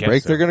going to get a Guess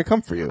break. so. They're going to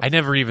come for you. I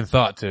never even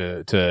thought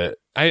I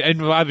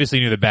obviously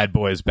knew the bad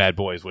boys,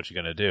 what you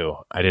gonna do.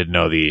 I didn't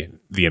know the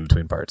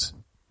in-between parts.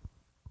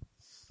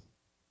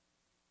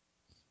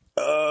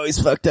 Oh,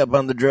 he's fucked up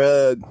on the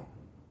drug.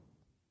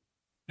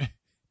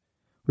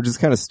 Which is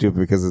kind of stupid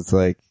because it's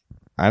like,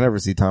 I never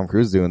see Tom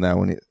Cruise doing that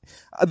when he...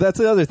 that's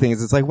the other thing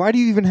is it's like, why do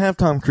you even have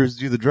Tom Cruise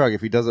do the drug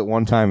if he does it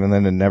one time and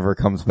then it never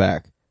comes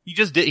back? He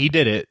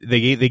did it. They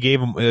gave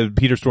him,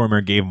 Peter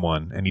Stormare gave him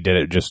one, and he did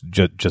it just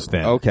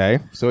then. Okay.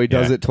 So he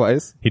does Yeah. it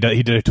twice? He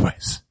did it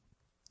twice.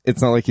 It's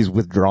not like he's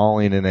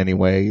withdrawing in any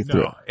way.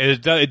 No,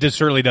 it just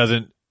certainly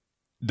doesn't.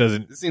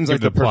 It seems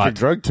give like the plot. perfect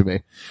drug to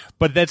me.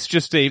 But that's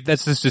just a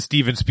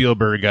Steven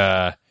Spielberg.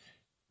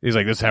 He's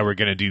like, this is how we're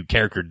gonna do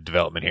character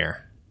development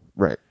here.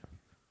 Right.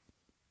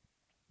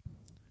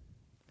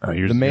 Oh,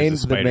 here's The main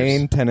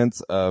spiders.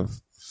 tenets of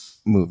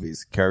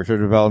movies: character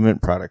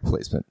development, product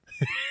placement.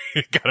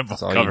 Got him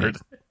all you covered. need.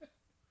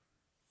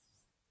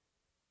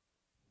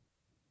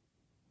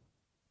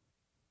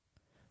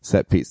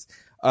 Set piece.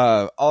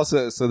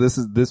 Also, so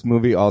this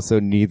movie also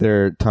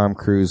neither Tom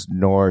Cruise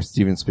nor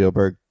Steven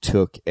Spielberg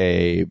took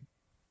I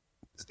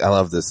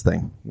love this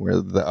thing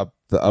where the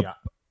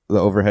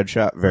overhead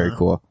shot. Very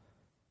cool.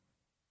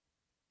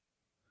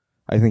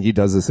 I think he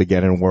does this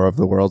again in War of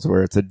the Worlds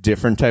where it's a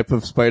different type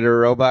of spider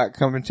robot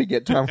coming to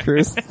get Tom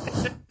Cruise.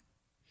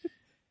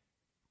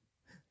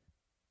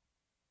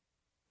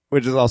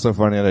 Which is also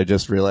funny that I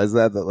just realized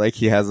that like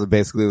he has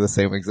basically the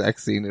same exact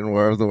scene in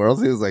War of the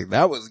Worlds. He was like,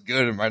 that was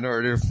good in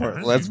Minority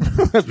Report. Let's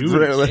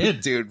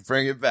dude,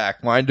 bring it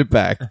back. Wind it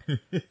back.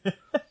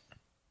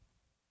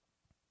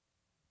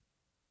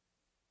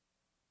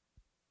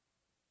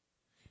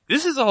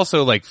 This is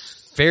also like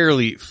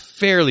fairly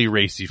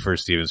racy for a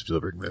Steven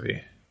Spielberg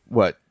movie.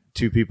 What?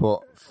 Two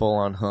people full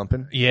on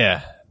humping?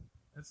 Yeah,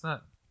 it's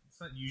not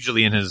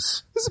usually in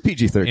his This is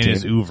PG-13. in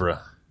his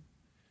oeuvre.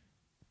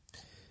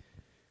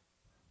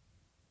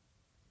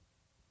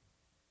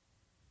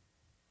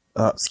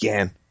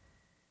 Scan.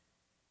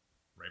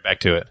 Right back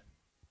to it.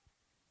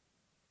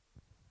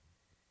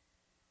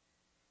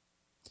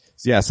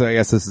 Yeah, so I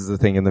guess this is the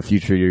thing in the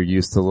future. You're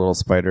used to little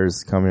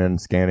spiders coming in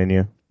and scanning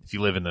you. If you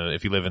live in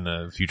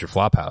the future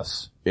flop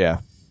house.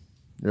 Yeah.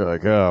 You're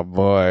like, oh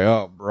boy,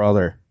 oh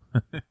brother.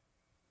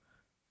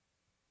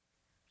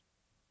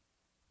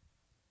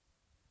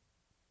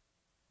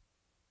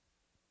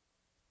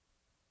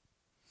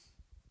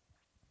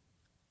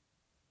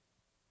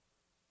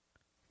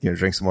 gonna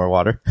drink some more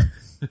water.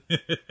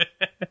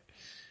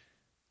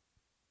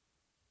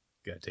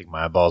 Gotta take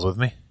my eyeballs with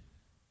me.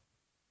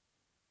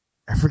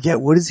 I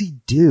forget, what does he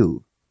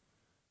do?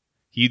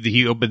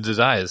 He opens his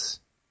eyes.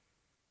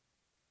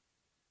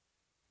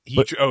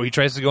 He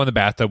tries to go in the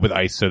bathtub with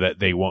ice so that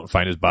they won't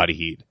find his body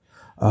heat.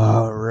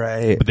 Oh,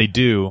 right. But they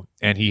do,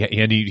 and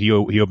he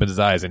opens his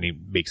eyes and he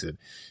makes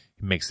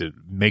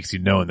you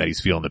know that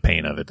he's feeling the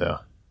pain of it though.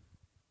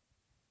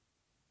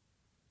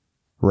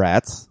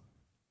 Rats.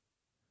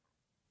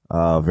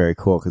 Oh, very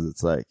cool, because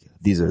it's like,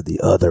 these are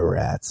the other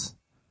rats.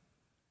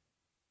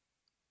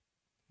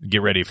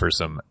 Get ready for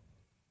some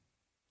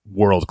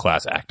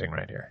world-class acting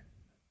right here.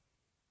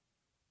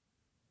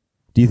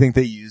 Do you think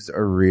they used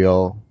a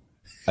real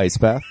ice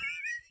bath?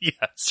 Yeah,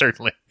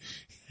 certainly.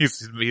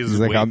 He's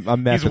like, way,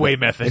 I'm method. He's way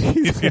method.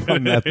 He's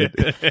like, method.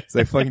 It's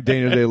like fucking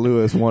Daniel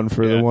Day-Lewis one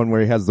for the one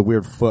where he has the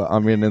weird foot.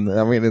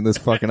 In this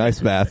fucking ice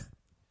bath.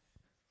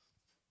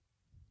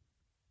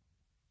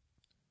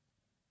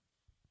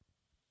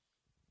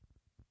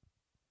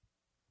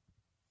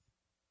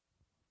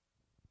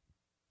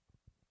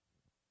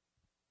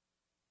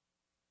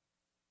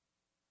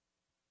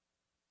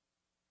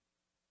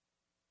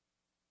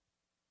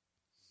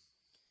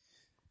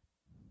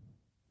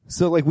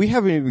 So, like, we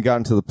haven't even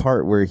gotten to the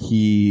part where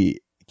he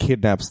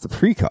kidnaps the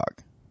precog.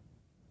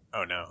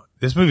 Oh, no.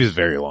 This movie is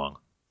very long.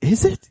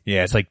 Is it?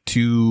 Yeah, it's like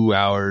 2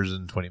 hours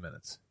and 20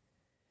 minutes.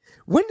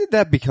 When did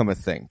that become a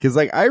thing? Because,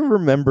 like, I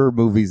remember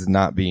movies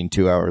not being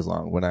 2 hours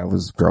long when I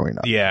was growing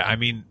up. Yeah, I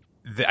mean,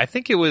 I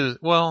think it was,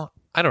 well,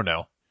 I don't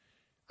know.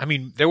 I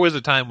mean, there was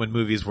a time when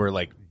movies were,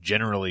 like,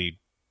 generally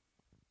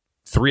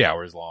 3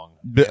 hours long.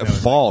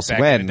 False. Back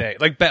when? in the day.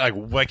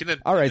 Like in the,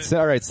 All right,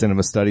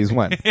 cinema studies.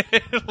 When?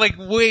 like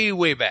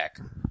way back.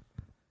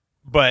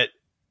 But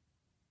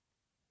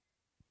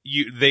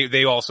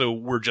they also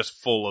were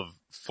just full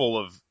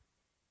of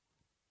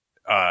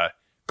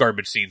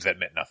garbage scenes that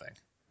meant nothing.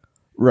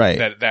 Right.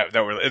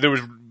 There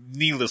was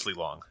needlessly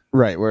long.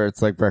 Right, where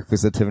it's like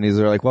Breakfast at Tiffany's.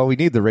 They're like, well, we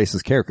need the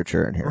racist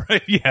caricature in here.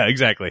 Right. Yeah,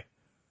 exactly.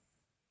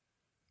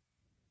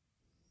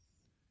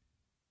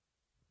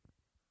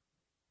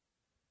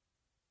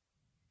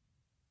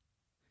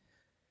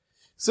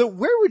 So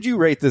where would you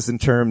rate this in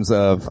terms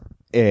of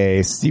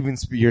your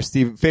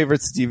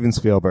favorite Steven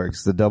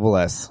Spielberg's, the double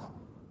S?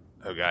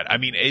 Oh God. I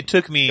mean, it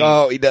took me.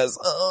 Oh, he does.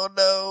 Oh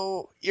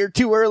no. You're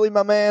too early,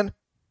 my man.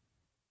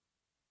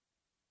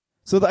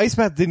 So the ice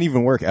bath didn't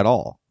even work at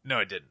all. No,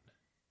 it didn't.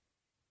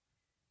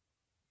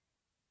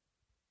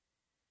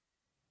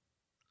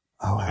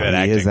 Oh,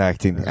 he is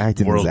acting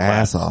his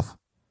ass off.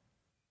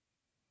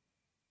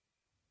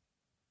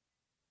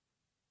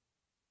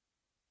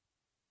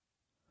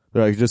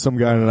 They're like, just some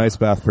guy in an ice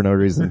bath for no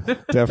reason.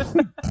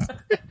 Definitely.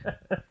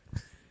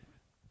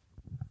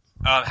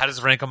 How does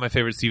it rank on my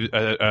favorite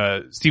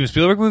Steven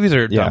Spielberg movies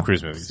or Tom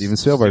Cruise movies? Steven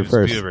Spielberg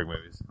first. Spielberg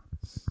movies.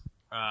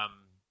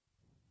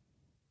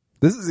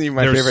 This isn't even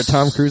my favorite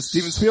Tom Cruise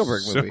Steven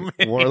Spielberg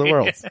movie. War of the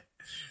Worlds.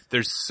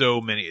 There's so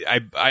many.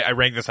 I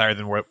rank this higher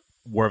than War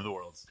of the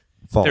Worlds.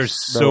 False. There's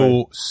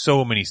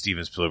so many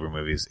Steven Spielberg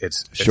movies.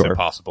 It's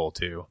impossible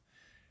to.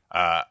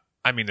 I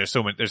mean, there's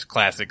so many. There's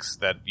classics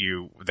that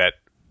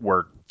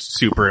were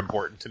super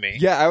important to me.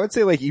 Yeah, I would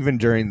say like even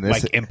during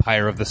this, like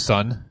Empire of the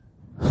Sun.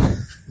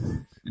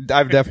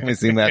 I've definitely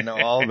seen that. Know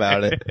all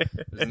about it.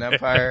 There's an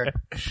Empire.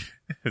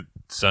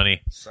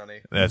 Sunny.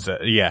 That's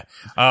it. Yeah.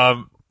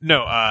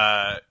 No.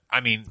 I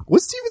mean,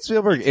 was Steven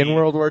Spielberg in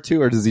World War II,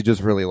 or does he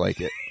just really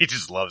like it? He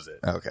just loves it.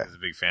 Okay, he's a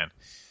big fan.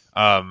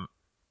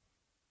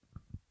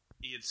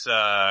 It's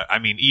I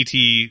mean,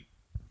 E.T.,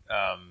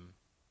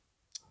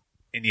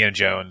 Indiana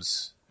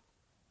Jones.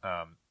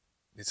 I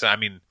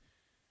mean,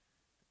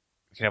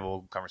 we can have a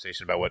little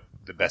conversation about what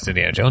the best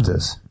Indiana Jones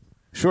is.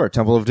 Sure,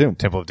 Temple of Doom.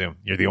 Temple of Doom.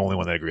 You're the only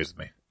one that agrees with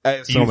me.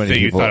 So many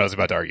people. You thought I was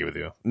about to argue with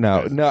you.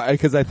 No,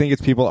 because I think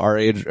it's people our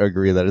age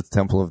agree that it's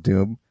Temple of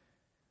Doom.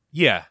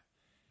 Yeah.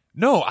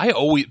 No,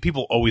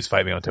 people always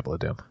fight me on Temple of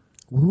Doom.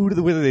 What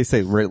do they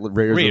say?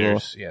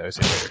 Raiders. Yeah, they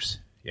say Raiders.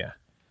 Yeah.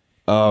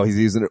 Oh, he's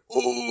using it.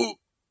 Ooh.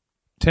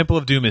 Temple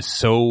of Doom is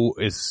so.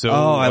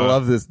 Oh, I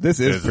love this. This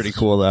is pretty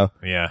cool, though.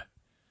 Yeah.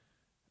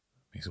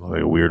 Makes him look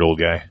like a weird old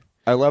guy.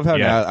 I love how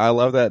now. I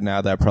love that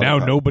now that probably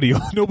now nobody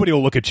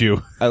will look at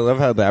you. I love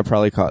how that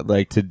probably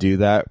to do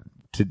that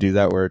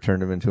where it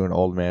turned him into an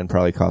old man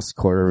probably costs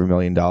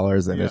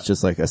 $250,000, and it's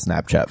just like a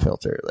Snapchat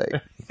filter.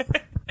 Like,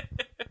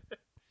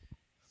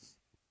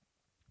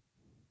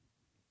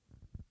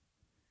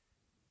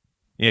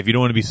 yeah, if you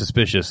don't want to be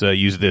suspicious,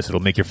 use this.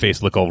 It'll make your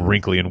face look all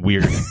wrinkly and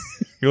weird.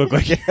 You look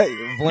like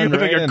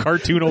like a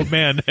cartoon old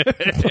man.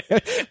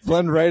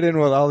 Blend right in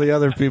with all the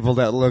other people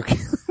that look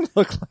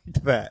like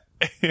that.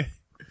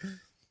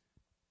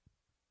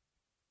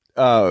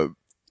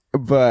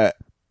 But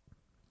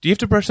do you have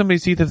to brush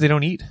somebody's teeth if they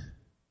don't eat?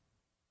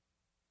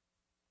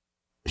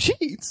 She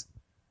eats.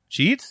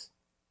 She eats?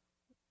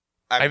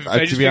 To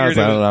be honest,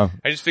 I don't know.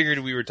 I just figured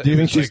we were. Do you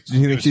think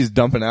she's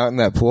dumping out in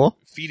that pool?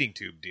 Feeding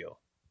tube deal.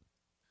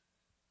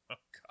 Oh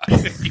You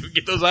can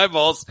get those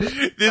eyeballs.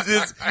 You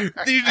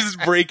just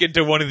break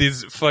into one of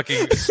these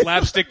fucking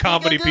slapstick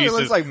comedy Dude, it pieces.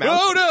 looks like Mouse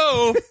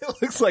Oh no!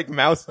 It looks like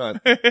Mouse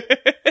Hunt. Oh,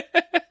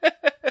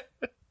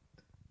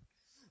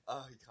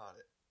 he caught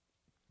it.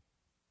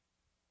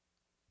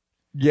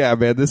 Yeah,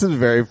 man, this is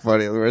very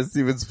funny. Where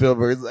Steven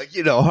Spielberg is like,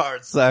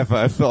 hard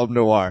sci-fi film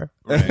noir.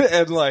 Right.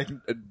 And like,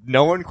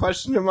 no one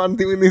questioned him on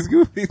doing these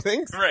goofy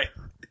things. Right.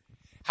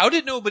 How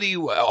did nobody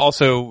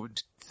also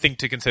think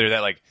to consider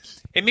that, like,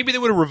 hey, maybe they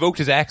would have revoked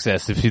his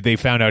access if they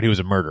found out he was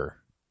a murderer?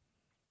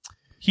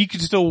 He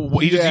could still,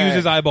 he just used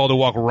his eyeball to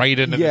walk right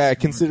into Yeah,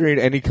 considering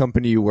any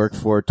company you work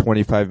for,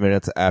 25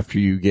 minutes after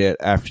you get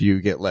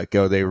let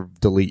go, they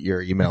delete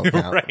your email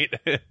account. Right.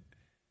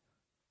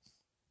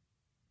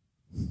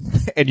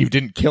 And you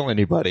didn't kill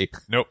anybody.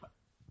 Nope.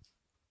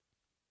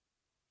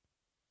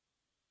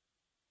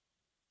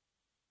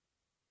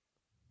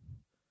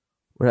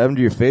 What happened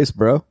to your face,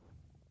 bro?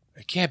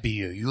 It can't be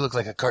you. You look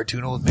like a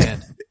cartoon old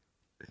man.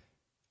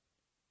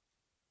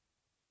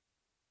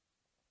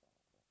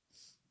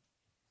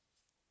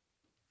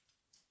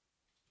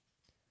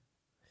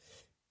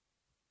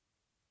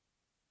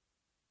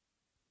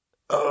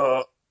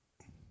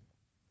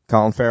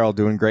 Colin Farrell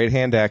doing great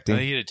hand I acting.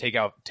 need to take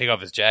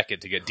off his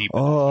jacket to get deep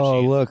into the Oh,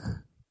 machine. look.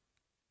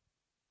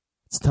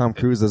 It's Tom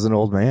Cruise as an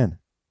old man.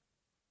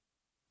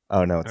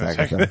 Oh, no, it's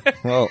Agatha.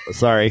 Well,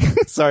 sorry.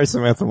 Sorry,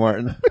 Samantha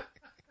Martin.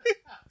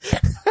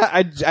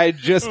 I had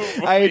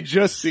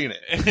just seen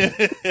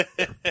it.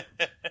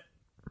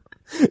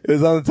 It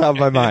was on the top of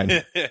my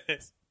mind.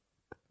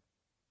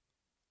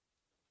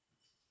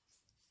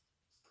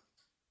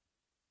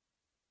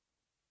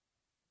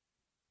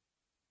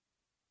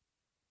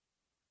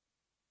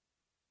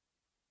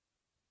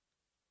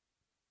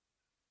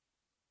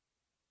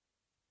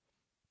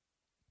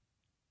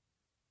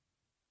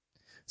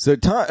 So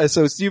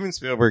Steven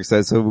Spielberg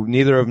says, so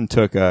neither of them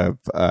took,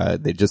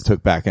 they just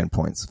took back-end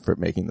points for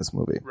making this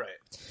movie. Right.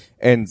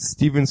 And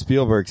Steven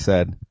Spielberg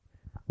said,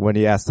 when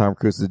he asked Tom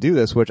Cruise to do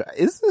this, which,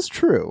 is this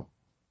true?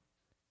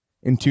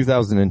 In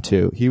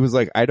 2002, he was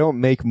like, I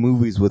don't make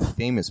movies with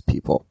famous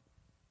people.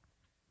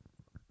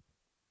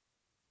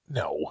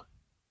 No.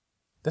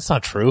 That's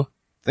not true.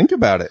 Think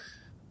about it.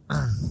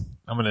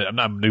 I'm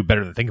not do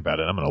better than think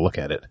about it. I'm gonna look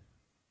at it.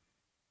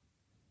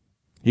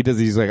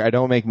 He's like, I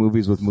don't make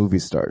movies with movie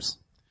stars.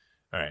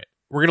 All right.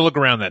 We're gonna look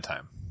around that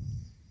time.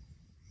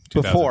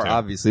 Before, 2002.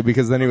 obviously,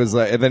 because then he was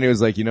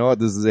like, you know what,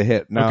 this is a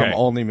hit. Now Okay. I'm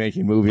only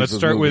making movies Let's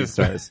with start movie with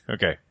stars.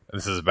 Okay.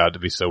 This is about to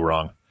be so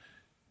wrong.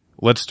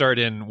 Let's start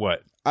in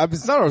what?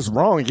 It's not as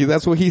wrong.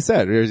 That's what he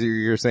said.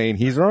 You're saying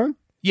he's wrong?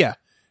 Yeah.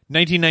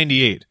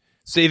 1998.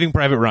 Saving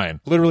Private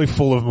Ryan. Literally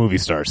full of movie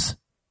stars.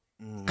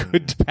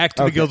 Good packed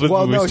to the gills with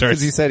movie no, stars.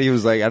 because he said he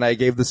was like, and I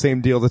gave the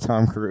same deal to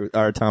Tom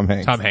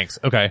Hanks. Tom Hanks.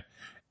 Okay.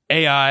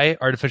 AI,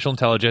 artificial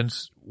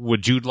intelligence,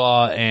 with Jude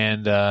Law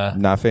and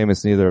Not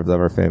famous. Neither of them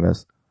are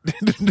famous.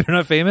 they're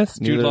not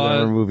famous. Neither Jude of them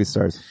are Law. movie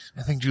stars.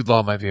 I think Jude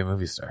Law might be a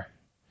movie star.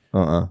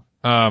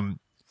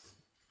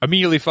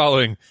 Immediately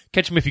following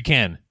Catch Him If You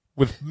Can,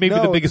 with maybe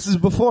the biggest. This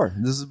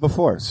is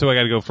before. So I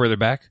got to go further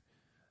back.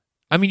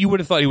 I mean, you would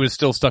have thought he would have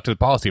still stuck to the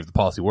policy if the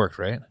policy worked,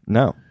 right?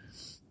 No.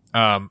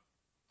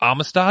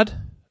 Amistad,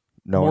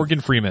 No.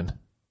 Morgan Freeman,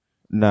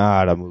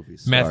 Not a movie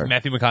star.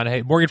 Matthew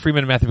McConaughey. Morgan Freeman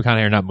and Matthew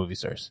McConaughey are not movie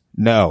stars.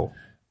 No.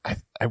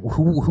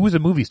 Who is a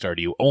movie star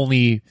to you?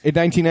 Only In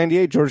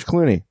 1998, George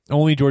Clooney.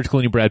 George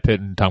Clooney, Brad Pitt,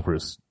 and Tom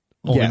Cruise.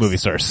 Only movie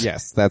stars.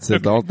 Yes, that's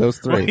it. All those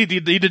three. Well, he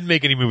didn't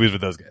make any movies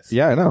with those guys.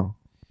 Yeah, I know.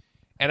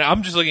 And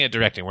I'm just looking at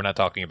directing. We're not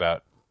talking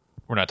about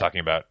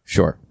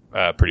Sure.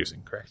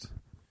 producing, correct?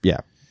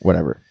 Yeah.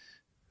 Whatever.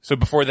 So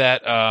before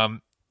that,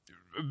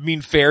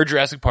 fair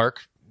Jurassic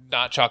Park,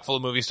 not chock full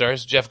of movie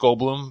stars. Jeff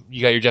Goldblum,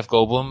 you got your Jeff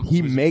Goldblum.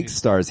 He makes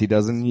stars. He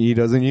doesn't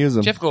use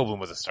them. Jeff Goldblum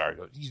was a star.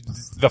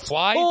 The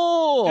Fly.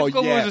 Oh, Jeff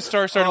Goldblum yeah. was a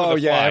star. Started with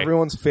The yeah. Fly.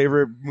 Everyone's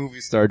favorite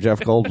movie star,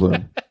 Jeff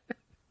Goldblum.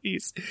 You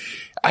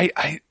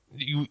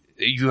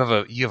have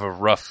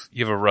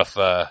a rough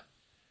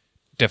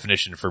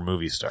definition for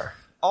movie star.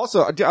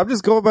 Also, I'm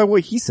just going by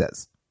what he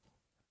says.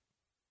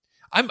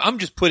 I'm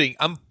just putting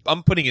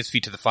his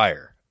feet to the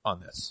fire on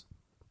this.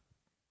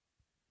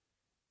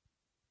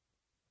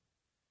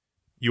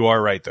 You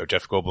are right, though.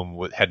 Jeff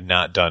Goldblum had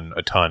not done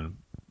a ton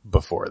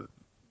before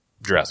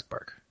Jurassic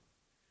Park.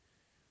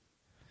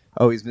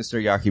 Oh, he's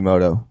Mr.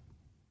 Yakimoto.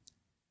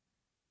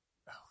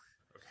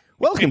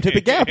 Welcome to the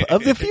Gap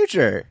of the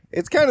Future.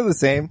 It's kind of the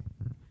same.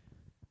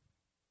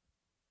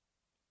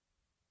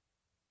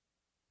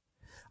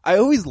 I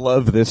always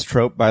love this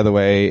trope, by the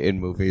way,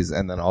 in movies,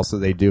 and then also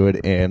they do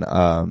it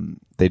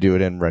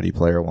in Ready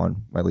Player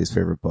One, my least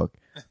favorite book.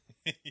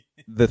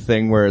 The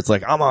thing where it's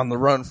like, I'm on the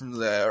run from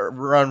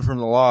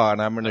the law, and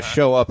I'm going to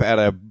show up at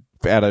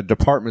a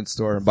department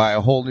store and buy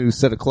a whole new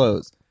set of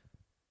clothes.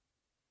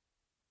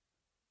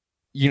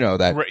 You know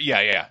that.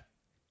 Yeah.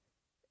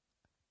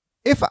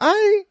 If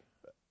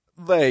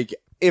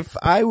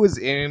I was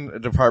in a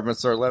department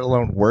store, let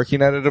alone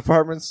working at a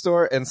department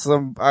store, and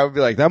I would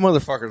be like, that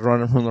motherfucker's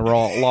running from the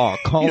law,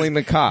 calling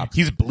the cops.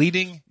 He's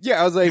bleeding.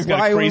 Yeah, I was like, He's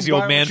got a crazy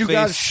old man you face.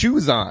 got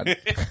shoes on?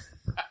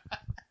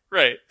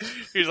 Right.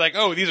 He's like,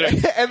 oh, these are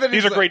and then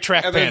these are great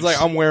track and then pants. it's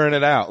like, I'm wearing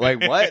it out.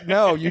 Like, what?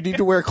 No, you need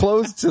to wear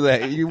clothes to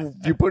that. You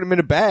put them in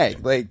a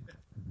bag. Like,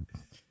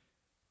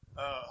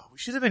 we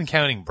should have been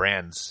counting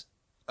brands.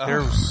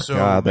 There's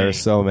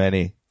so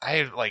many.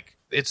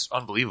 It's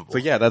unbelievable.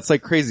 But yeah, that's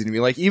like crazy to me.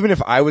 Like, even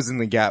if I was in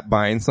the Gap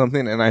buying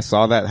something and I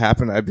saw that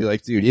happen, I'd be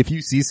like, dude, if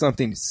you see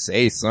something,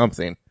 say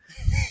something.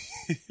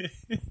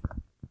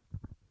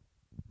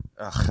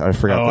 Ugh, I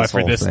forgot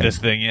this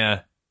thing, yeah.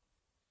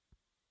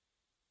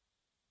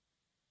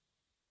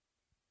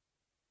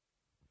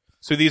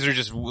 So these are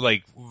just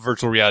like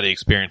virtual reality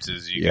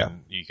experiences you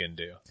can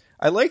do.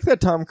 I like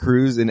that Tom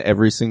Cruise in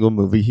every single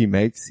movie he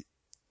makes,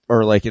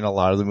 or like in a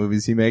lot of the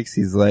movies he makes,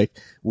 he's like,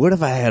 what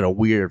if I had a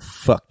weird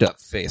fucked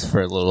up face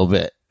for a little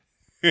bit?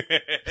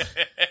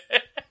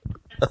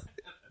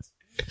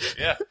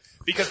 Yeah.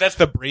 Because that's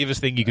the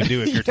bravest thing you can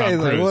do if you're Tom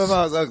Cruise. Like, what if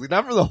I was ugly?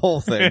 Not for the whole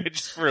thing.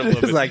 Just for a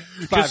little bit. Like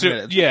 5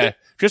 minutes. Yeah.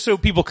 Just so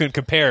people can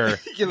compare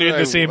in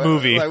the same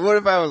movie. Like, what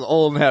if I was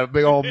old and had a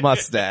big old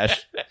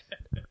mustache?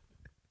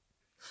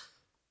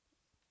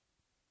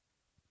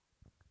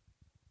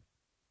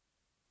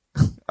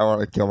 I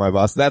want to kill my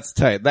boss. That's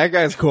tight. That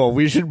guy's cool.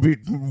 We should be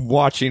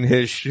watching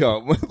his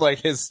show, like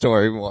his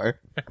story more.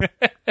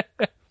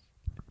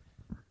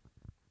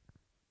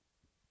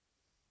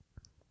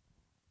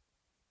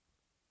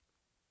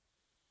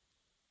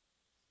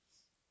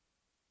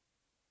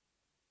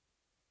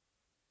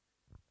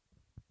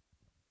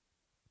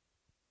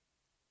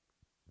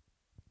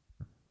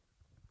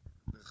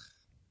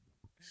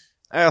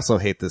 I also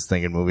hate this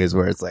thing in movies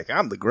where it's like,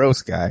 I'm the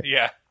gross guy.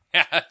 Yeah.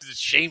 It's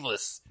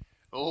shameless.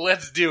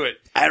 Let's do it.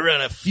 I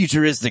run a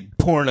futuristic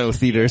porno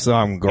theater, so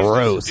I'm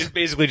gross. It's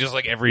basically just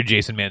like every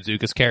Jason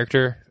Mantzoukas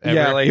character ever.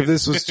 Yeah, like if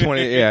this was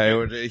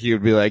 20, he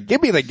would be like,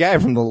 give me the guy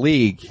from the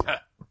League.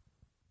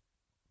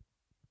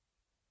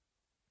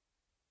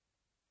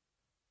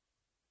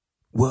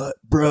 What,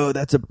 bro?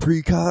 That's a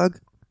precog?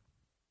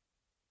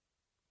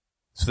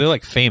 So they're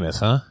like famous,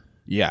 huh?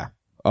 Yeah.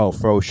 Oh,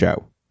 faux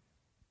show.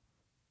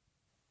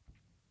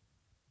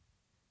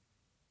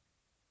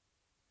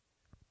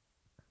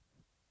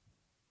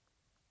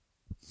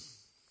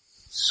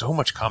 So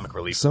much comic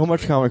relief. So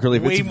much comic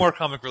relief. Way more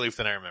comic relief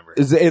than I remember.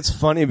 It's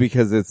funny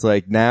because it's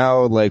like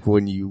now, like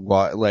when you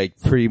watch, like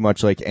pretty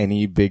much like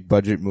any big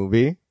budget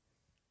movie,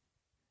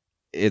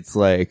 it's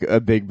like a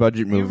big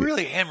budget movie. You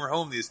really hammer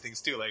home these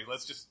things too. Like,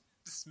 let's just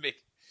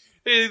make.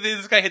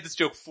 This guy hit this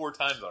joke 4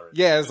 times already.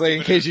 Yeah, it's like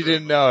in case you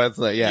didn't know, it's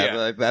like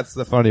like that's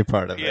the funny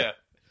part of it. Yeah.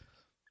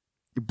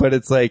 But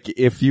it's like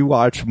if you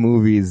watch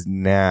movies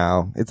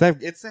now, it's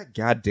that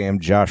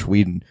goddamn Josh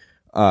Whedon.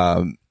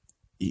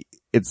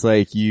 It's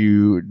like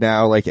you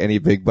now, like any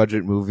big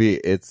budget movie,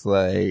 it's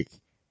like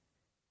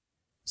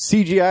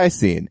CGI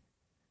scene,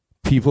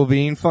 people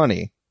being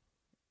funny,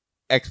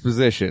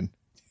 exposition.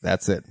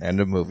 That's it. End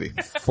of movie.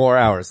 4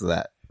 hours of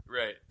that.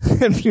 Right.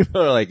 And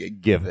people are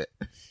like, give it.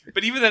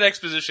 But even that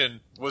exposition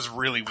was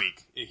really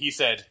weak. He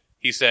said,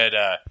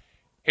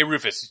 hey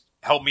Rufus,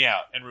 help me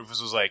out. And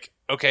Rufus was like,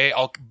 okay,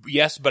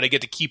 yes, but I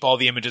get to keep all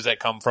the images that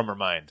come from her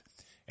mind.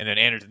 And then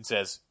Anderton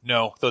says,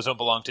 no, those don't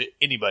belong to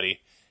anybody.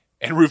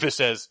 And Rufus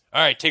says, all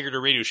right, take her to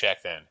Radio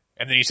Shack then.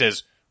 And then he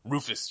says,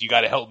 Rufus, you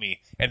gotta help me.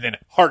 And then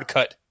hard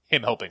cut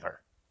him helping her.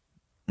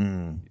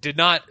 Did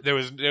not, there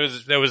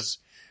was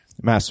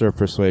Master of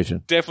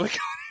Persuasion. Definitely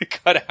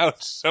cut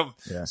out some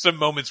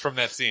moments from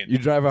that scene. You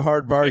drive a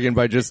hard bargain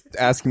by just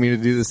asking me to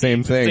do the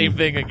same thing. Same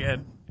thing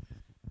again.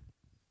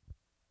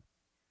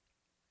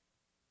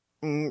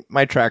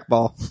 My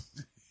trackball.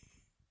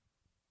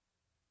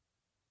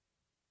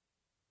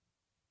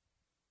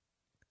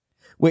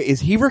 Wait,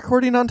 is he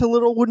recording onto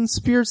little wooden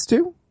spears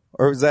too?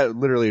 Or is that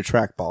literally a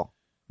trackball?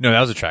 No,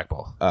 that was a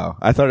trackball. Oh,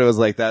 I thought it was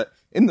like that.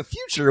 In the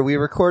future, we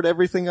record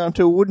everything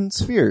onto wooden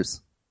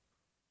spheres.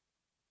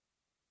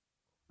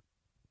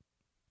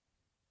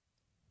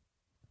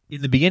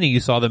 In the beginning, you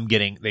saw them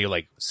they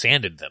like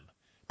sanded them,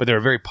 but they were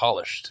very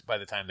polished by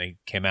the time they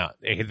came out.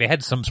 They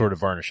had some sort of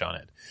varnish on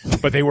it,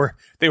 but they were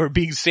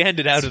being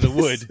sanded out of the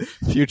wood.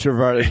 Future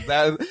varnish.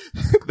 That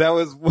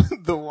was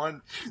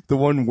the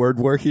one word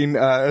working,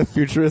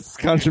 futurist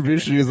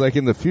contribution. Is like,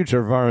 in the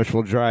future, varnish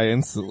will dry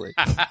instantly.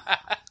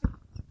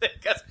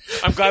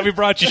 I'm glad we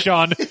brought you,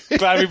 Sean.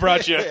 Glad we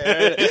brought you.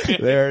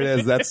 There it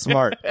is. That's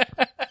smart.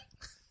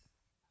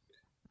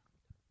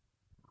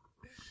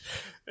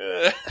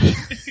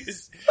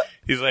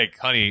 He's like,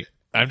 honey,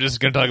 I'm just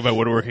going to talk about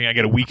woodworking. I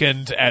get a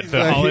weekend at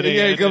the Holiday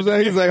Inn. He comes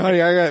out, he's like,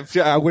 honey,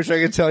 I wish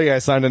I could tell you I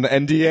signed an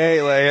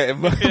NDA,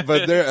 like,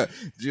 but there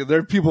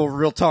are people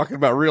real talking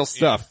about real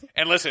stuff. Yeah.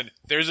 And listen,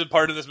 there's a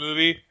part of this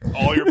movie,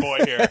 all your boy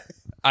here.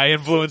 I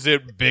influenced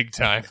it big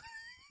time.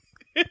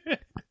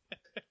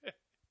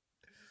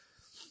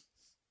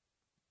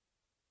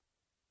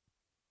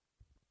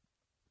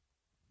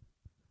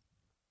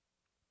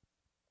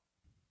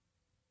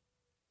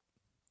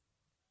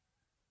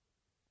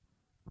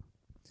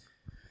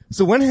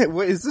 So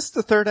is this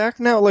the third act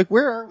now? Like,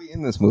 where are we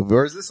in this movie?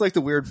 Or is this like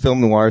the weird film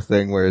noir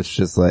thing where it's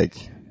just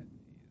like,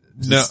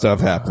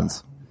 stuff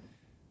happens?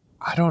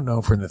 I don't know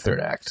if we're in the third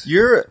act.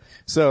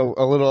 So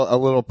a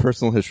little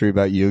personal history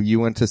about you. You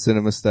went to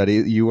cinema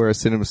studies. You were a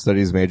cinema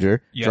studies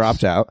major. Yes.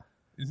 Dropped out.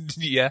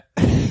 Yeah.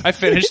 I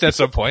finished at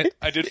some point.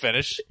 I did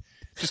finish.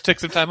 Just took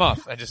some time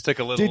off. I just took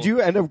a little. Did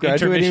you end up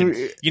graduating?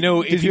 Intermission. You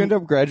know, did you end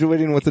up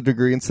graduating with a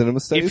degree in cinema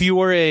studies? If you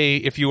were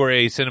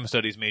a cinema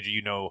studies major,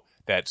 you know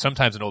that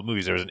sometimes in old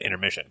movies there was an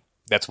intermission.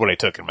 That's what I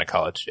took in my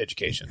college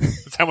education.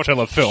 That's how much I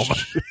love film.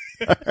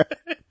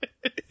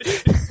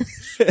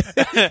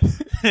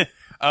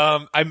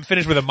 I'm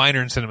finished with a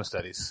minor in cinema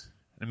studies,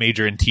 a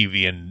major in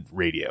TV and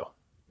radio.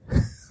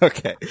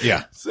 Okay.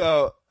 Yeah.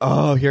 So,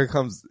 here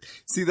comes.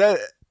 See that.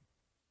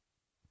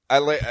 I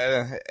like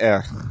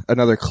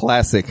another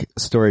classic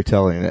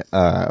storytelling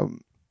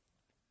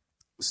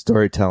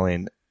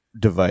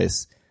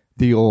device.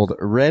 The old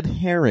red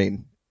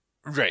herring.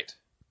 Right.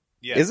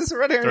 Yeah. Is this a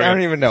red herring? I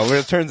don't even know. But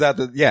it turns out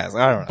that yes,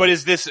 I don't know. But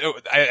is this?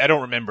 I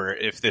don't remember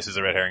if this is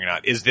a red herring or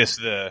not. Is this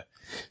the?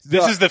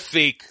 This is the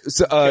fake.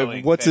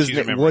 So, what's his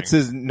name? What's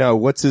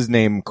his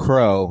name?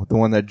 Crow, the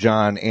one that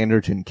John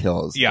Anderton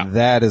kills. Yeah.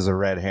 That is a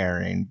red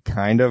herring,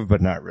 kind of,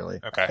 but not really.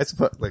 Okay. I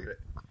suppose. Look at it.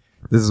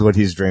 This is what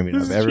he's dreaming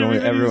of.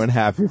 Everyone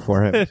happy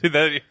for him.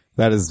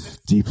 That is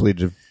deeply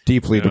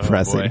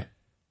depressing. Boy.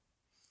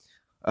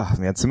 Oh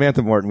man,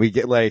 Samantha Morton. We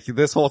get like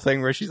this whole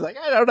thing where she's like,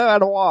 I don't know how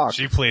to walk.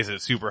 She plays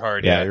it super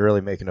hard. Yeah, you're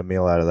really making a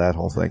meal out of that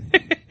whole thing.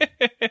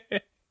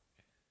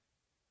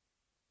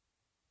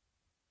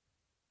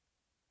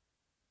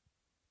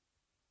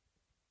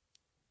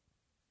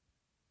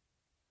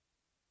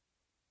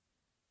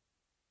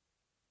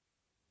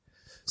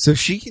 So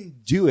she can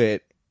do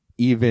it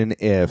even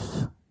if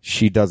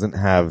she doesn't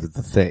have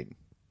the thing.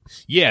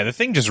 Yeah, the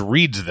thing just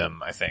reads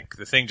them, I think.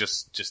 The thing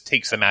just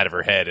takes them out of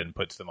her head and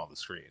puts them on the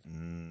screen.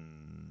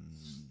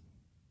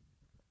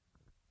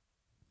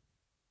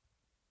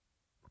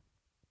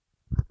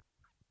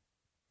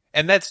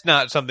 And that's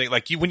not something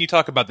like when you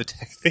talk about the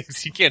tech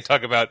things, you can't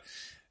talk about,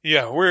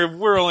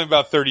 we're only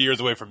about 30 years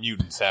away from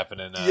mutants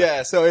happening.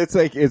 Yeah, so it's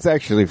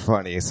actually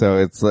funny. So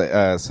it's like,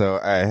 so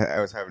I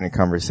was having a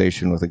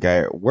conversation with a guy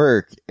at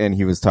work and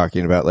he was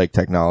talking about like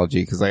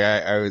technology. Cause like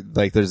I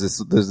like, there's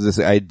this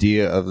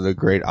idea of the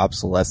great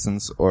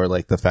obsolescence or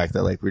like the fact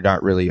that like we're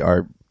not really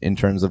in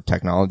terms of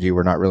technology,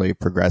 we're not really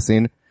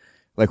progressing.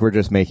 Like we're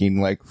just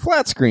making like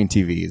flat screen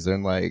TVs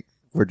and like,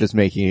 we're just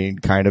making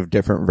kind of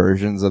different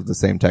versions of the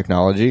same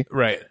technology.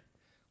 Right.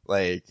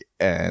 Like,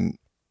 and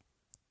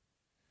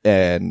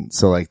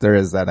so like there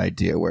is that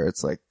idea where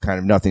it's like kind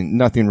of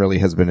nothing really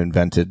has been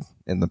invented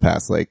in the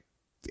past like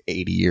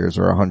 80 years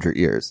or 100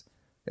 years.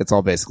 It's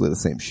all basically the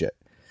same shit.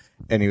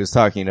 And he was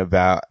talking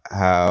about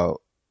how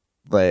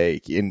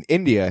like in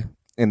India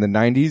in the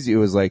 90s, it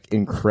was like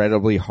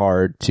incredibly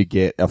hard to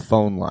get a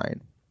phone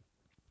line.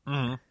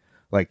 Mm-hmm.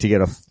 Like to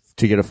get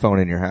a phone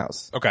in your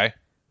house. Okay.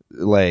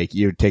 Like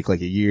you would take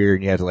like a year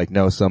and you had to like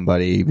know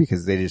somebody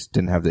because they just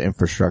didn't have the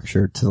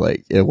infrastructure to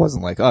like, it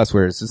wasn't like us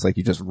where it's just like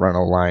you just run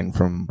a line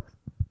from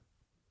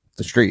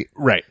the street.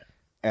 Right.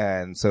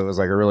 And so it was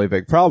like a really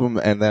big problem.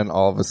 And then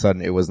all of a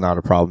sudden it was not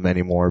a problem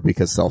anymore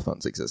because cell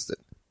phones existed.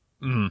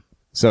 Mm-hmm.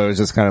 So it was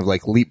just kind of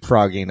like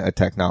leapfrogging a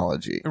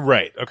technology.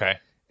 Right. Okay.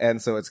 And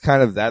so it's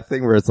kind of that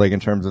thing where it's like in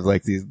terms of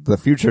like the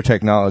future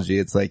technology,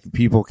 it's like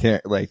people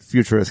can't like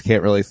futurists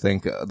can't really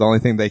think, the only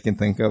thing they can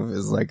think of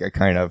is like a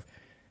kind of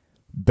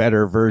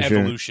better version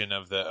evolution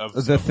of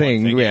the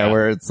thing,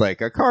 where it's like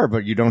a car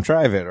but you don't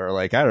drive it, or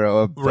like I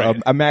don't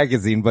know a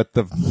magazine but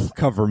the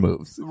cover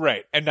moves,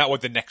 right, and not what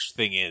the next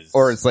thing is,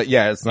 or it's like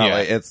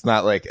it's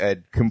not like a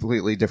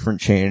completely different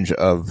change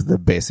of the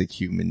basic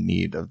human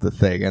need of the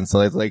thing. And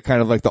so it's like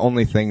kind of like the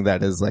only thing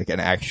that is like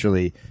an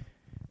actually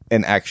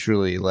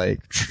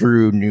like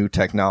true new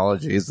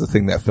technology is the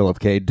thing that Philip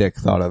K. Dick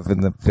thought of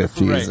in the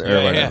 50s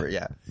or whatever.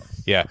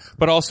 Yeah,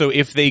 but also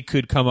if they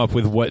could come up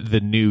with what the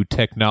new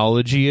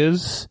technology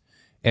is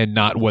and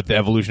not what the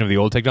evolution of the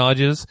old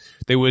technology is,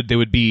 they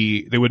wouldn't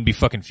be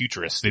fucking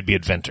futurists. They'd be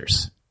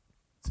inventors.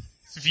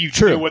 If you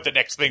knew what the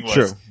next thing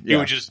was, you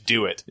would just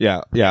do it.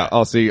 Yeah.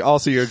 Also,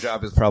 your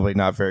job is probably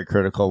not very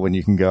critical when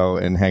you can go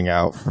and hang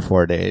out for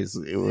 4 days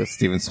with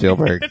Steven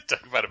Spielberg.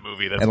 Talk about a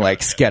movie that's and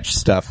like sketch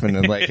stuff and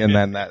then like, and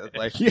then that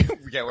like,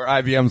 where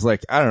IBM's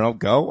like, I don't know,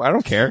 go. I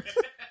don't care.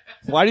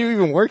 Why do you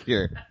even work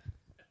here?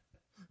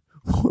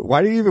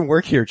 Why do you even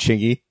work here,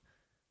 Chingy?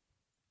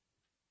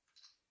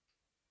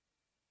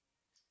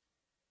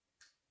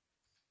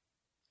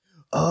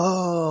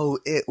 Oh,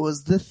 it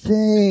was the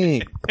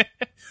thing.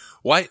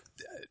 Why?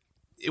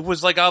 It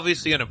was like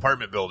obviously an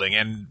apartment building,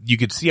 and you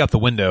could see out the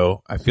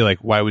window. I feel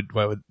like why would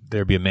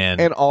there be a man?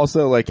 And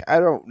also, like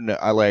I don't know,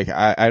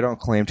 I don't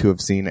claim to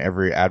have seen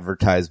every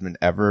advertisement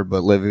ever,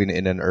 but living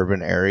in an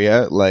urban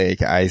area,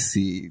 like I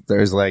see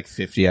there's like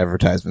 50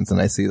 advertisements,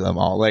 and I see them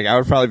all. Like I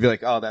would probably be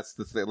like, oh, that's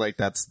the thing. Like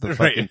that's the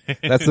fucking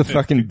that's the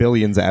fucking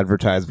Billions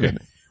advertisement.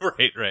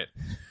 Right.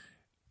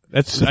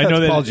 That's I know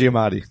that Paul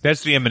Giamatti.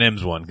 That's the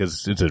M&M's one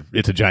because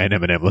it's a giant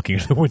M&M looking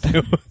at the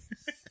window.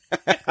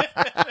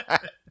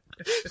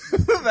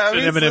 An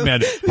M&M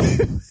man.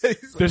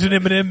 There's an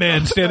M&M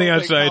man standing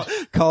outside.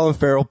 Colin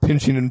Farrell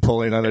pinching and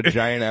pulling on a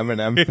giant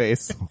M&M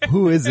face.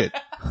 Who is it?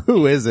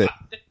 Who is it?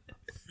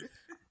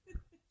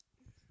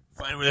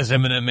 Find where this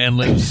M&M man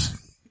lives.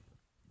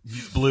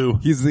 He's blue.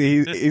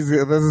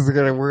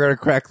 We're gonna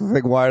crack the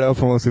thing wide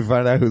open once we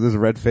find out who this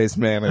red-faced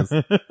man is.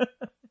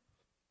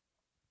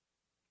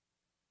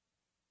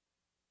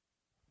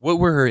 What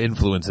were her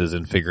influences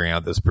in figuring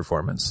out this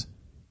performance?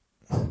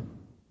 What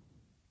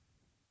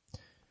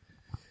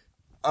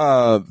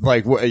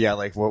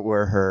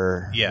were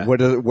her? Yeah.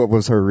 What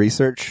was her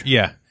research?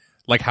 Yeah,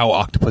 like how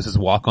octopuses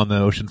walk on the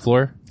ocean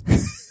floor.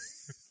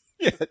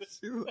 Yeah.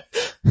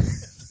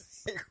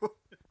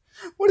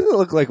 What does it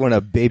look like when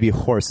a baby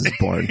horse is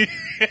born?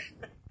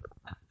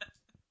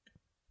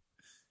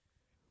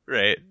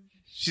 Right.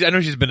 I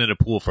know she's been in a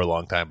pool for a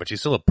long time, but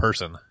she's still a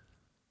person.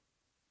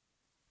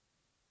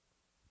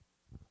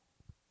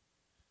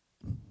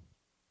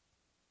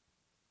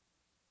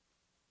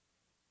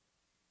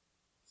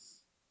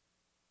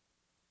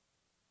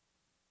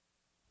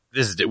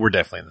 We're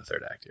definitely in the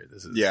third act here.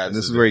 This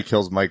is where he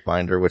kills Mike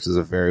Binder, which is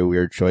a very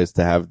weird choice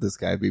to have this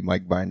guy be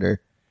Mike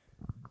Binder.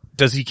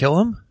 Does he kill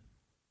him?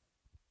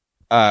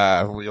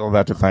 We're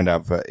about to find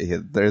out, but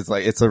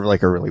it's a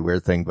really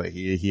weird thing, but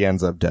he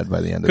ends up dead by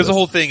the end of it. Because the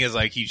whole thing is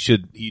like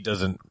he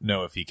doesn't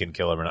know if he can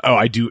kill him or not. Oh,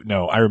 I do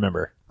know. I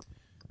remember.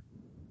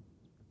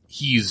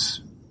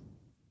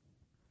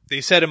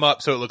 They set him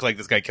up so it looked like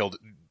this guy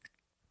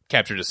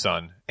captured his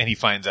son, and he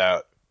finds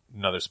out,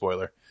 another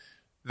spoiler,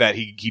 that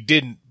he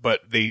didn't, but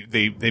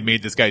they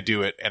made this guy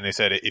do it, and they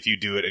said, if you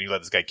do it and you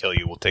let this guy kill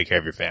you, we'll take care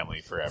of your family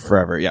forever.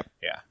 Forever, yep.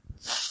 Yeah.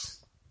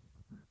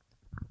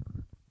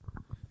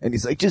 And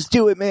he's like, just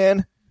do it,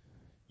 man.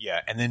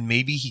 Yeah, and then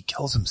maybe he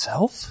kills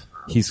himself?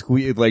 He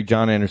like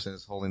John Anderson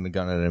is holding the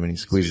gun at him and he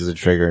squeezes the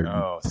trigger.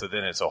 Oh, so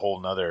then it's a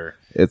whole nother,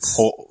 it's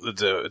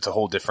a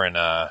whole different,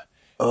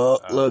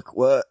 look,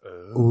 what?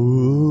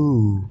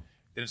 Ooh.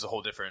 Then it's a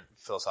whole different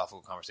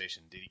philosophical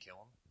conversation. Did he kill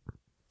him?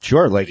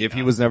 Sure, like if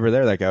he was never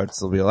there, that guy would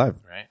still be alive.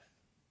 Right.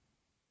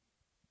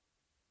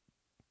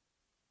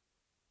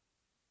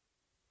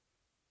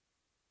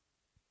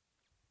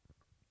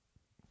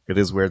 It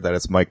is weird that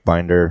it's Mike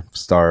Binder,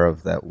 star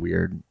of that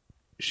weird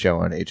show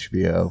on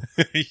HBO.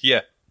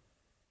 Yeah.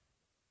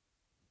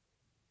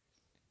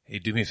 Hey,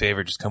 do me a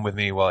favor, just come with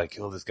me while I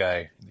kill this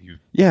guy.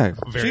 Yeah.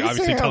 Very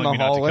obviously telling me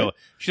not to kill him.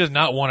 She does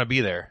not want to be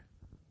there.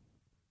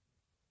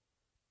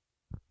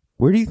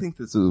 Where do you think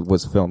this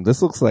was filmed?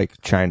 This looks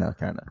like China,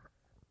 kind of.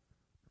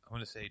 I'm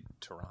going to say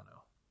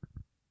Toronto.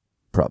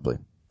 Probably.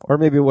 Or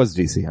maybe it was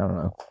DC. I don't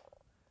know.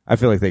 I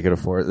feel like they could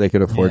afford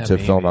to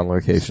film on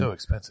location. It's so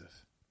expensive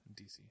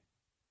in DC.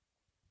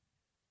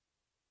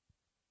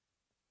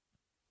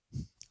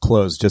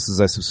 Closed, just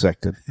as I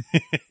suspected.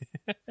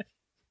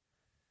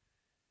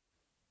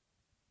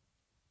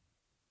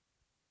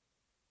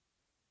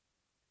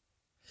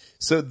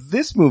 So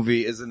this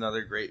movie is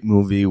another great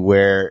movie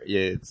where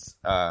it's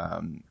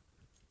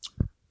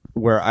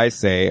where I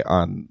say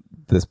on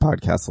this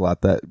podcast a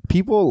lot that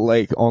people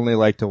only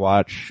like to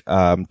watch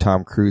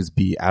Tom Cruise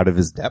be out of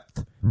his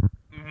depth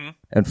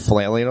and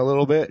flailing a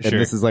little bit. Sure.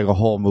 And this is like a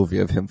whole movie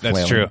of him flailing.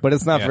 That's true. But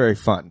it's not very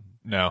fun.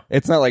 No.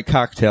 It's not like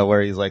Cocktail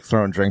where he's like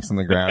throwing drinks on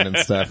the ground and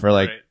stuff, or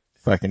like right.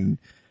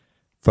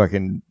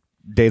 fucking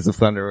Days of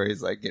Thunder where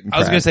he's like getting I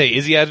was going to say,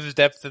 is he out of his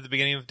depth at the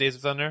beginning of Days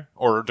of Thunder?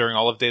 Or during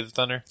all of Days of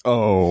Thunder?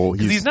 Oh,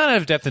 because he's not out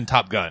of depth in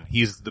Top Gun.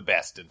 He's the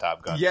best in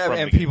Top Gun. Yeah,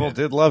 and people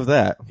did love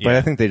that. But Yeah.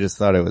 I think they just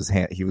thought it was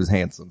he was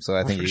handsome. So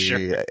I think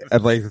Sure.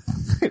 I'd like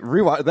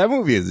rewatch that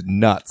movie is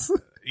nuts.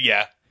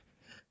 Yeah.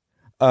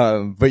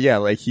 But yeah,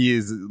 like he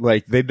is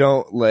like they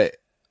don't let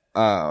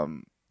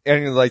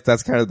and like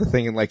that's kind of the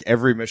thing in like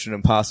every Mission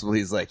Impossible.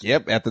 He's like,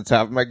 "Yep, at the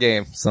top of my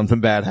game.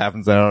 Something bad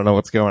happens. I don't know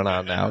what's going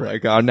on now.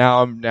 Like,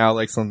 now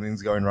like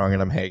something's going wrong,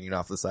 and I'm hanging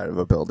off the side of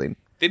a building."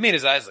 They made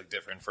his eyes look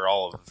different for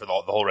the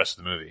whole rest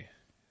of the movie.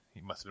 He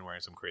must have been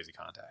wearing some crazy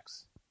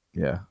contacts.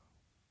 Yeah.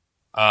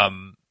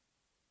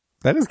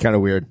 That is kind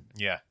of weird.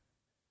 Yeah.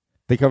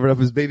 They covered up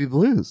his baby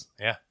blues.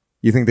 Yeah.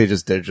 You think they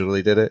just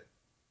digitally did it?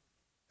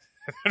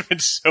 It would have been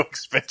so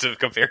expensive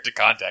compared to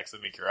contacts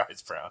that make your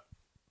eyes brown.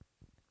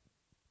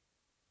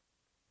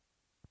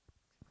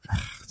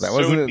 That so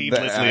wasn't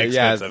needlessly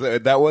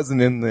expensive. that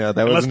wasn't in the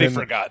unless they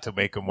forgot to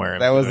make him wear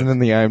them. That wasn't in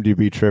the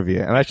IMDb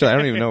trivia. And actually, I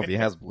don't even know if he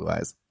has blue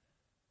eyes.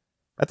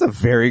 That's a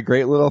very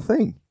great little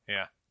thing.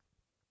 Yeah.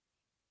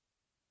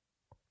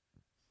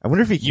 I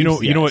wonder if he you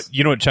know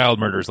what child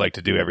murderers like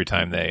to do every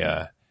time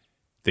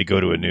they go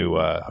to a new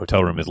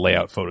hotel room is lay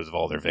out photos of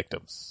all their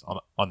victims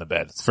on the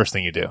bed. It's the first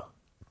thing you do.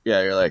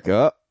 Yeah, you're like,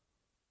 "Oh,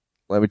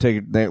 let me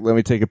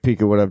take a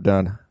peek at what I've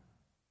done."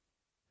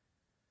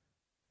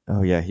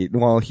 Oh yeah, he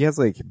has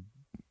like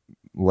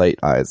light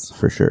eyes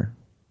for sure.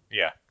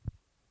 Yeah.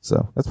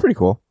 So that's pretty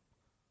cool.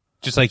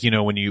 Just like,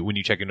 when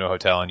you check into a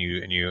hotel and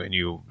you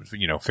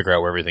figure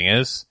out where everything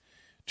is,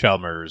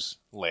 child murderers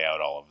lay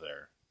out all of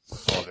their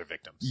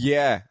victims.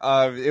 Yeah.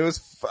 It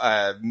was,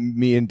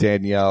 me and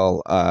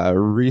Danielle,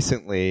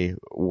 recently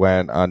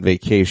went on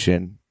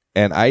vacation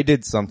and I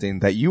did something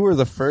that you were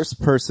the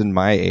first person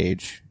my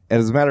age, and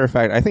as a matter of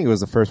fact, I think it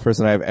was the first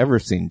person I've ever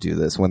seen do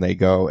this when they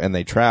go and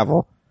they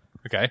travel.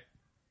 Okay.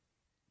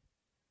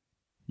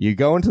 You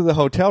go into the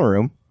hotel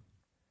room,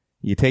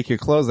 you take your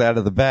clothes out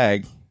of the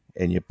bag,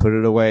 and you put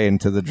it away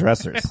into the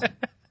dressers.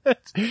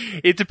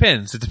 It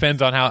depends. It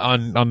depends on how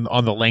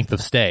on the length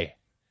of stay.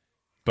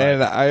 But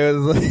And I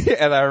was,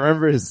 and I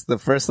remember the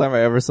first time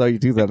I ever saw you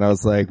do that, and I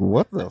was like,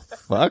 "What the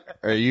fuck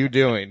are you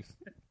doing?"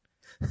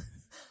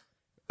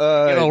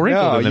 all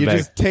wrinkled No, in the you bag.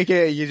 just take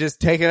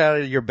it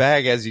out of your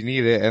bag as you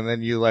need it, and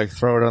then you like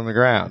throw it on the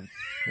ground.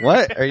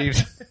 What are you?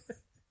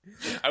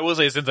 I will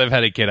say, since I've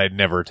had a kid, I'd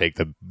never take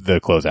the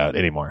clothes out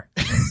anymore.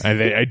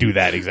 I do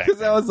that exactly.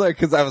 Because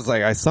I was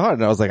like, I saw it,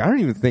 and I was like, I don't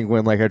even think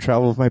when like I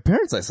traveled with my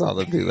parents, I saw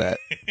them do that.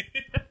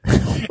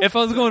 If I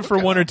was going for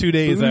 1 or 2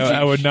 days,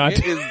 I would not.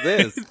 Shit is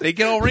this? They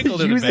get all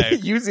wrinkled in the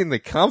bag. Using the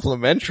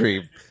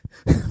complimentary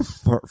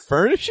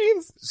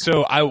furnishings?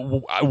 So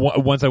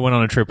once I went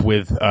on a trip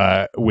with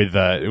it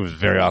was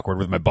very awkward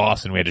with my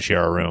boss, and we had to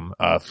share a room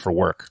for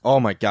work. Oh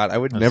my god, I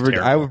would That's never.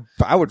 terrible.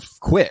 I would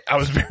quit. I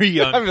was very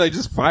young. I'd be like,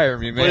 just fire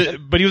me,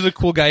 man. But he was a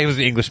cool guy. He was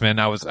an Englishman.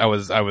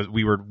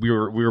 We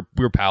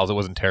were pals. It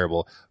wasn't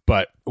terrible,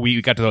 but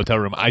we got to the hotel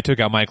room. I took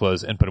out my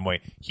clothes and put them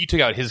away. He took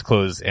out his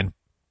clothes and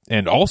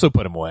also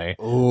put them away.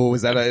 Oh,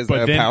 is that a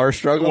power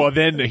struggle? Well,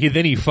 then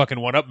he fucking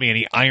one up me, and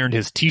he ironed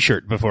his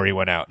t-shirt before he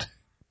went out.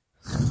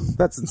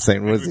 That's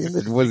insane. Was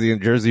he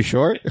in Jersey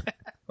Shore?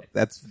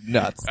 That's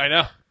nuts. I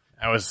know.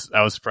 I was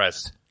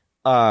surprised.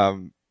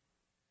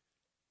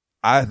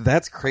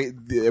 That's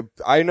crazy.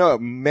 I know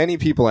many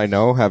people I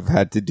know have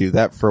had to do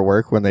that for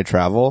work when they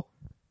travel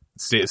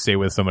Stay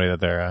with somebody that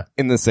they're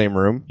in the same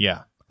room.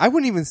 yeah. I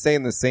wouldn't even stay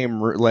in the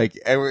same room. Like,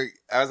 I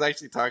was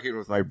actually talking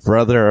with my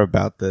brother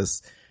about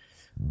this.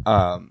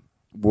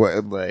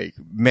 Like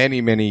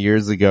many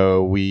years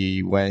ago,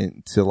 we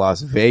went to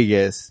Las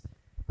Vegas,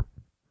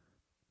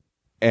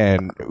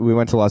 and it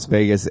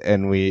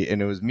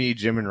was me,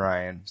 Jim, and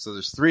Ryan. So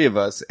there's 3 of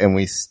us, and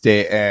we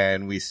stayed.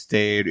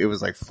 It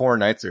was like 4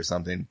 nights or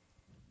something,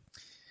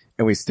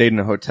 and we stayed in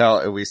a hotel.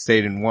 And we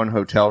stayed in one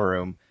hotel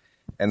room,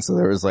 and so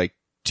there was like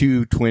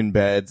 2 twin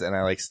beds, and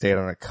I like stayed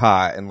on a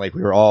cot, and like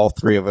we were all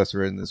 3 of us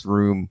were in this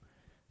room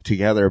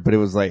together. But it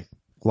was like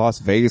Las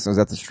Vegas. And it was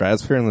at the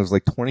Stratosphere, and it was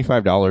like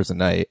 $25 a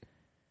night.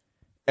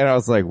 And I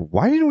was like,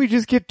 why didn't we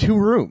just get 2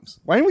 rooms?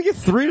 Why didn't we get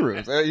 3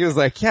 rooms? And he was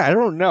like, yeah, I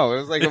don't know. It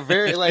was like a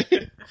very like,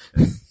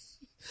 cause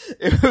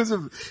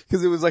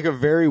it was like a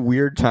very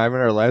weird time in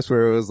our lives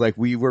where it was like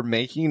we were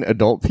making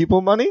adult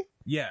people money,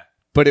 Yeah.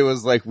 but it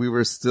was like we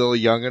were still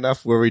young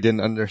enough where we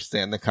didn't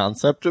understand the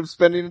concept of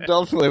spending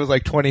adult. It was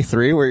like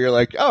 23 where you're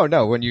like, oh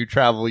no, when you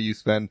travel, you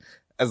spend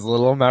as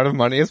little amount of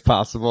money as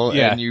possible,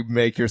 Yeah. and you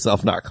make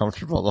yourself not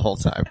comfortable the whole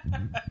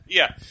time.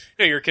 Yeah.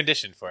 No, you're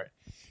conditioned for it.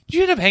 Did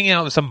you end up hanging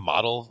out with some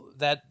model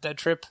that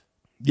trip?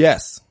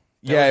 Yes.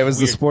 Yeah, was it was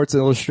the weird. Sports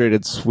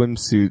Illustrated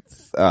swimsuit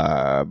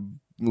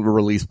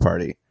release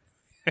party,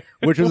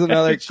 which was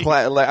another.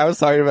 I was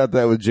talking about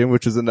that with Jim,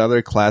 which is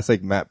another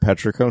classic Matt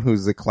Petricone,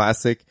 who's a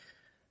classic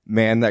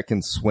man that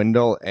can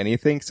swindle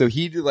anything. So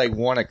he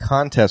won a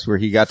contest where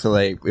he got to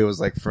it was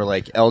like for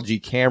like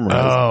LG cameras.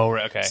 Oh,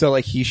 okay. So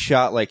like he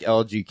shot like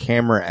LG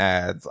camera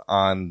ads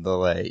on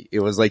the it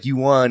was like you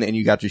won and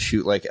you got to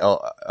shoot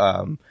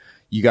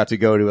you got to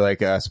go to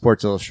like a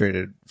Sports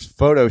Illustrated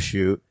photo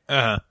shoot.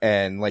 Uh-huh.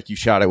 And like you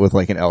shot it with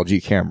like an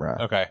LG camera.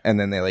 Okay. And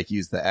then they like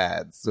used the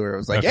ads. So it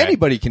was like Okay.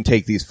 anybody can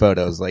take these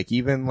photos. Like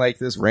even like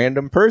this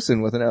random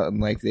person with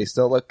and like they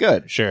still look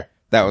good. Sure.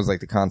 That was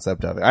like the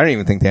concept of it. I don't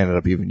even think they ended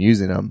up even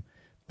using them.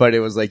 But it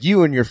was like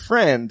you and your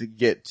friend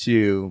get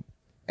to,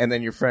 and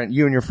then you and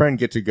your friend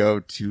get to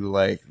go to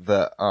like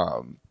the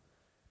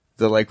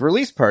like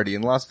release party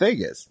in Las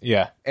Vegas.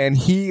 Yeah. And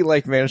he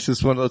like managed to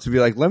swindle it to be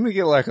like, let me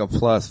get like a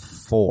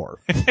 +4.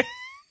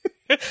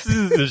 This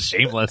is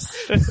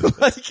shameless.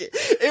 Like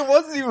it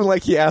wasn't even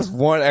like he asked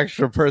one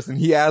extra person.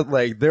 He asked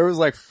like there was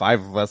like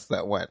 5 of us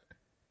that went.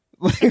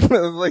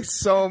 Like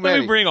so many.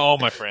 Let me bring all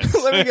my friends.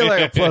 Let me get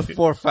like a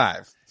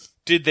 +4-5.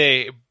 Did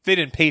they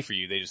didn't pay for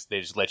you. They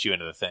just let you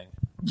into the thing.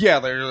 Yeah,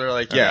 they're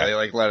like, yeah, Okay. they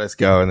like let us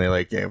go and they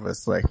like gave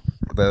us like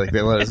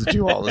they let us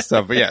do all this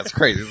stuff. But yeah, it's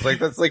crazy. It's like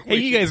that's like Hey,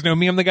 you guys know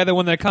me. I'm the guy that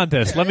won that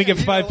contest. Let me get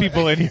 5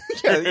 people in here.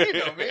 Yeah, you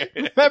know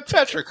me, Matt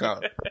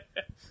Petricone.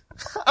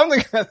 I'm the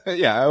guy that,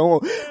 yeah,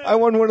 I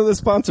won one of the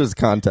sponsors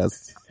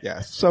contests.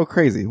 Yeah, so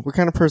crazy. What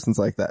kind of person's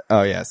like that?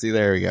 Oh yeah, see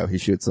there we go. He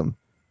shoots him,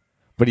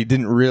 but he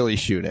didn't really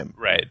shoot him.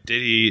 Right.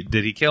 Did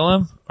he kill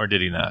him or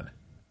did he not?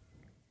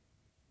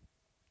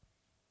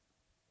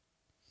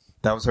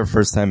 That was her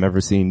first time ever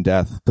seeing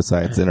death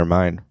besides in her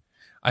mind.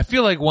 I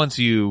feel like once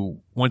you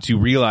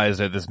realize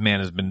that this man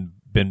has been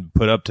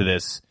put up to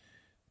this,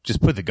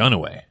 just put the gun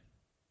away.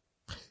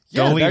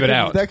 Don't leave it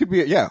out. That could be,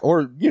 yeah,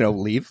 or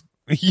leave.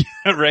 Yeah,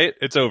 right.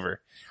 It's over.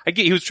 I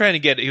get he was trying to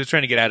get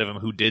out of him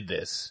who did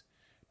this,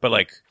 but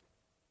like,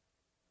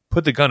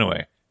 put the gun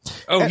away.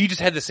 Oh, you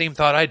just had the same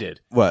thought I did.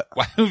 What?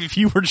 Why, if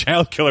you were a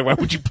child killer, why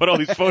would you put all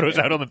these photos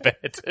out on the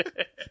bed?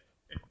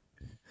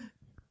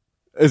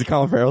 Is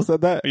Colin Farrell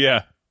said that?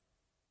 Yeah.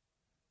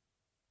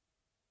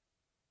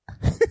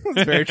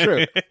 It's very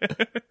true.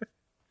 I'm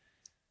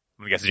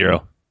gonna guess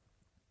 0.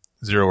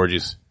 0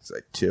 orgies. It's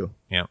like 2.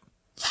 Yeah.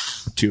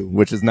 2,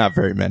 which is not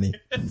very many.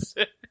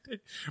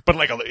 But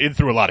like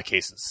through a lot of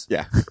cases.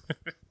 Yeah.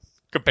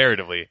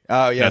 Comparatively.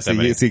 Oh, yeah. Not that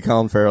many. See,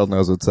 Colin Farrell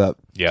knows what's up.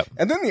 Yep.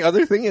 And then the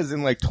other thing is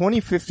in like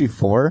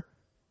 2054,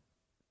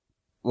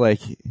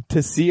 like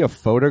to see a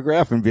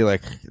photograph and be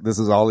like, this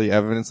is all the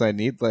evidence I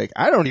need. Like,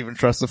 I don't even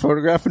trust the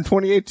photograph in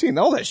 2018.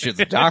 All that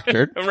shit's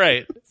doctored.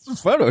 Right.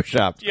 It's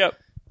photoshopped. Yep.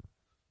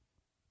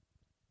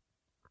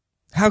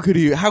 How could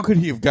he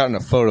have gotten a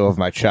photo of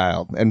my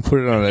child and put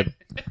it on a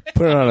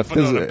Put it on a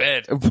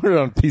bed. put it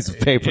on a piece of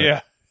paper?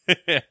 Yeah.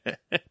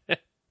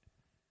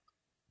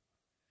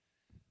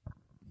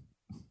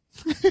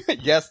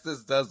 Yes,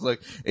 this does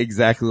look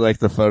exactly like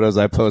the photos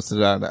I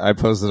posted on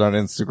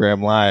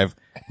Instagram Live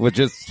with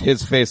just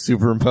his face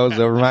superimposed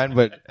over mine,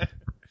 but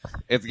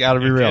it's got to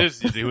be real.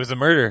 It was a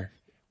murder.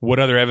 What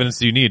other evidence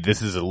do you need?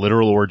 This is a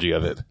literal orgy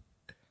of it.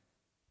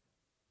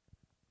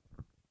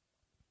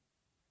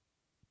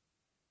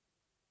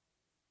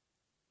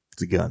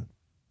 It's a gun.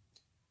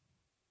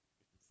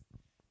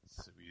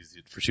 So we use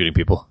it for shooting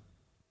people.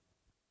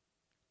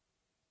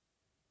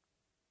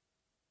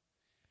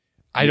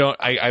 I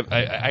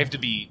have to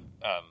be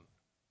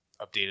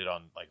updated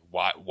on like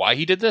why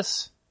he did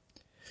this.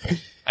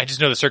 I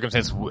just know the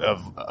circumstance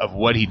of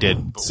what he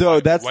did. So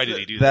why did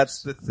he do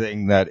that's this? the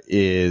thing that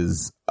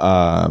is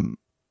I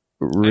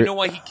know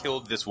why he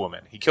killed this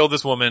woman. He killed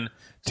this woman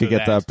to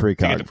get the precog.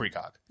 To get the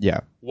precog.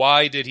 Yeah.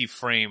 Why did he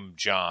frame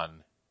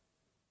John?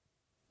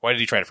 Why did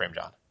he try to frame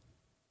John?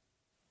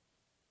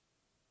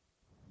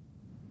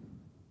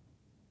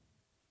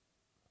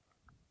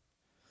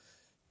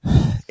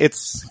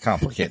 It's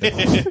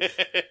complicated.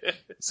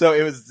 So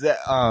it was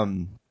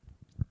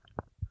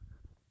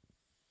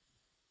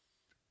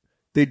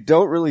they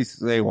don't really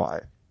say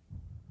why.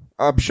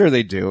 I'm sure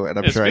they do, and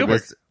I'm It's sure I Spielberg.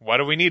 missed. Why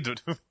do we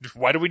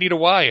need a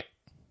why?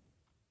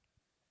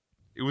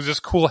 It was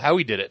just cool how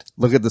he did it.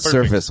 Look at the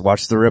Perfect. surface.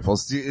 Watch the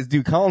ripples.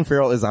 Dude, Colin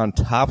Farrell is on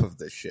top of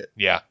this shit.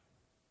 Yeah.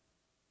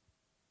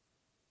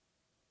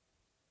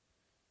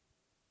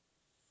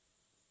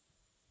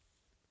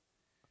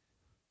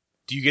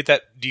 Do you get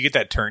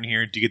that turn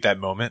here? Do you get that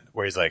moment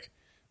where he's like,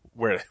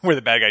 where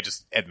the bad guy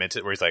just admits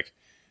it, where he's like,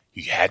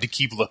 you had to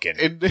keep looking.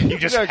 You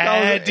just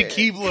had to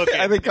keep looking.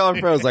 I think Colin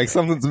Farrell's like,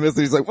 something's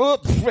missing. He's like,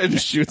 whoop, and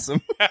just shoots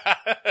him.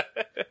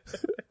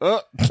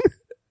 Oh.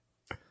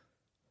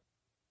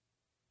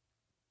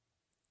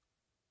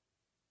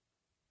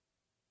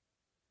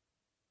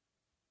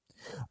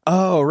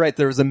 Oh, right.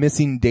 There was a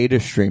missing data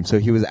stream. So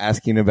he was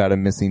asking about a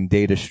missing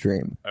data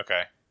stream.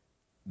 Okay.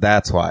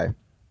 That's why.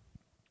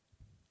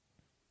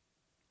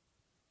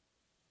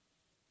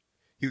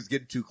 He was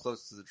getting too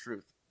close to the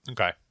truth.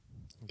 Okay.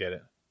 Get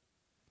it.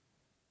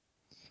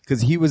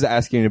 Because he was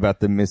asking about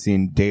the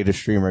missing data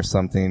stream or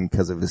something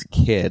because of his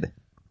kid.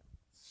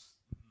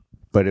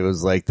 But it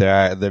was like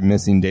the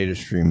missing data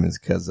stream is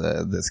because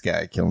of this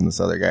guy killing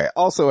this other guy.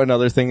 Also,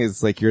 another thing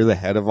is like you're the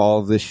head of all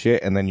of this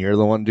shit and then you're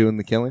the one doing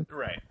the killing.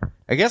 Right.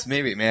 I guess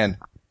maybe, man,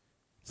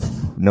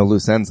 no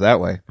loose ends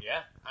that way.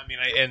 Yeah. I mean,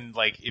 and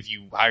like if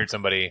you hired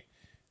somebody,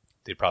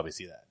 they'd probably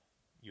see that.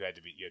 You had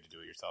to do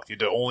it yourself. You had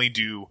to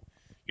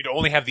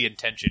only have the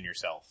intention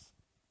yourself.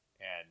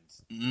 And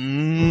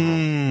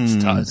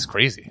it's tough. It's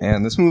crazy.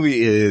 And this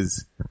movie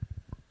is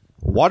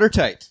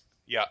watertight.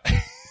 Yeah.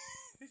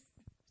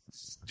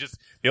 Just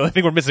the only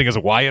thing we're missing is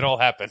why it all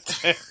happened.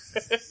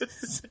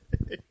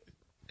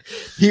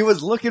 He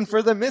was looking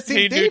for the missing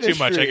He knew data too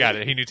much. I stream. got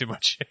it. He knew too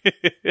much.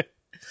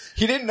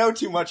 He didn't know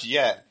too much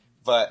yet,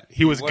 but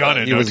He was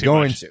gonna He know was too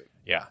going much. to.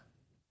 Yeah.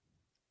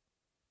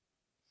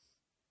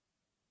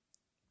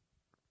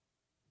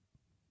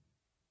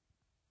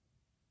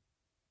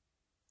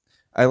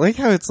 I like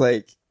how it's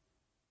like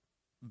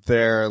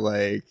they're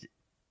like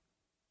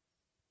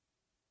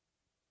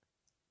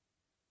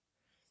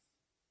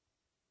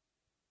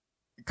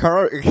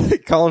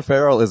Colin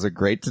Farrell is a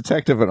great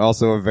detective and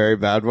also a very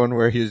bad one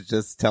where he's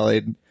just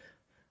telling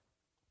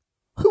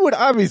who would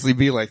obviously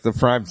be like the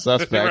prime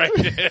suspect.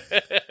 Right.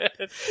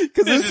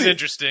 This is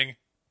interesting.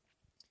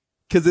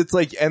 Cause it's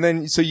like, and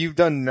then, so you've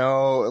done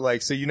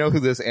so you know who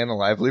this Anna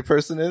Lively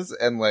person is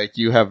and like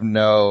you have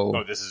no.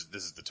 Oh, this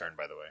is the turn,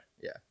 by the way.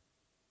 Yeah.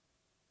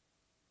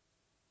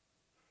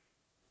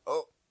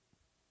 Oh.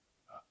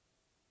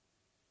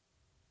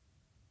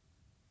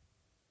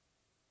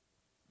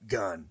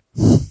 Gun.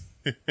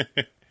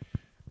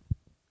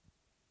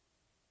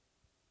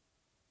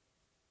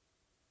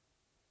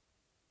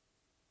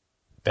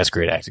 That's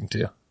great acting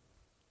too.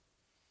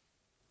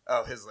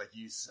 Oh, his like,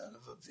 you son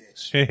of a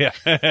bitch.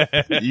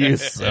 Yeah. You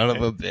son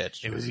of a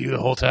bitch. It was you the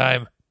whole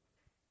time.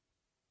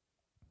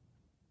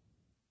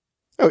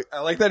 Oh, I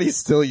like that he's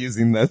still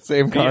using that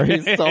same car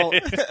he stole.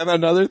 And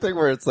another thing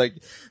where it's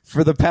like,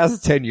 for the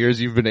past 10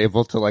 years, you've been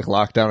able to like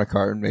lock down a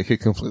car and make it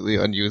completely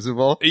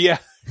unusable. Yeah.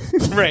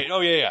 Right.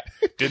 Oh yeah.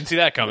 Didn't see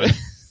that coming.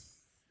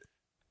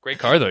 Great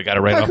car though. You got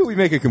it right How off. could we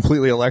make a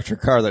completely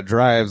electric car that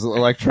drives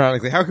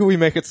electronically? How could we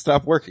make it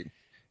stop working?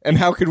 And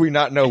how could we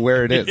not know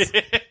where it is?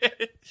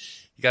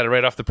 You got it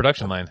right off the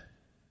production line.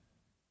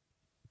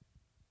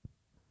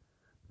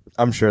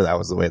 I'm sure that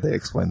was the way they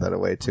explained that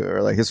away to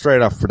her. Like, it's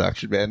straight off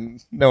production, man.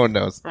 No one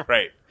knows.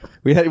 Right.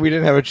 We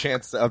didn't have a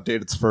chance to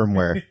update its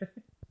firmware.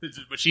 The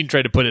machine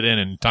tried to put it in,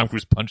 and Tom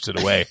Cruise punched it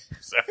away.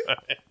 So.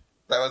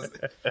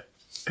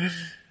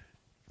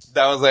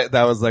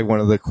 That was like one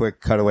of the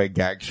quick cutaway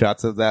gag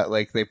shots of that.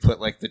 Like, they put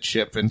like the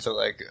chip into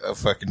like a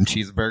fucking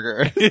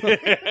cheeseburger.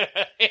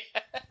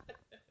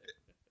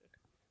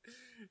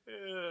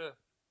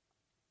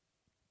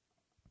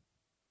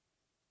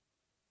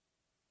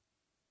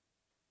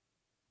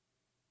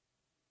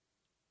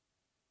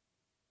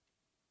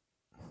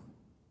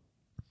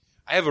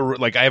 I have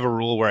a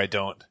rule where I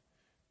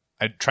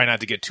try not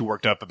to get too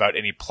worked up about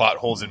any plot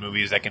holes in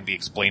movies that can be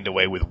explained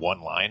away with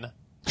one line.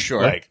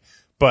 Sure.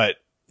 But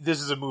this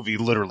is a movie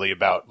literally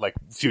about like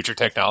future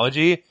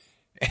technology,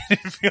 and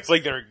it feels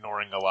like they're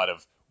ignoring a lot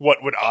of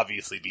what would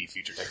obviously be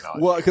future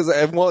technology. Well, because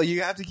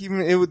you have to keep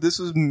it.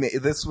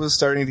 This was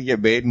starting to get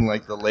made in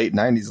like the late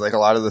 '90s. Like a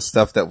lot of the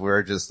stuff that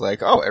we're just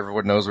like, oh,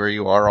 everyone knows where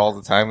you are all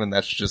the time, and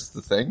that's just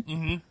the thing.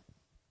 Mm-hmm.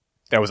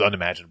 That was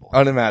unimaginable.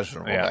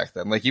 Unimaginable back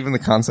then. Like even the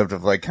concept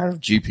of like kind of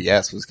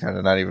GPS was kind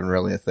of not even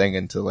really a thing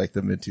until like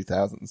the mid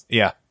 2000s.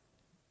 Yeah.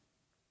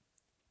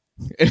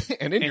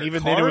 and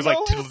even then it was like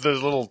the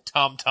little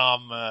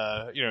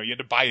TomTom, you had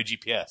to buy a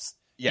GPS. Yes.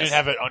 You didn't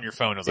have it on your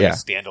phone. It was like a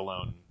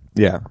standalone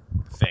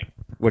thing.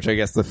 Which I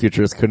guess the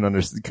futurists couldn't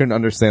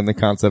understand the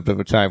concept of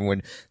a time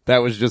when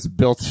that was just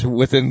built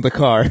within the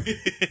car.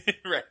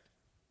 Right.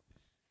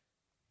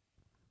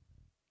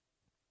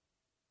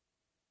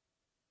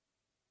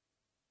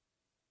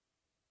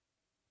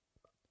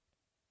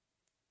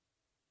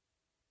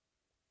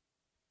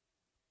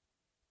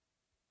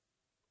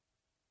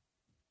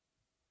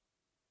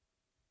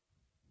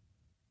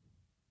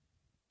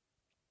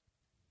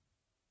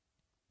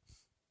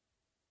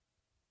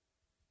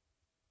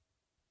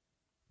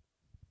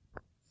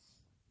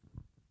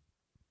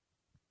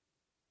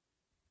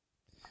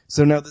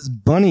 So now this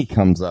bunny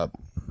comes up.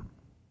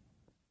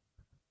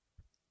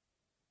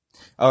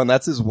 Oh, and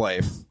that's his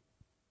wife,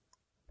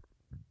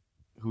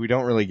 who we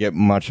don't really get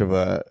much of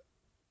a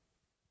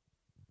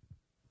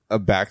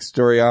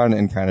backstory on,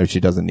 and kind of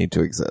she doesn't need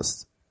to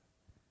exist.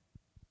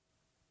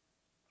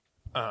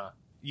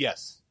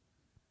 Yes.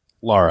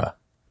 Laura.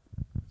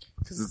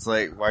 Because it's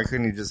like, why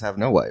couldn't he just have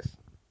no wife?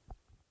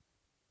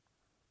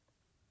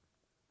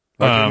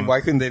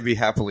 Why couldn't they be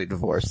happily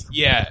divorced?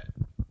 Yeah.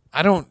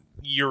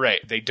 You're right.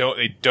 They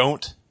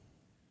don't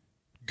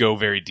go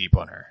very deep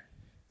on her.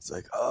 It's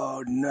like,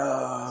 oh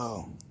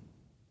no.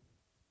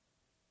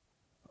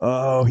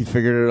 Oh, he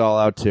figured it all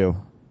out too.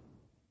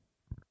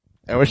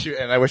 I wish he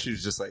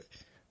was just like,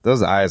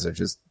 those eyes are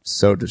just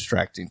so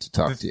distracting to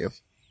talk to you.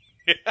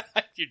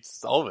 You're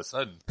just all of a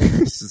sudden.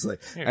 It's just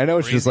like, I know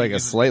it's just like a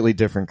slightly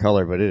different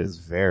color, but it is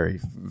very,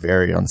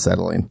 very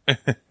unsettling.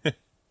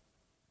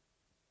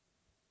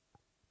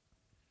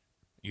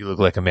 You look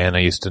like a man I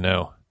used to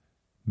know.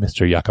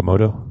 Mr.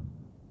 Yakamoto.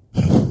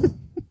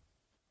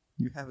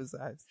 You have his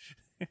eyes.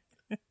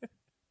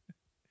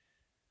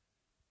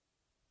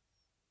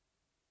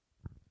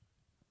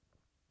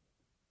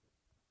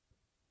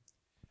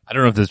 I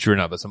don't know if this is true or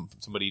not, but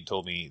somebody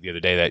told me the other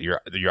day that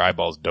your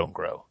eyeballs don't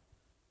grow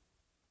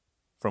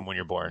from when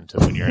you're born to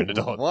when you're an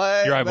adult.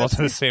 What? Your eyeballs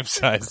are the same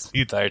size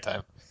the entire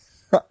time.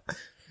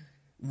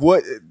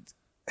 What?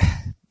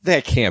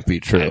 That can't be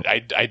true. I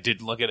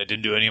didn't look at it. I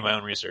didn't do any of my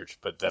own research,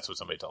 but that's what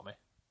somebody told me.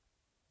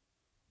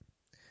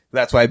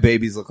 That's why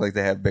babies look like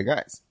they have big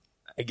eyes.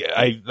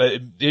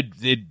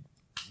 It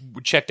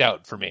checked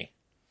out for me.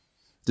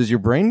 Does your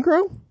brain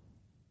grow?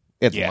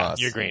 It Yeah,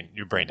 must. your brain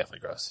definitely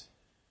grows.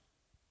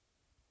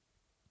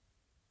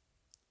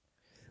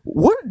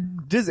 What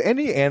does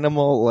any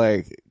animal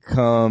like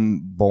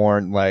come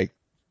born like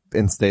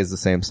and stays the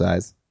same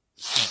size?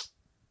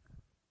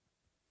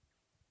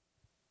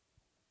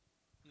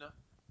 No, I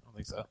don't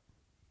think so.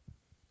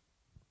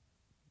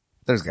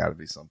 There's got to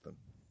be something.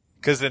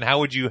 Because then how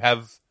would you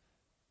have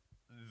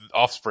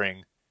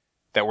offspring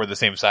that were the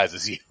same size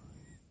as you?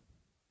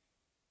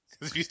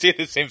 Because if you stay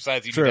the same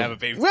size, you need to have a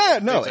baby.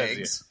 Well, no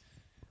eggs.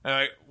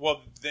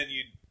 Well, then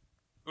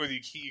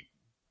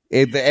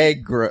the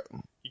egg grow.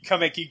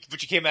 but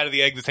you came out of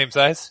the egg the same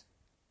size.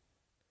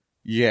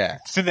 Yeah.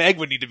 So the egg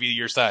would need to be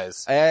your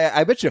size.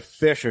 I bet you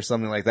fish or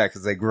something like that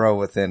because they grow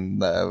within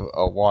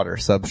a watery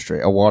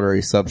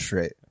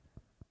substrate.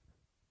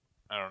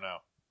 I don't know.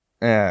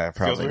 Yeah,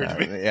 probably Feels not.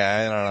 weird to me. Yeah,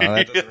 I don't know.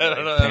 That doesn't I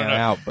don't know. pan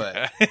out,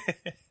 but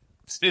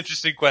It's an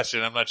interesting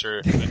question. I'm not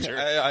sure.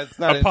 it's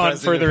not Upon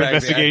interesting. further In fact,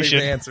 investigation.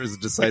 I think the answer is a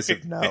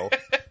decisive no.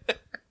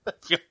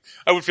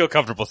 I would feel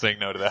comfortable saying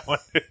no to that one.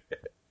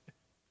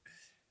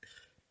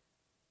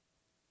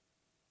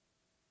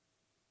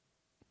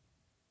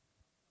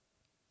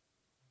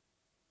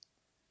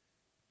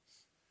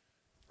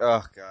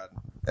 Oh God!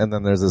 And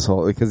then there's this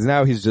whole because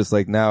now he's just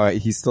like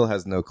he still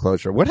has no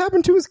closure. What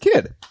happened to his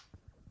kid?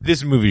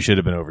 This movie should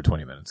have been over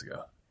 20 minutes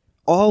ago.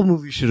 All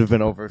movies should have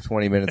been over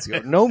 20 minutes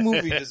ago. No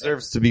movie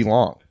deserves to be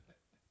long.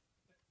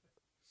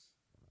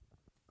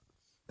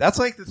 That's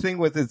like the thing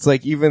with it's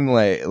like even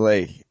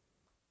like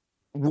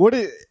what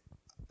it.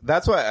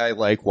 That's why I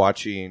like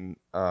watching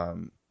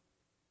TV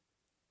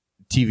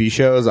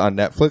shows on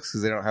Netflix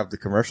because they don't have the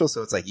commercials,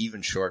 so it's like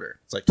even shorter.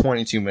 It's like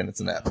 22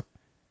 minutes an ep.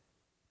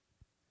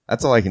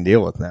 That's all I can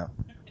deal with now.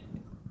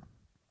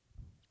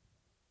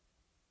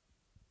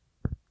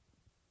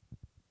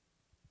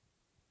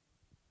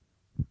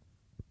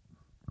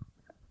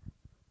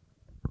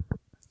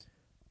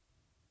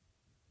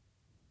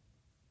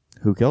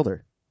 Who killed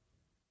her?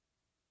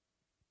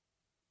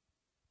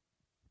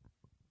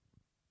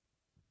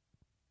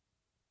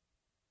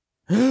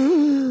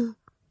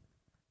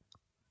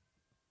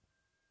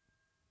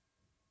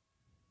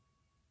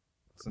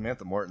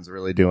 Samantha Morton's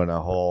really doing a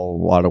whole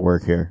lot of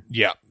work here.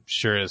 Yeah,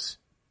 sure is.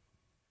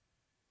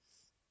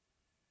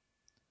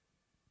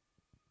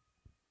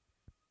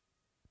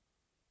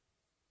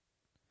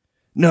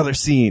 Another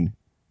scene.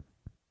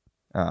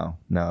 Oh,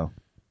 no.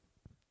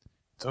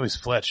 It's always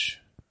Fletch.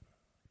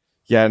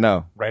 Yeah,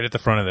 no. Right at the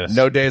front of this.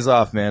 No days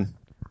off, man.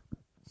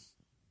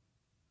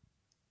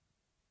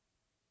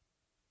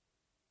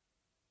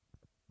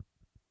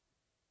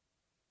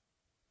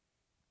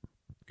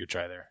 Good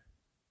try there.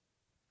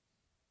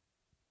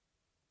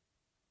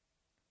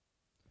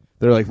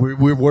 They're like,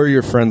 we were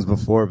your friends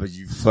before, but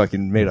you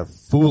fucking made a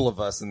fool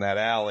of us in that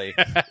alley.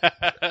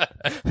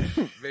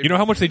 You know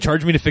how much they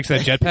charged me to fix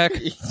that jetpack?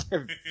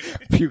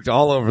 Puked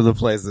all over the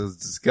place. It was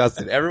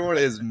disgusting. Everyone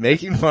is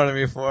making fun of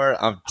me for it.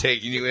 I'm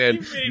taking you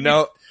in.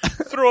 No,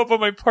 throw up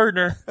on my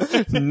partner.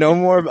 No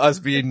more of us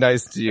being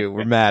nice to you.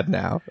 We're mad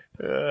now.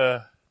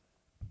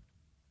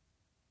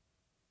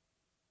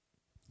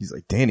 He's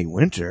like, Danny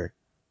Winter.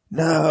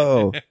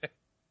 No.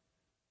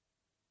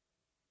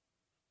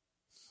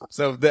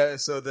 So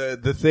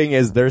the thing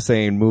is, they're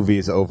saying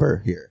movie's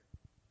over here.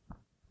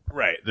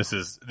 Right. This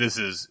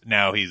is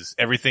now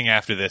everything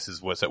after this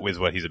is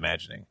what he's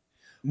imagining,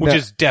 which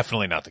is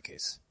definitely not the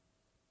case.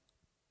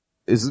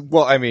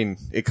 Well, I mean,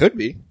 it could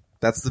be.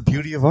 That's the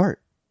beauty of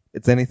art.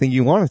 It's anything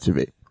you want it to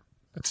be.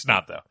 It's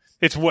not though.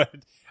 It's what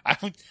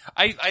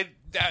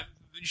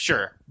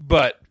sure,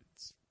 but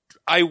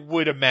I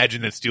would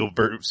imagine that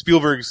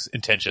Spielberg's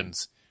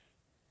intentions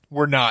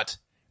were not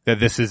that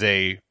this is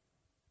a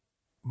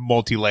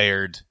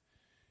multi-layered,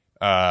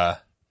 where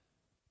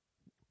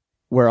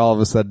all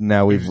of a sudden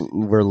now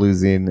we're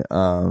losing,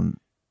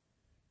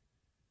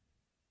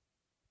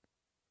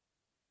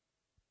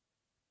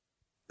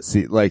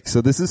 see, like,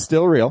 so this is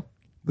still real.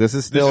 This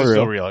is still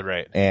real,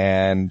 right?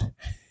 And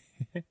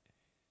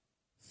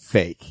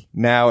fake.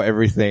 Now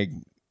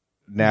everything.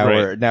 Now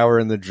right. we're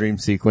in the dream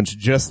sequence,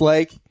 just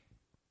like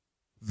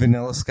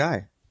Vanilla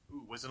Sky.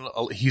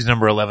 He's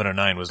number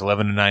 1109. Was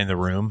 1109 the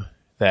room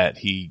that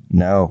he?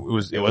 No,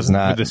 it wasn't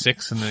not the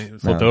 6 and the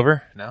flipped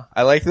over. No,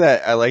 I like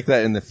that. I like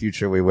that in the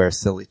future we wear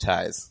silly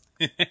ties.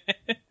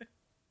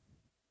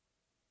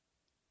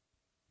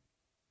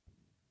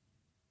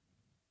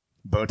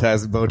 Bow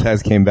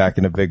ties came back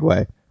in a big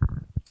way.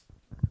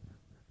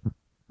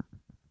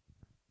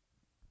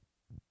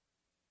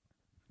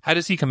 How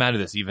does he come out of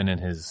this, even in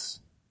his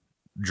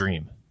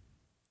dream?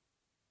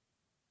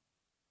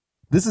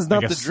 This is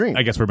not the dream.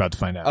 I guess we're about to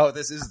find out. Oh,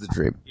 this is the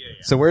dream. Yeah.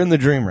 So we're in the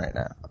dream right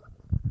now.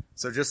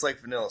 So just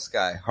like Vanilla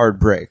Sky, hard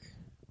break.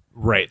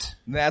 Right.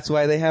 And that's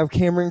why they have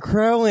Cameron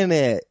Crowe in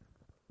it.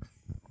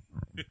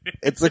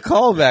 It's a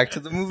callback to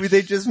the movie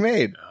they just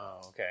made. Oh,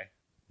 okay.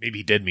 Maybe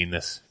he did mean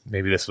this.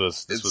 Maybe this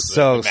was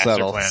so the master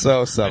subtle. plan.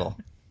 So subtle.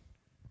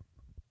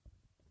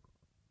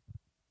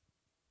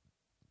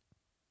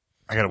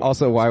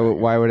 Also,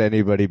 why would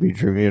anybody be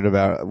dreaming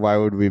about? Why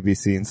would we be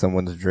seeing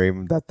someone's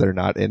dream that they're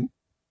not in?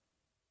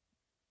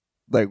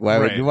 Like,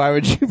 why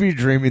would you be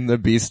dreaming the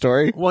B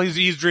story? Well,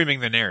 he's dreaming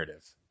the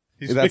narrative.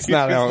 That's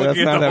not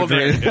how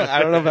dreams.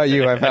 I don't know about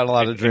you. I've had a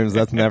lot of dreams.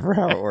 That's never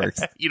how it works.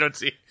 You don't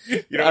see.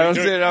 I don't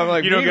see it. I'm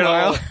like, you don't get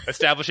a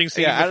establishing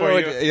scene.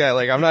 Yeah,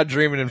 like I'm not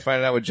dreaming and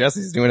finding out what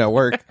Jesse's doing at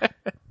work.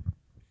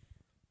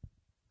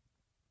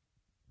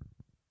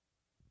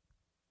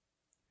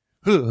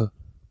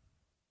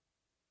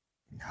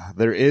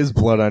 There is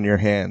blood on your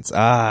hands.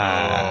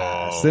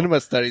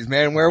 Cinema studies,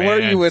 man. Where were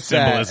you with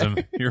symbolism?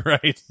 That? You're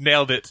right.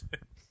 Nailed it.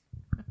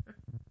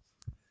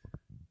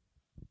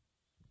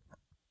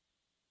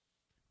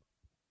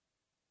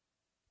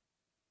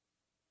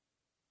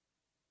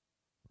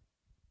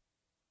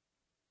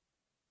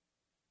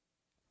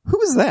 Who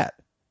is that?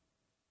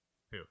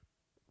 Who?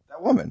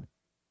 That woman.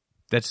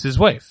 That's his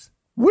wife.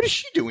 What is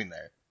she doing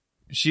there?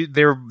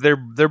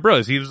 They're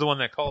bros. He was the one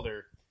that called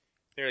her.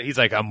 He's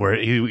like, I'm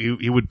worried.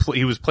 He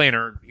was playing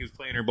her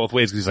both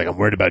ways because he's like, I'm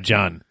worried about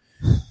John.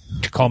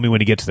 Call me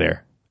when he gets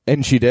there.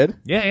 And she did?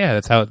 Yeah.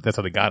 That's how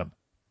they got him.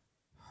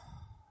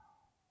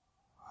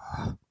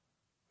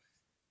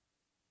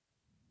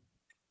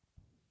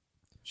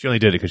 She only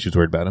did it because she was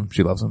worried about him.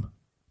 She loves him.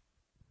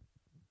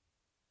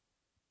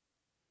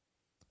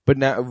 But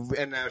now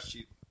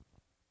she.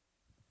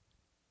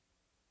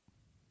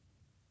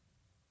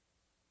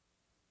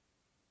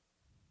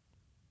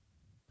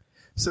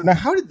 So now,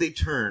 how did they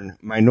turn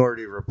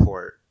Minority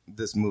Report,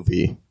 this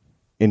movie,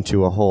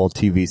 into a whole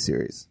TV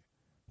series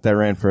that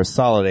ran for a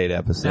solid 8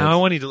 episodes.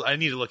 Now I need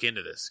to look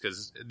into this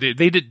because they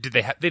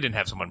didn't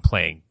have someone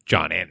playing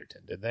John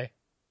Anderton, did they?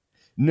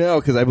 No,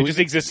 because I It believe just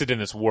existed in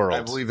this world.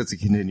 I believe it's a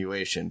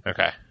continuation.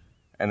 Okay.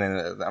 And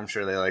then I'm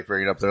sure they like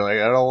bring it up. They're like,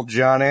 that old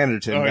John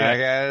Anderton. Oh, back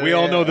yeah. at, We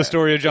all know the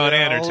story of John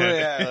Anderton.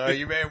 Yeah,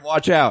 you may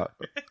watch out.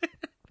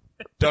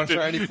 Don't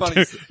try any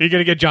funny stuff. You're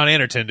gonna get John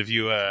Anderton if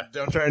you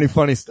Don't try any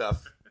funny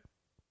stuff.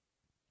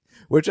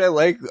 Which I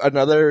like.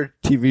 Another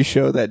TV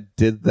show that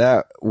did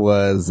that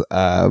was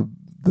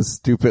the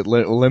stupid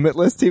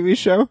Limitless TV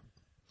show.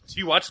 Did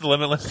you watch the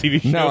Limitless TV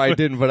show? No, I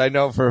didn't, but I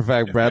know for a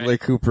fact Bradley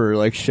Cooper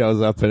like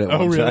shows up in it. Oh,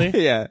 one really?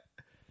 time. Yeah.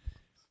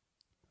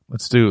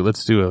 Let's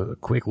do a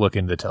quick look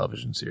into the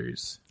television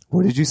series.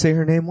 What did you say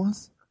her name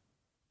was?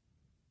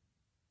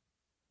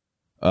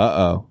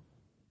 Uh-oh.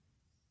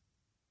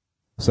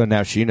 So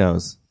now she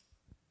knows.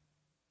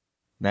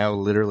 Now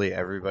literally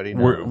everybody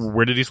knows.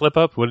 Where did he slip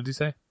up? What did he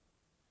say?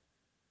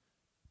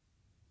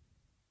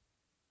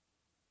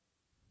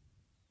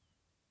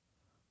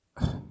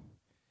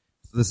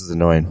 This is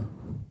annoying.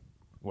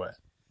 What?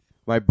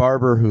 My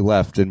barber who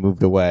left and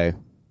moved away,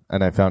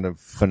 and I found a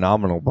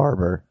phenomenal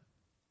barber.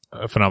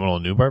 A phenomenal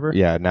new barber?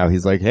 Yeah, now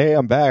he's like, hey,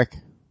 I'm back.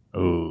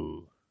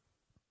 Ooh.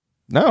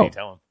 Did No. you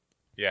tell him?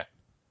 Yeah.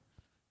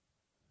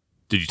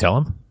 Did you tell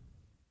him?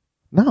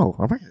 No.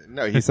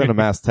 No, he sent a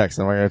mass text.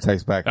 I'm not going to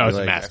text back. Oh, and it's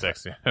be a like, mass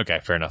text. Yeah. Okay,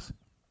 fair enough.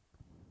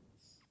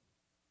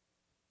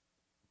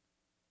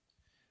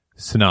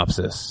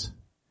 Synopsis.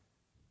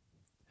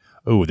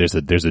 Oh, there's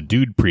a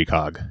dude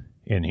precog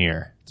in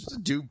here. There's a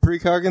dude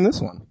precog in this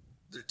one.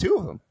 There are 2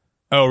 of them.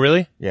 Oh,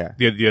 really? Yeah.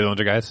 The other ones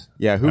are guys?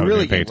 Yeah, I who wasn't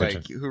really paying get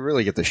attention. who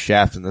really get the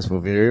shaft in this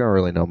movie? You don't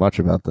really know much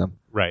about them.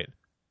 Right.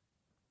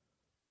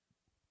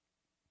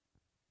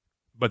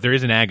 But there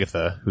is an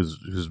Agatha who's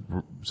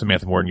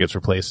Samantha Morton gets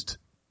replaced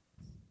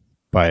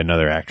by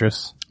another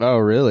actress. Oh,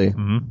 really?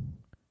 Mm-hmm.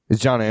 Is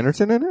John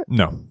Anderton in it?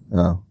 No,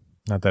 Oh.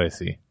 not that I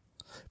see.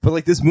 But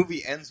like this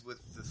movie ends with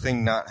the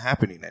thing not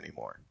happening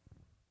anymore.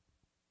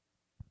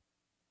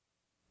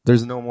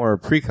 There's no more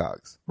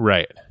precogs.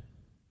 Right.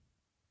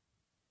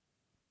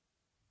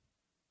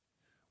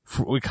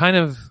 It kind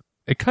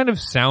of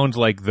sounds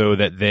like though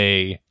that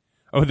the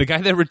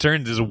guy that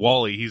returns is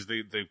Wally. He's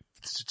the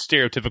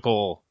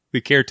stereotypical,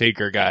 the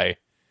caretaker guy.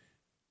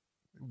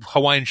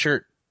 Hawaiian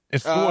shirt.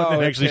 It's the one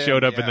that actually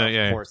showed up in the,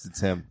 yeah. Of course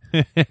it's him.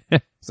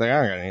 It's like,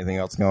 I don't got anything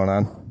else going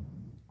on.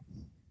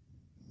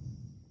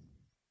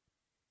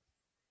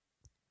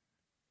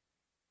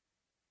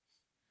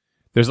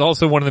 There's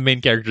also one of the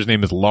main characters'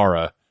 name is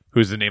Laura,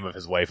 who's the name of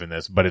his wife in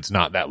this, but it's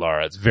not that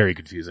Laura. It's very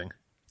confusing.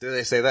 Do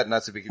they say that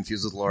not to be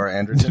confused with Laura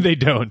Anderton? They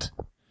don't.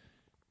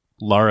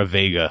 Lara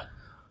Vega.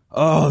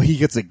 Oh, he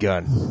gets a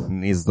gun.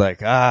 And he's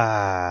like,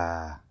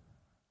 ah.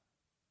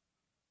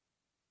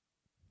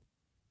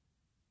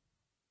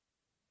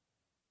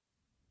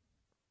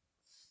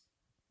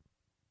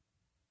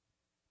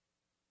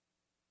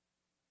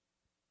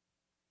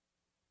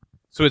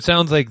 So it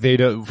sounds like they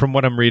don't, from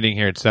what I'm reading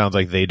here, it sounds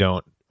like they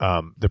don't,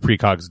 the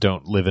precogs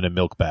don't live in a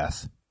milk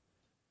bath.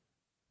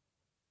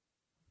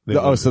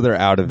 So they're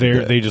out of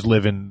it. They just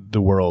live in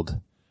the world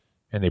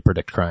and they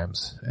predict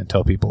crimes and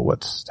tell people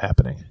what's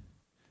happening.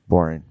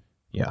 Boring.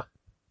 Yeah.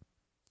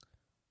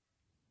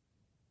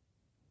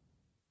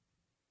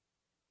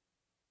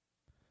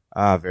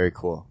 Ah, very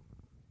cool.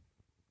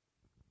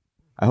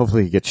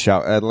 Hopefully he gets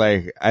shot.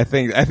 I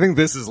think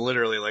this is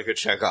literally like a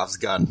Chekhov's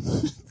gun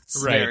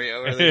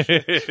scenario. Where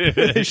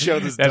they show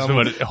this That's dumb,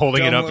 what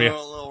holding it up here.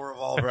 little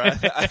revolver.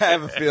 I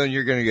have a feeling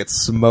you're going to get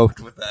smoked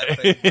with that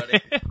thing,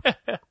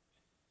 buddy.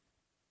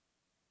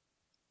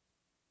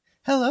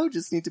 Hello,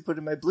 just need to put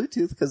in my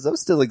Bluetooth because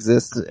those still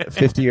exist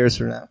 50 years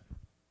from now.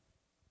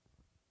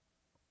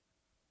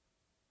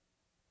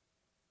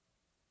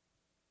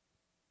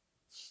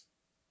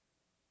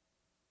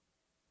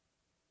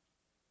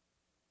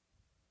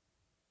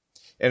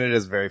 And it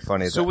is very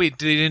funny. So wait,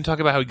 they didn't talk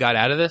about how he got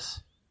out of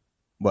this?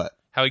 What?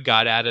 How he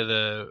got out of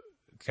the,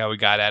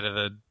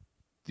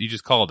 you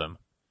just called him.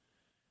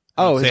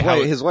 Oh, Say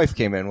how- his wife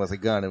came in with a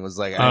gun and was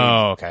like,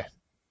 Oh, okay.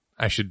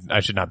 I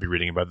should not be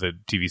reading about the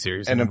TV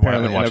series. And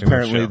while I'm watching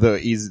this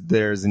show.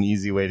 there's an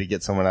easy way to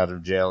get someone out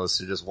of jail is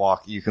to just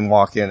walk. You can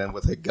walk in and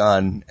with a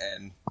gun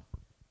and.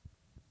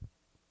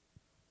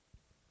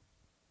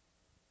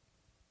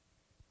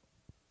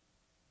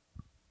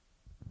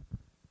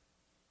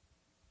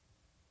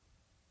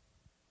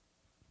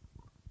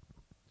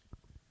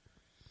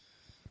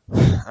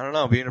 I don't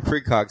know. Being a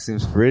precog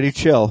seems pretty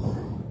chill.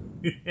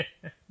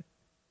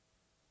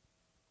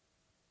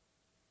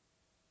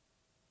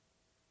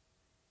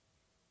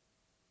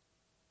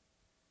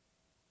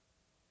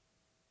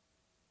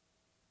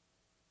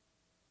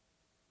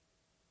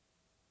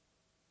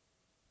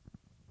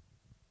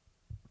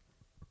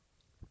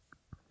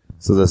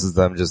 So this is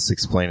them just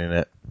explaining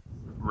it.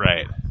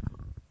 Right.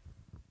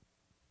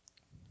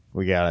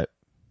 We got it.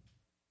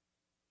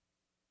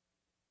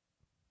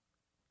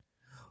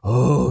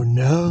 Oh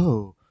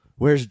no.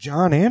 Where's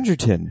John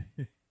Anderton?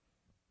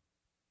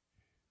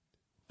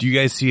 Do you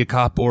guys see a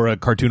cop or a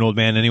cartoon old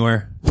man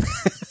anywhere?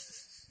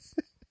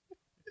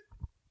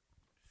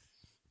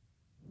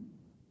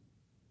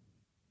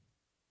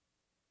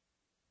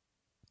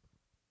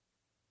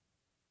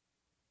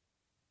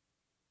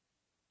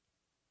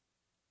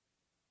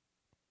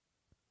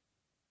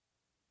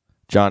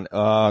 John,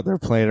 they're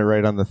playing it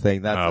right on the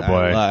thing. That's, Oh,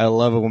 boy. I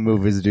love it when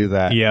movies do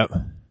that. Yep.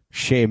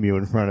 Shame you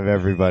in front of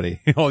everybody.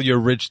 All your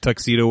rich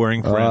tuxedo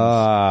wearing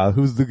friends.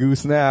 Who's the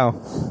goose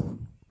now?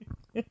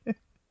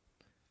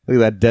 Look at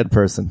that dead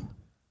person.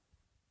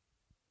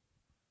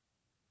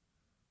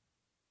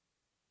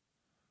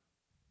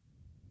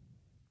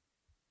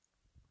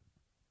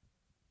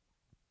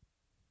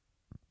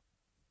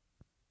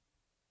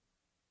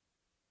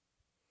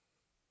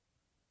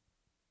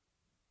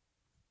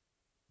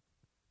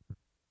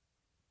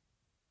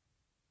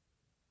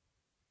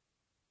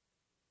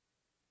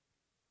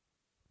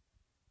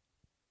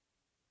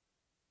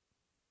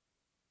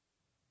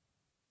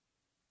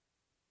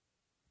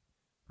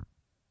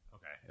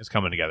 It's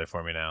coming together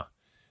for me now.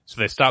 So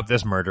they stopped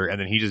this murder, and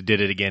then he just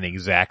did it again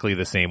exactly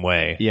the same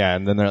way. Yeah,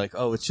 and then they're like,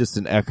 "Oh, it's just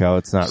an echo.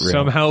 It's not real."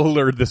 Somehow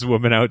lured this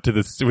woman out to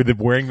this with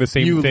wearing the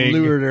same thing.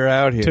 You lured her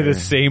out here to the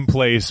same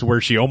place where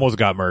she almost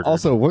got murdered.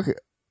 Also, what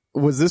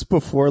was this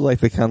before? Like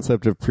the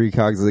concept of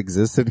precogs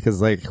existed?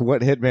 Because like,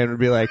 what hitman would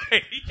be like?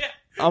 Yeah.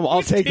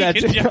 I'll take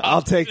that.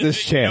 I'll take this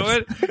chance. You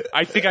know what?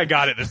 I think I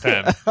got it this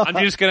time.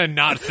 I'm just gonna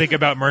not think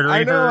about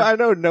murdering her. I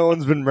know no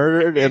one's been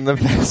murdered in the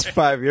past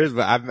 5 years,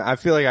 but I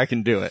feel like I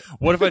can do it.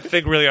 What if I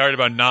think really hard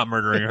about not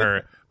murdering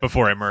her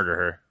before I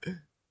murder her?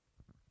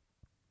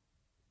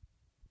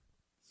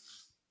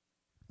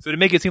 So to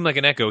make it seem like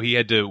an echo, she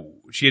had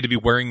to be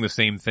wearing the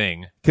same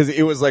thing. Because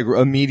it was like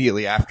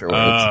immediately afterwards.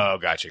 Oh,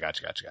 gotcha.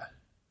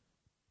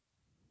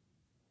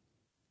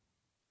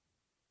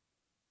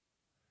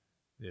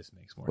 This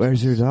makes more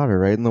Where's sense. your daughter?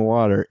 Right in the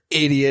water.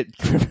 Idiot.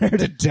 Prepare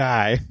to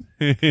die.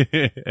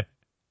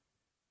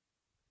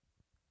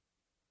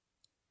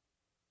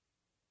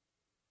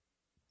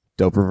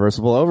 Dope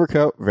reversible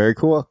overcoat. Very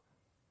cool.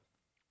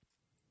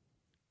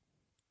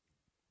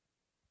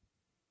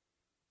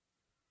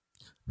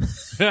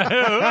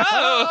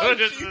 Oh,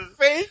 She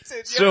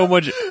fainted. so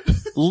much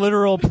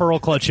literal pearl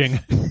clutching.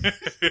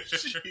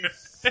 She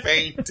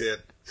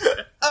fainted.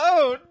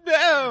 Oh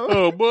no.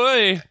 Oh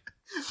boy.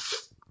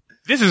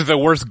 This is the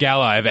worst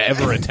gala I've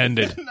ever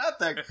attended. Not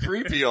that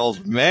creepy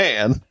old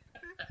man.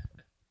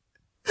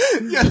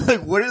 Yeah,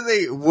 like what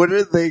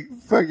are they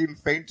fucking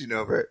fainting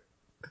over?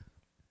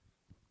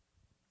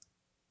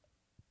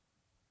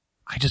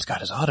 I just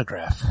got his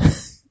autograph.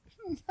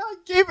 I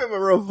gave him a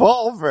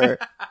revolver.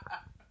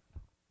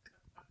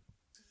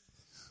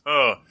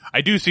 Oh, I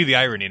do see the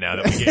irony now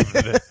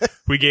that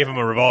we gave him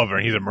a revolver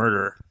and he's a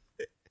murderer.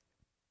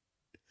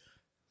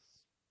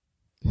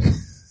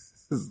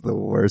 This is the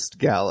worst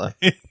gala.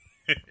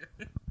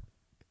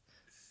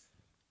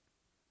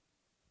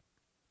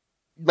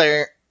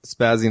 There,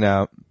 spazzing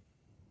out.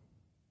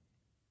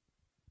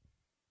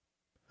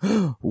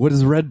 What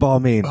does red ball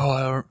mean?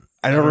 Oh,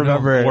 I don't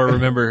remember. Or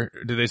remember,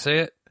 did they say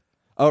it?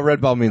 Oh, red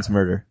ball means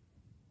murder.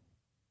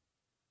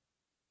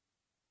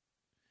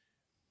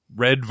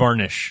 Red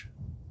varnish.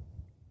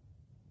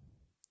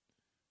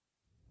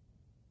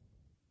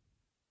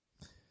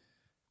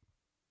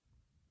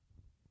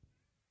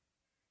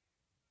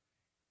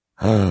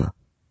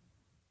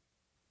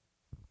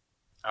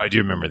 I do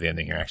remember the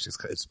ending here, actually.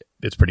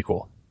 It's pretty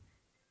cool.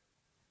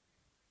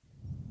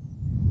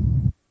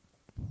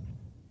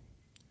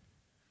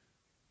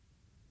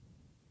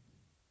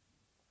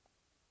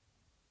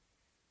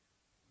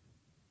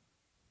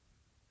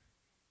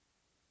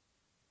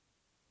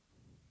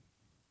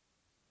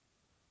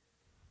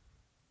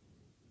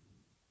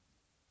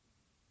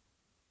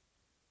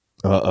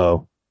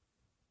 Uh-oh.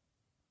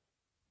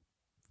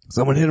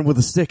 Someone hit him with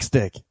a stick.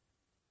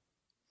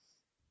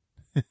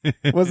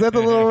 Was that the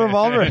little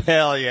revolver?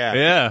 Hell yeah.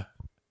 Yeah.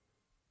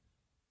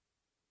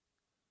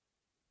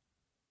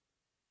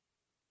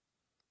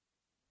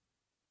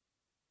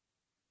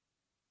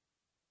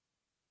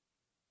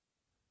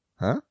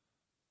 Huh?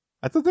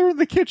 I thought they were in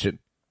the kitchen.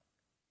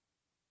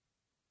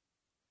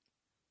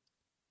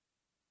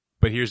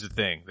 But here's the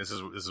thing. This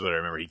is what I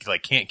remember. He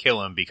can't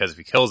kill him because if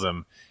he kills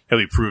him, he'll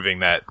be proving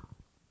that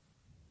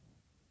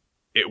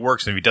it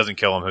works. And if he doesn't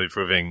kill him, he'll be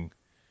proving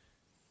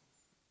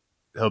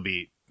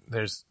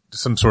there's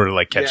some sort of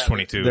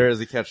catch-22. There is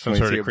a catch-22.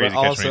 Sort of crazy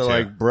but also,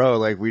 catch-22.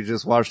 bro, we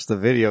just watched the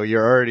video.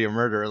 You're already a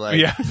murderer.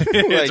 Yeah.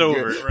 It's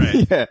over,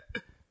 right. Yeah.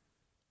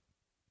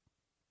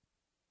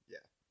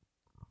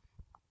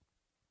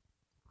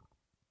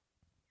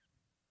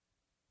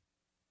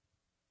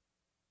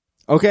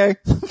 Okay,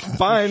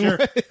 fine. Sure.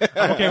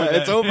 I'm okay with that.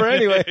 It's over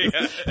anyway.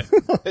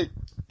 Yeah.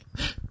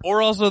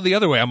 Or also the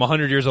other way. I'm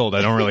 100 years old.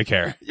 I don't really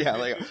care.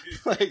 Yeah,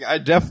 I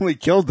definitely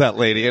killed that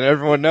lady, and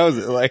everyone knows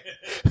it.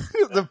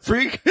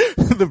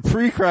 The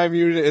pre-crime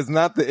unit is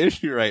not the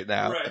issue right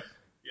now. Right.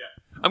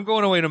 Yeah. I'm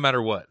going away no matter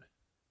what.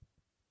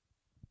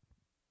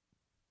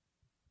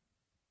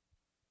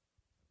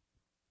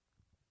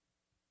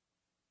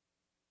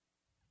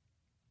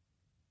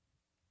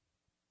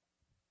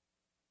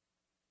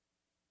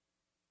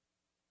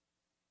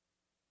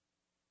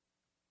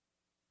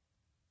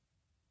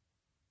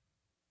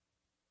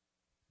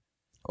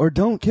 Or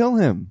don't kill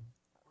him.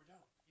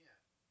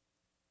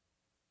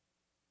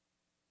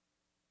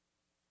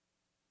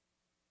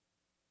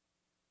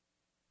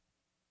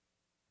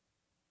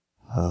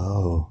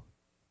 Oh.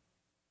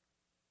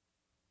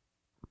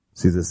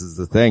 See, this is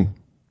the thing.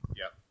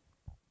 Yep.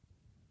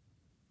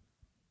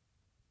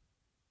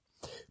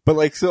 But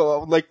like, so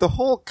like the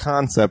whole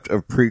concept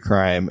of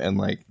pre-crime and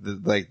like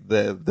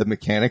the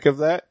mechanic of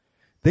that,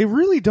 they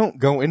really don't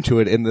go into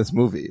it in this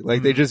movie.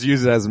 Like they just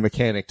use it as a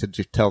mechanic to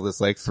tell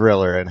this like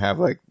thriller and have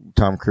like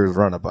Tom Cruise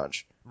run a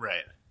bunch.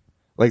 Right.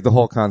 Like the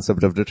whole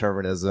concept of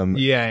determinism.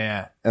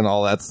 Yeah. And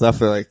all that stuff.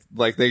 They're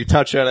like they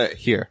touch on it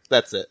here.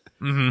 That's it.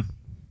 Mm-hmm.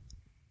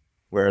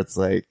 Where it's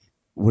like,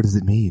 what does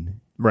it mean?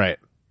 Right.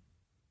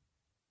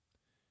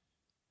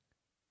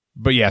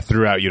 But yeah,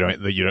 throughout you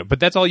don't.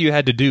 But that's all you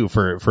had to do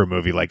for a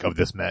movie like of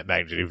this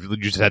magnitude. You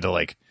just had to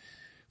like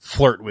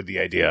flirt with the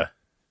idea.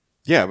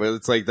 Yeah, but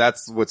it's like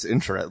that's what's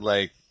interesting.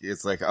 Like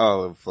it's like,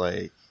 oh, if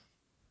like,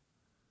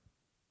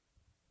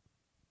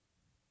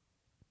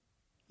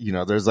 you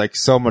know, there's like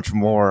so much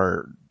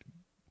more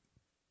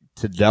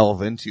to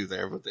delve into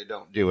there, but they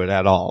don't do it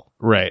at all.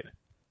 Right.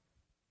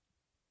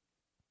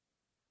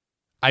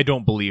 I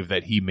don't believe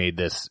that he made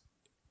this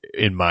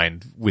in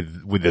mind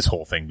with this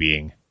whole thing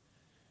being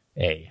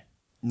a.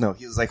 No,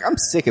 he was like, I'm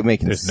sick of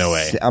making. There's no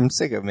way. I'm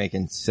sick of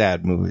making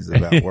sad movies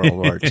about World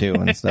War II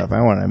and stuff.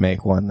 I want to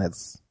make one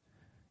that's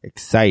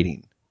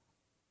exciting.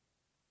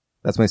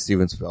 That's my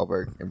Steven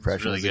Spielberg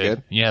impression. Really Is it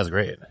good? Yeah, it's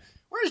great.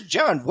 Where's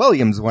John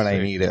Williams when I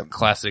need him?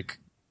 Classic.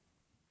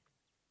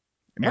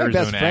 My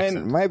Arizona best friend.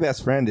 accent. My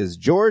best friend is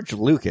George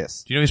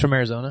Lucas. Do you know he's from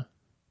Arizona?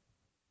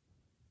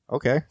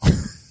 Okay.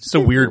 It's a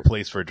weird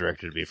place for a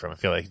director to be from. I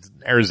feel like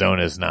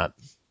Arizona is not.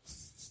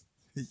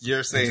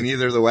 You're saying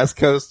either the West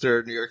Coast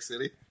or New York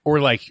City? Or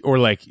like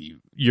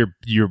your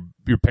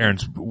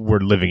parents were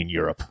living in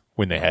Europe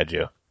when they had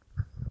you.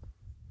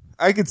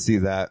 I could see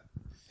that.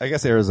 I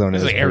guess Arizona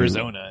It's is like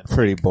Arizona.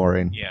 pretty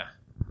boring. Yeah.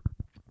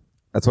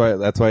 That's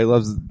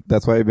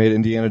why he made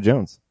Indiana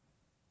Jones.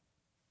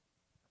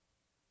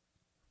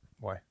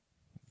 Why?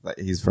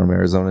 He's from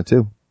Arizona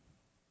too.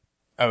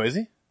 Oh, is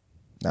he?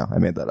 No, I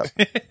made that up.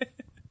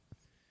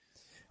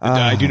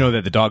 I do know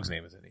that the dog's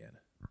name is Indiana.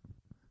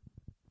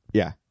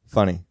 Yeah.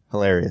 Funny.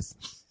 Hilarious.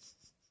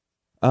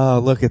 Oh,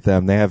 look at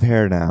them. They have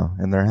hair now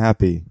and they're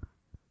happy.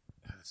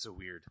 That's so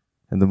weird.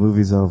 And the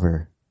movie's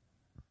over.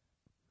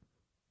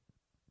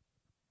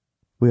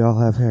 We all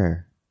have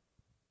hair.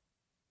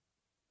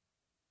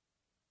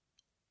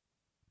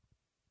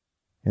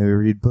 And we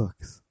read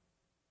books.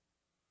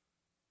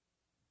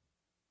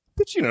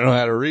 But you don't know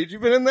how to read.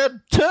 You've been in that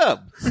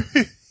tub.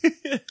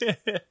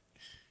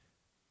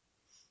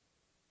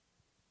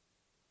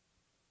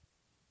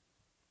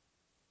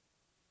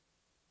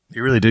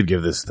 You really did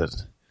give this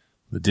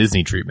the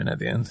Disney treatment at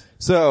the end.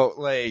 So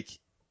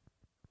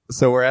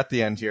we're at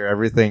the end here.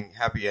 Everything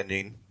happy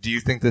ending. Do you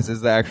think this is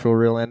the actual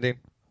real ending?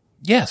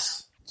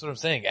 Yes. That's what I'm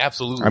saying.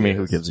 Absolutely. I mean,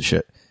 who gives a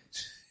shit?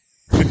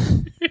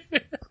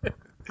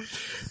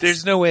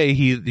 There's no way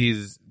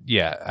he's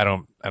yeah, I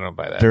don't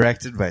buy that.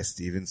 Directed by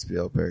Steven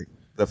Spielberg.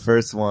 The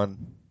first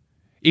one.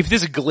 If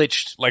this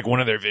glitched like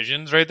one of their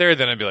visions right there,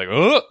 then I'd be like,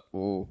 oh,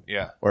 Ooh.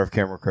 yeah. Or if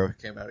Cameron Crowe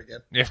came out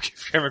again.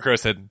 If Cameron Crowe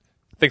said,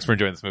 thanks for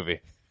enjoying this movie.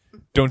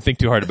 Don't think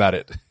too hard about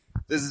it.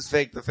 This is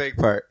fake, the fake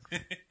part.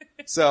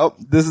 So,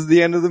 this is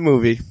the end of the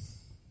movie.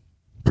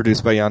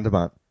 Produced by Jan de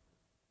Bont.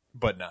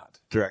 But not.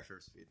 Director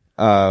of Speed.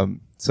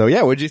 So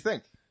yeah, what'd you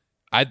think?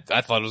 I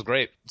thought it was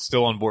great.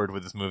 Still on board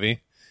with this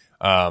movie.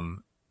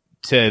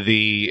 To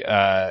the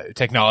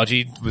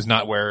technology was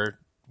not where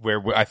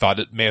I thought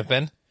it may have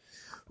been.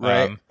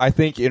 Right. I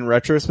think in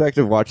retrospect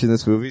of watching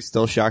this movie,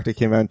 still shocked it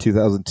came out in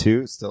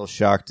 2002. Still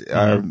shocked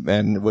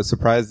and was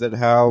surprised at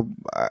how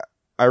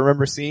I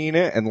remember seeing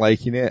it and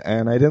liking it,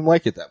 and I didn't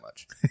like it that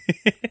much.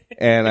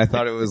 And I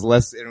thought it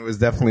was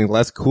definitely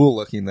less cool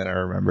looking than I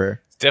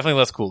remember. It's definitely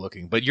less cool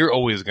looking, but you're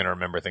always going to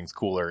remember things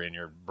cooler in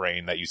your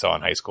brain that you saw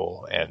in high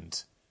school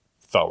and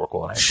thought were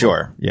cool in high school.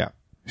 Sure. Yeah.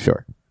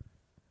 Sure.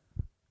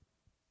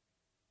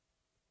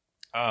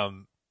 I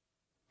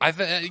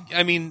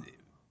mean,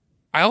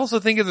 I also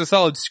think it's a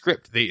solid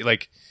script. They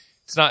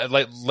it's not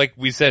like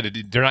we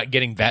said, they're not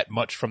getting that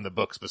much from the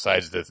books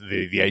besides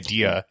the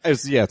idea.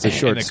 It's a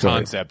short and the story.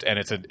 concept, and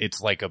it's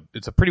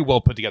a pretty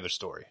well put together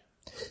story.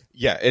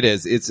 Yeah, it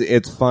is.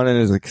 It's fun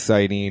and it's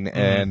exciting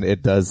and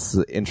it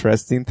does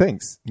interesting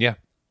things. Yeah.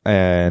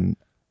 And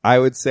I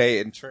would say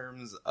in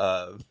terms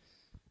of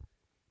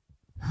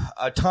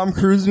a Tom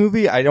Cruise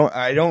movie, I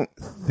don't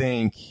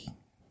think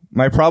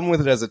my problem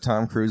with it as a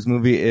Tom Cruise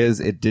movie is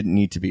it didn't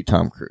need to be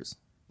Tom Cruise.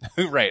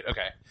 Right.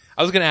 Okay.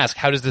 I was going to ask,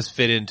 how does this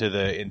fit into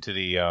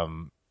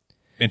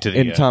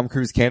Tom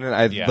Cruise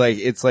canon?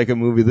 It's like a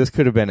movie. This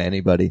could have been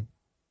anybody.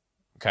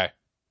 Okay.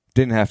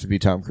 Didn't have to be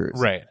Tom Cruise.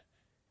 Right.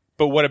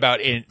 But what about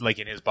in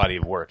his body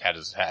of work? How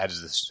does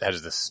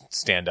this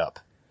stand up?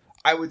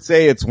 I would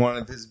say it's one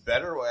of his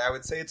better. I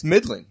would say it's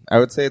middling.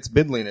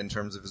 In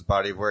terms of his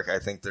body of work. I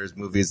think there's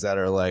movies that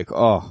are like,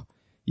 oh,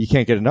 you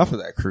can't get enough of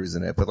that Cruise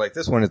in it. But like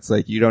this one, it's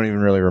like you don't even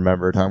really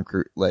remember Tom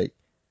Cruise. Like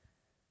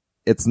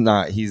it's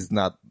not. He's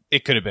not.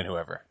 It could have been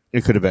whoever.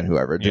 It could have been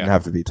whoever. It didn't Yeah.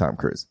 have to be Tom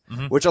Cruise.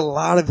 Mhm. Which a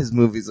lot of his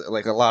movies,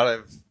 like a lot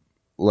of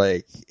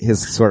like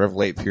his sort of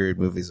late period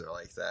movies, are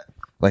like that.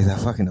 Like that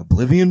fucking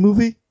Oblivion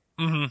movie.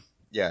 Mm-hmm.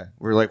 Yeah,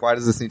 we're like, why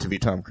does this need to be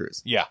Tom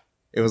Cruise? Yeah.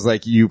 It was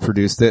like you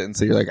produced it, and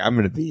so you're like, I'm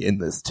going to be in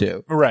this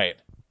too. Right.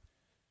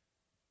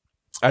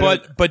 I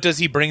don't- But does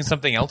he bring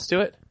something else to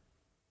it?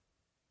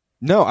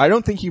 No, I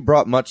don't think he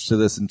brought much to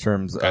this in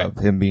terms Okay. of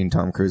him being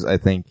Tom Cruise. I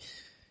think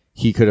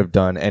he could have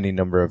done any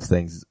number of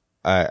things.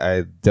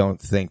 I don't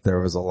think there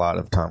was a lot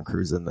of Tom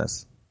Cruise in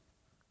this.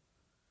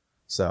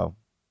 So,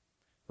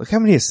 look how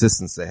many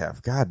assistants they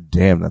have. God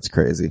damn, that's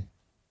crazy.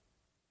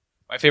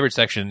 My favorite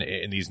section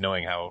in these,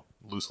 knowing how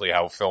loosely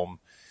how film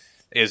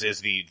is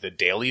the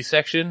daily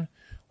section,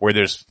 where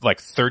there's like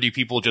 30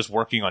 people just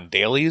working on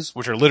dailies,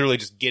 which are literally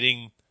just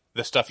getting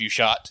the stuff you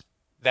shot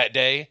that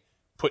day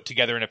put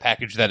together in a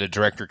package that a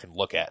director can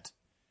look at.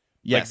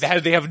 Yes. Like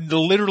that, they have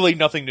literally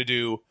nothing to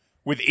do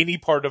with any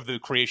part of the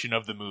creation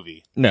of the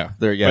movie. No,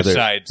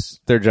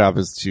 Besides their job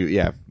is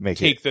to, make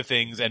take it. the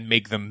things and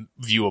make them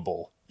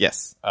viewable.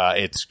 Yes.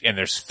 And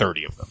there's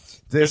 30 of them.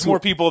 There's more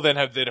people that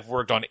have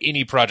worked on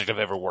any project I've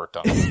ever worked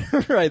on.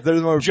 Right,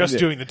 there's more. Just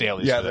doing the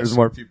dailies. Yeah, for there's this.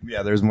 more people.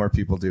 Yeah, there's more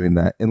people doing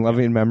that. In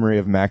loving memory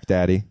of Mac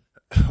Daddy.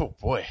 Oh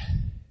boy.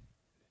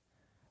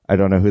 I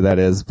don't know who that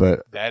is,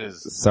 but That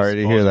is sorry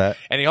to hear that.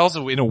 And he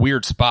also in a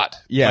weird spot.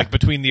 Yeah. Like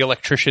between the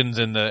electricians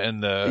and the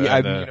Yeah,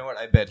 you know what?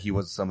 I bet he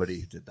was somebody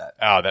who did that.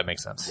 Oh, that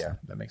makes sense. Yeah.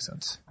 That makes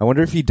sense. I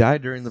wonder if he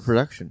died during the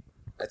production.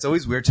 It's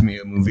always weird to me,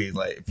 a movie,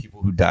 like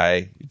people who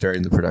die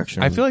during the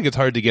production. I feel like it's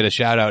hard to get a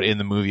shout out in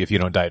the movie if you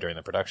don't die during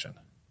the production.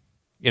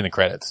 In the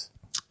credits.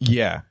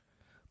 Yeah.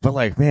 But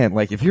like, man,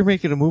 like if you're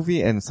making a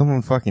movie and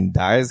someone fucking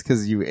dies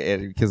because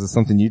of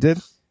something you did,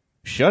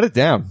 shut it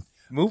down.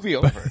 Movie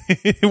over.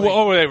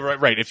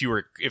 Right.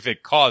 If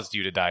it caused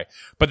you to die.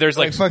 But there's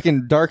Like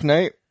fucking Dark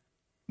Knight,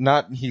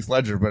 not Heath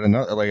Ledger, but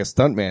another, like a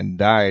stuntman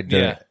died.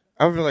 Yeah.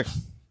 I would be like,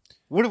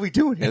 what are we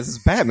doing here? This is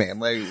Batman.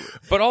 Like,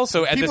 but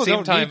also at the people same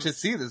don't time, need to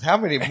see this. How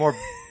many more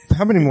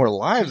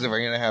lives am I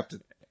going to have to?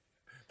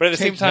 but at the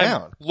same take time,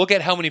 down? look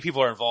at how many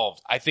people are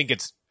involved. I think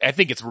it's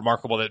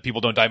remarkable that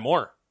people don't die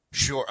more.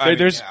 Sure.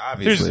 There's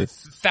obviously.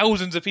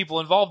 thousands of people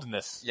involved in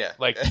this. Yeah.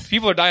 Like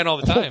people are dying all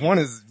the time. One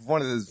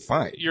is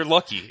fine. You're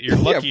lucky. You're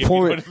lucky if you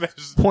don't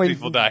imagine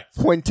people die.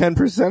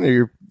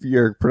 0.10% of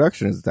your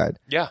production has died.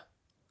 Yeah.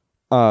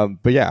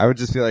 But yeah, I would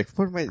just be like,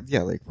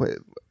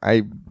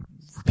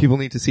 people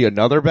need to see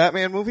another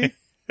Batman movie?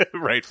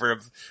 Right, for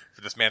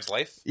this man's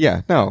life.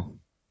 Yeah, no.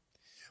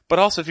 But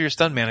also if you're a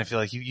stuntman, I feel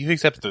like you've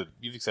decided to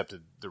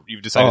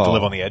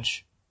live on the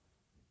edge.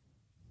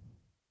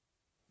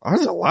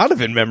 There's a lot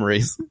of in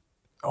memories.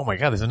 Oh my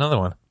god, there's another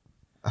one.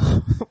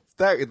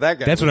 that guy.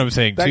 That's what I'm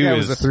saying That too. guy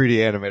was a 3D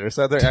animator,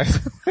 so I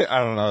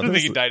don't know. I don't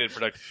think he died in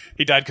production.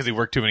 He died because he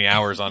worked too many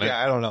hours on it.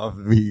 Yeah, I don't know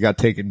if he got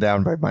taken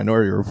down by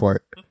Minority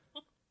Report.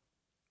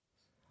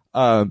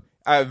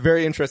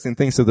 Very interesting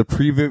thing. So the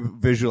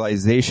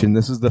pre-visualization,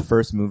 this was the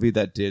first movie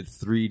that did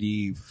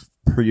 3D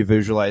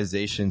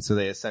pre-visualization. So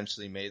they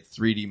essentially made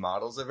 3D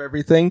models of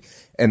everything,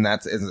 and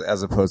that's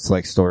as opposed to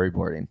like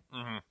storyboarding.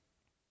 Mm-hmm.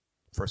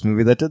 First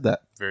movie that did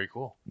that. Very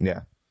cool.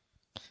 Yeah.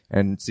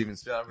 And Steven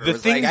Spielberg The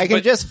was thing- like, I can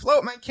but- just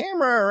float my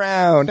camera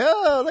around.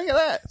 Oh, look at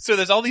that. So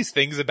there's all these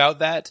things about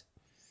that,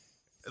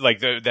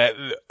 like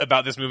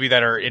about this movie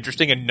that are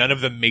interesting, and none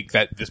of them make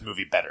this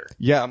movie better.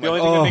 Yeah. I'm The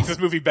like, only thing that oh. makes this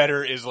movie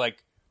better is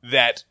like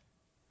that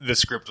the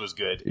script was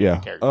good. and Yeah.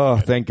 the characters Oh, were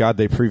good. thank God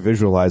they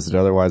pre-visualized it.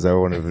 Otherwise, I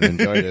wouldn't have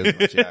enjoyed it as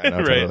much. Yeah, no,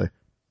 Right. totally.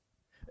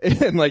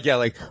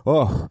 And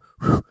whew,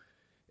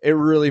 it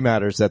really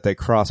matters that they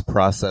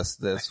cross-process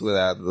this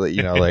without,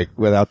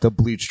 without the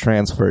bleach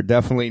transfer.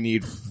 Definitely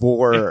need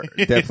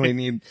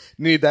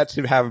need that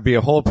to be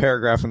a whole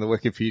paragraph in the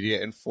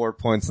Wikipedia and 4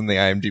 points in the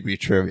IMDb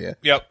trivia.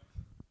 Yep.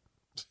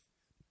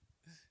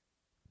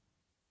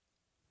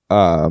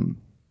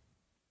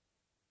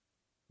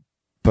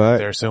 But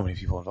There are so many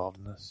people involved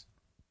in this.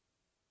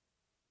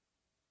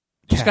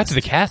 You just got to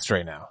the cast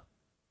right now.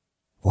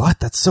 what?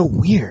 That's so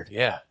weird.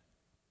 Yeah.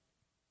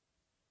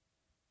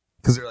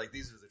 Because they're like,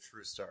 these are the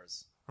true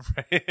stars.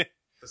 Right. Well,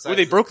 Besides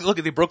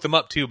they broke them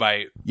up too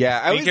by. Yeah,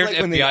 I always Here's like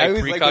when they, FBI I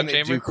always like pre-con when they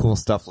chamber. do cool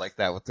stuff like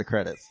that with the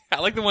credits. I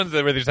like the ones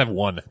where they just have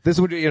one. This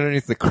would be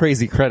underneath the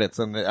crazy credits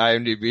on the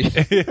IMDb,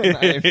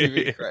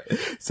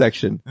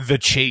 section. The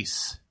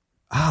Chase.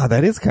 Ah,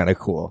 that is kind of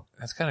cool.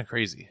 That's kind of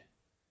crazy.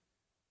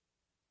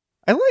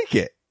 I like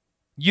it.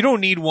 You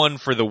don't need one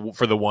for the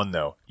one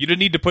though. You don't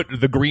need to put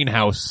the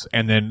greenhouse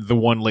and then the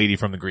one lady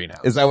from the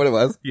greenhouse. Is that what it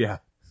was? Yeah.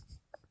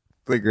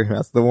 The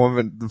greenhouse.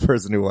 The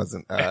person who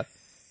wasn't.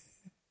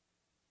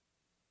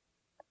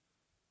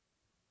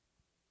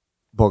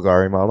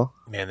 Bulgari model.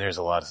 Man, there's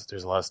a lot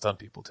of stunt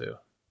people too.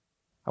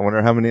 I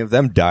wonder how many of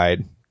them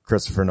died.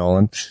 Christopher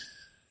Nolan.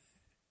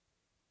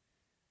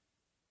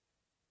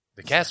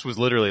 The cast was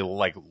literally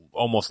like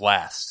almost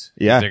last.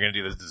 Yeah. They're going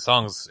to do the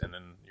songs and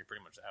then you're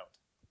pretty much out.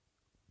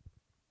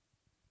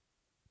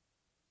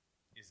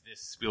 Is this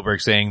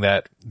Spielberg saying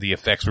that the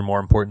effects were more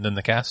important than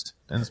the cast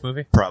in this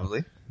movie?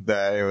 Probably.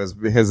 That it was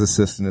his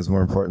assistant is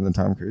more important than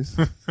Tom Cruise.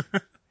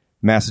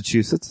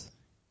 Massachusetts,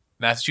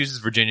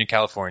 Virginia,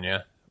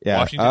 California, Yeah.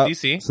 Washington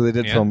D.C. So they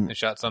did film They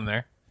shot some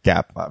there.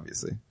 Gap,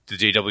 obviously. The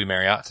JW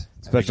Marriott,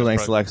 Special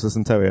thanks to Lexus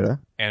and Toyota.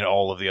 and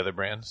all of the other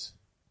brands.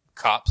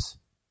 Cops.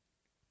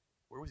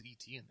 Where was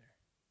E.T. in there?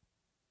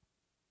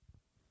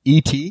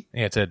 E.T.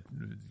 Yeah, it said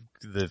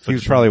the. He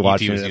was probably E.T.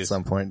 watching was it at used.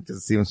 some point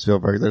because Steven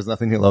Spielberg, there's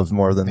nothing he loves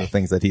more than the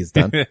things that he's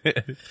done.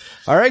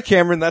 All right,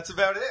 Cameron, that's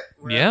about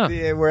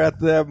it. We're at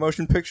the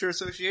Motion Picture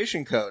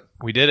Association code.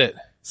 We did it.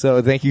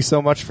 So thank you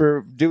so much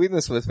for doing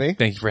this with me,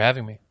 Thank you for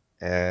having me.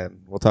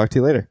 and we'll talk to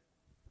you later.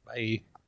 Bye.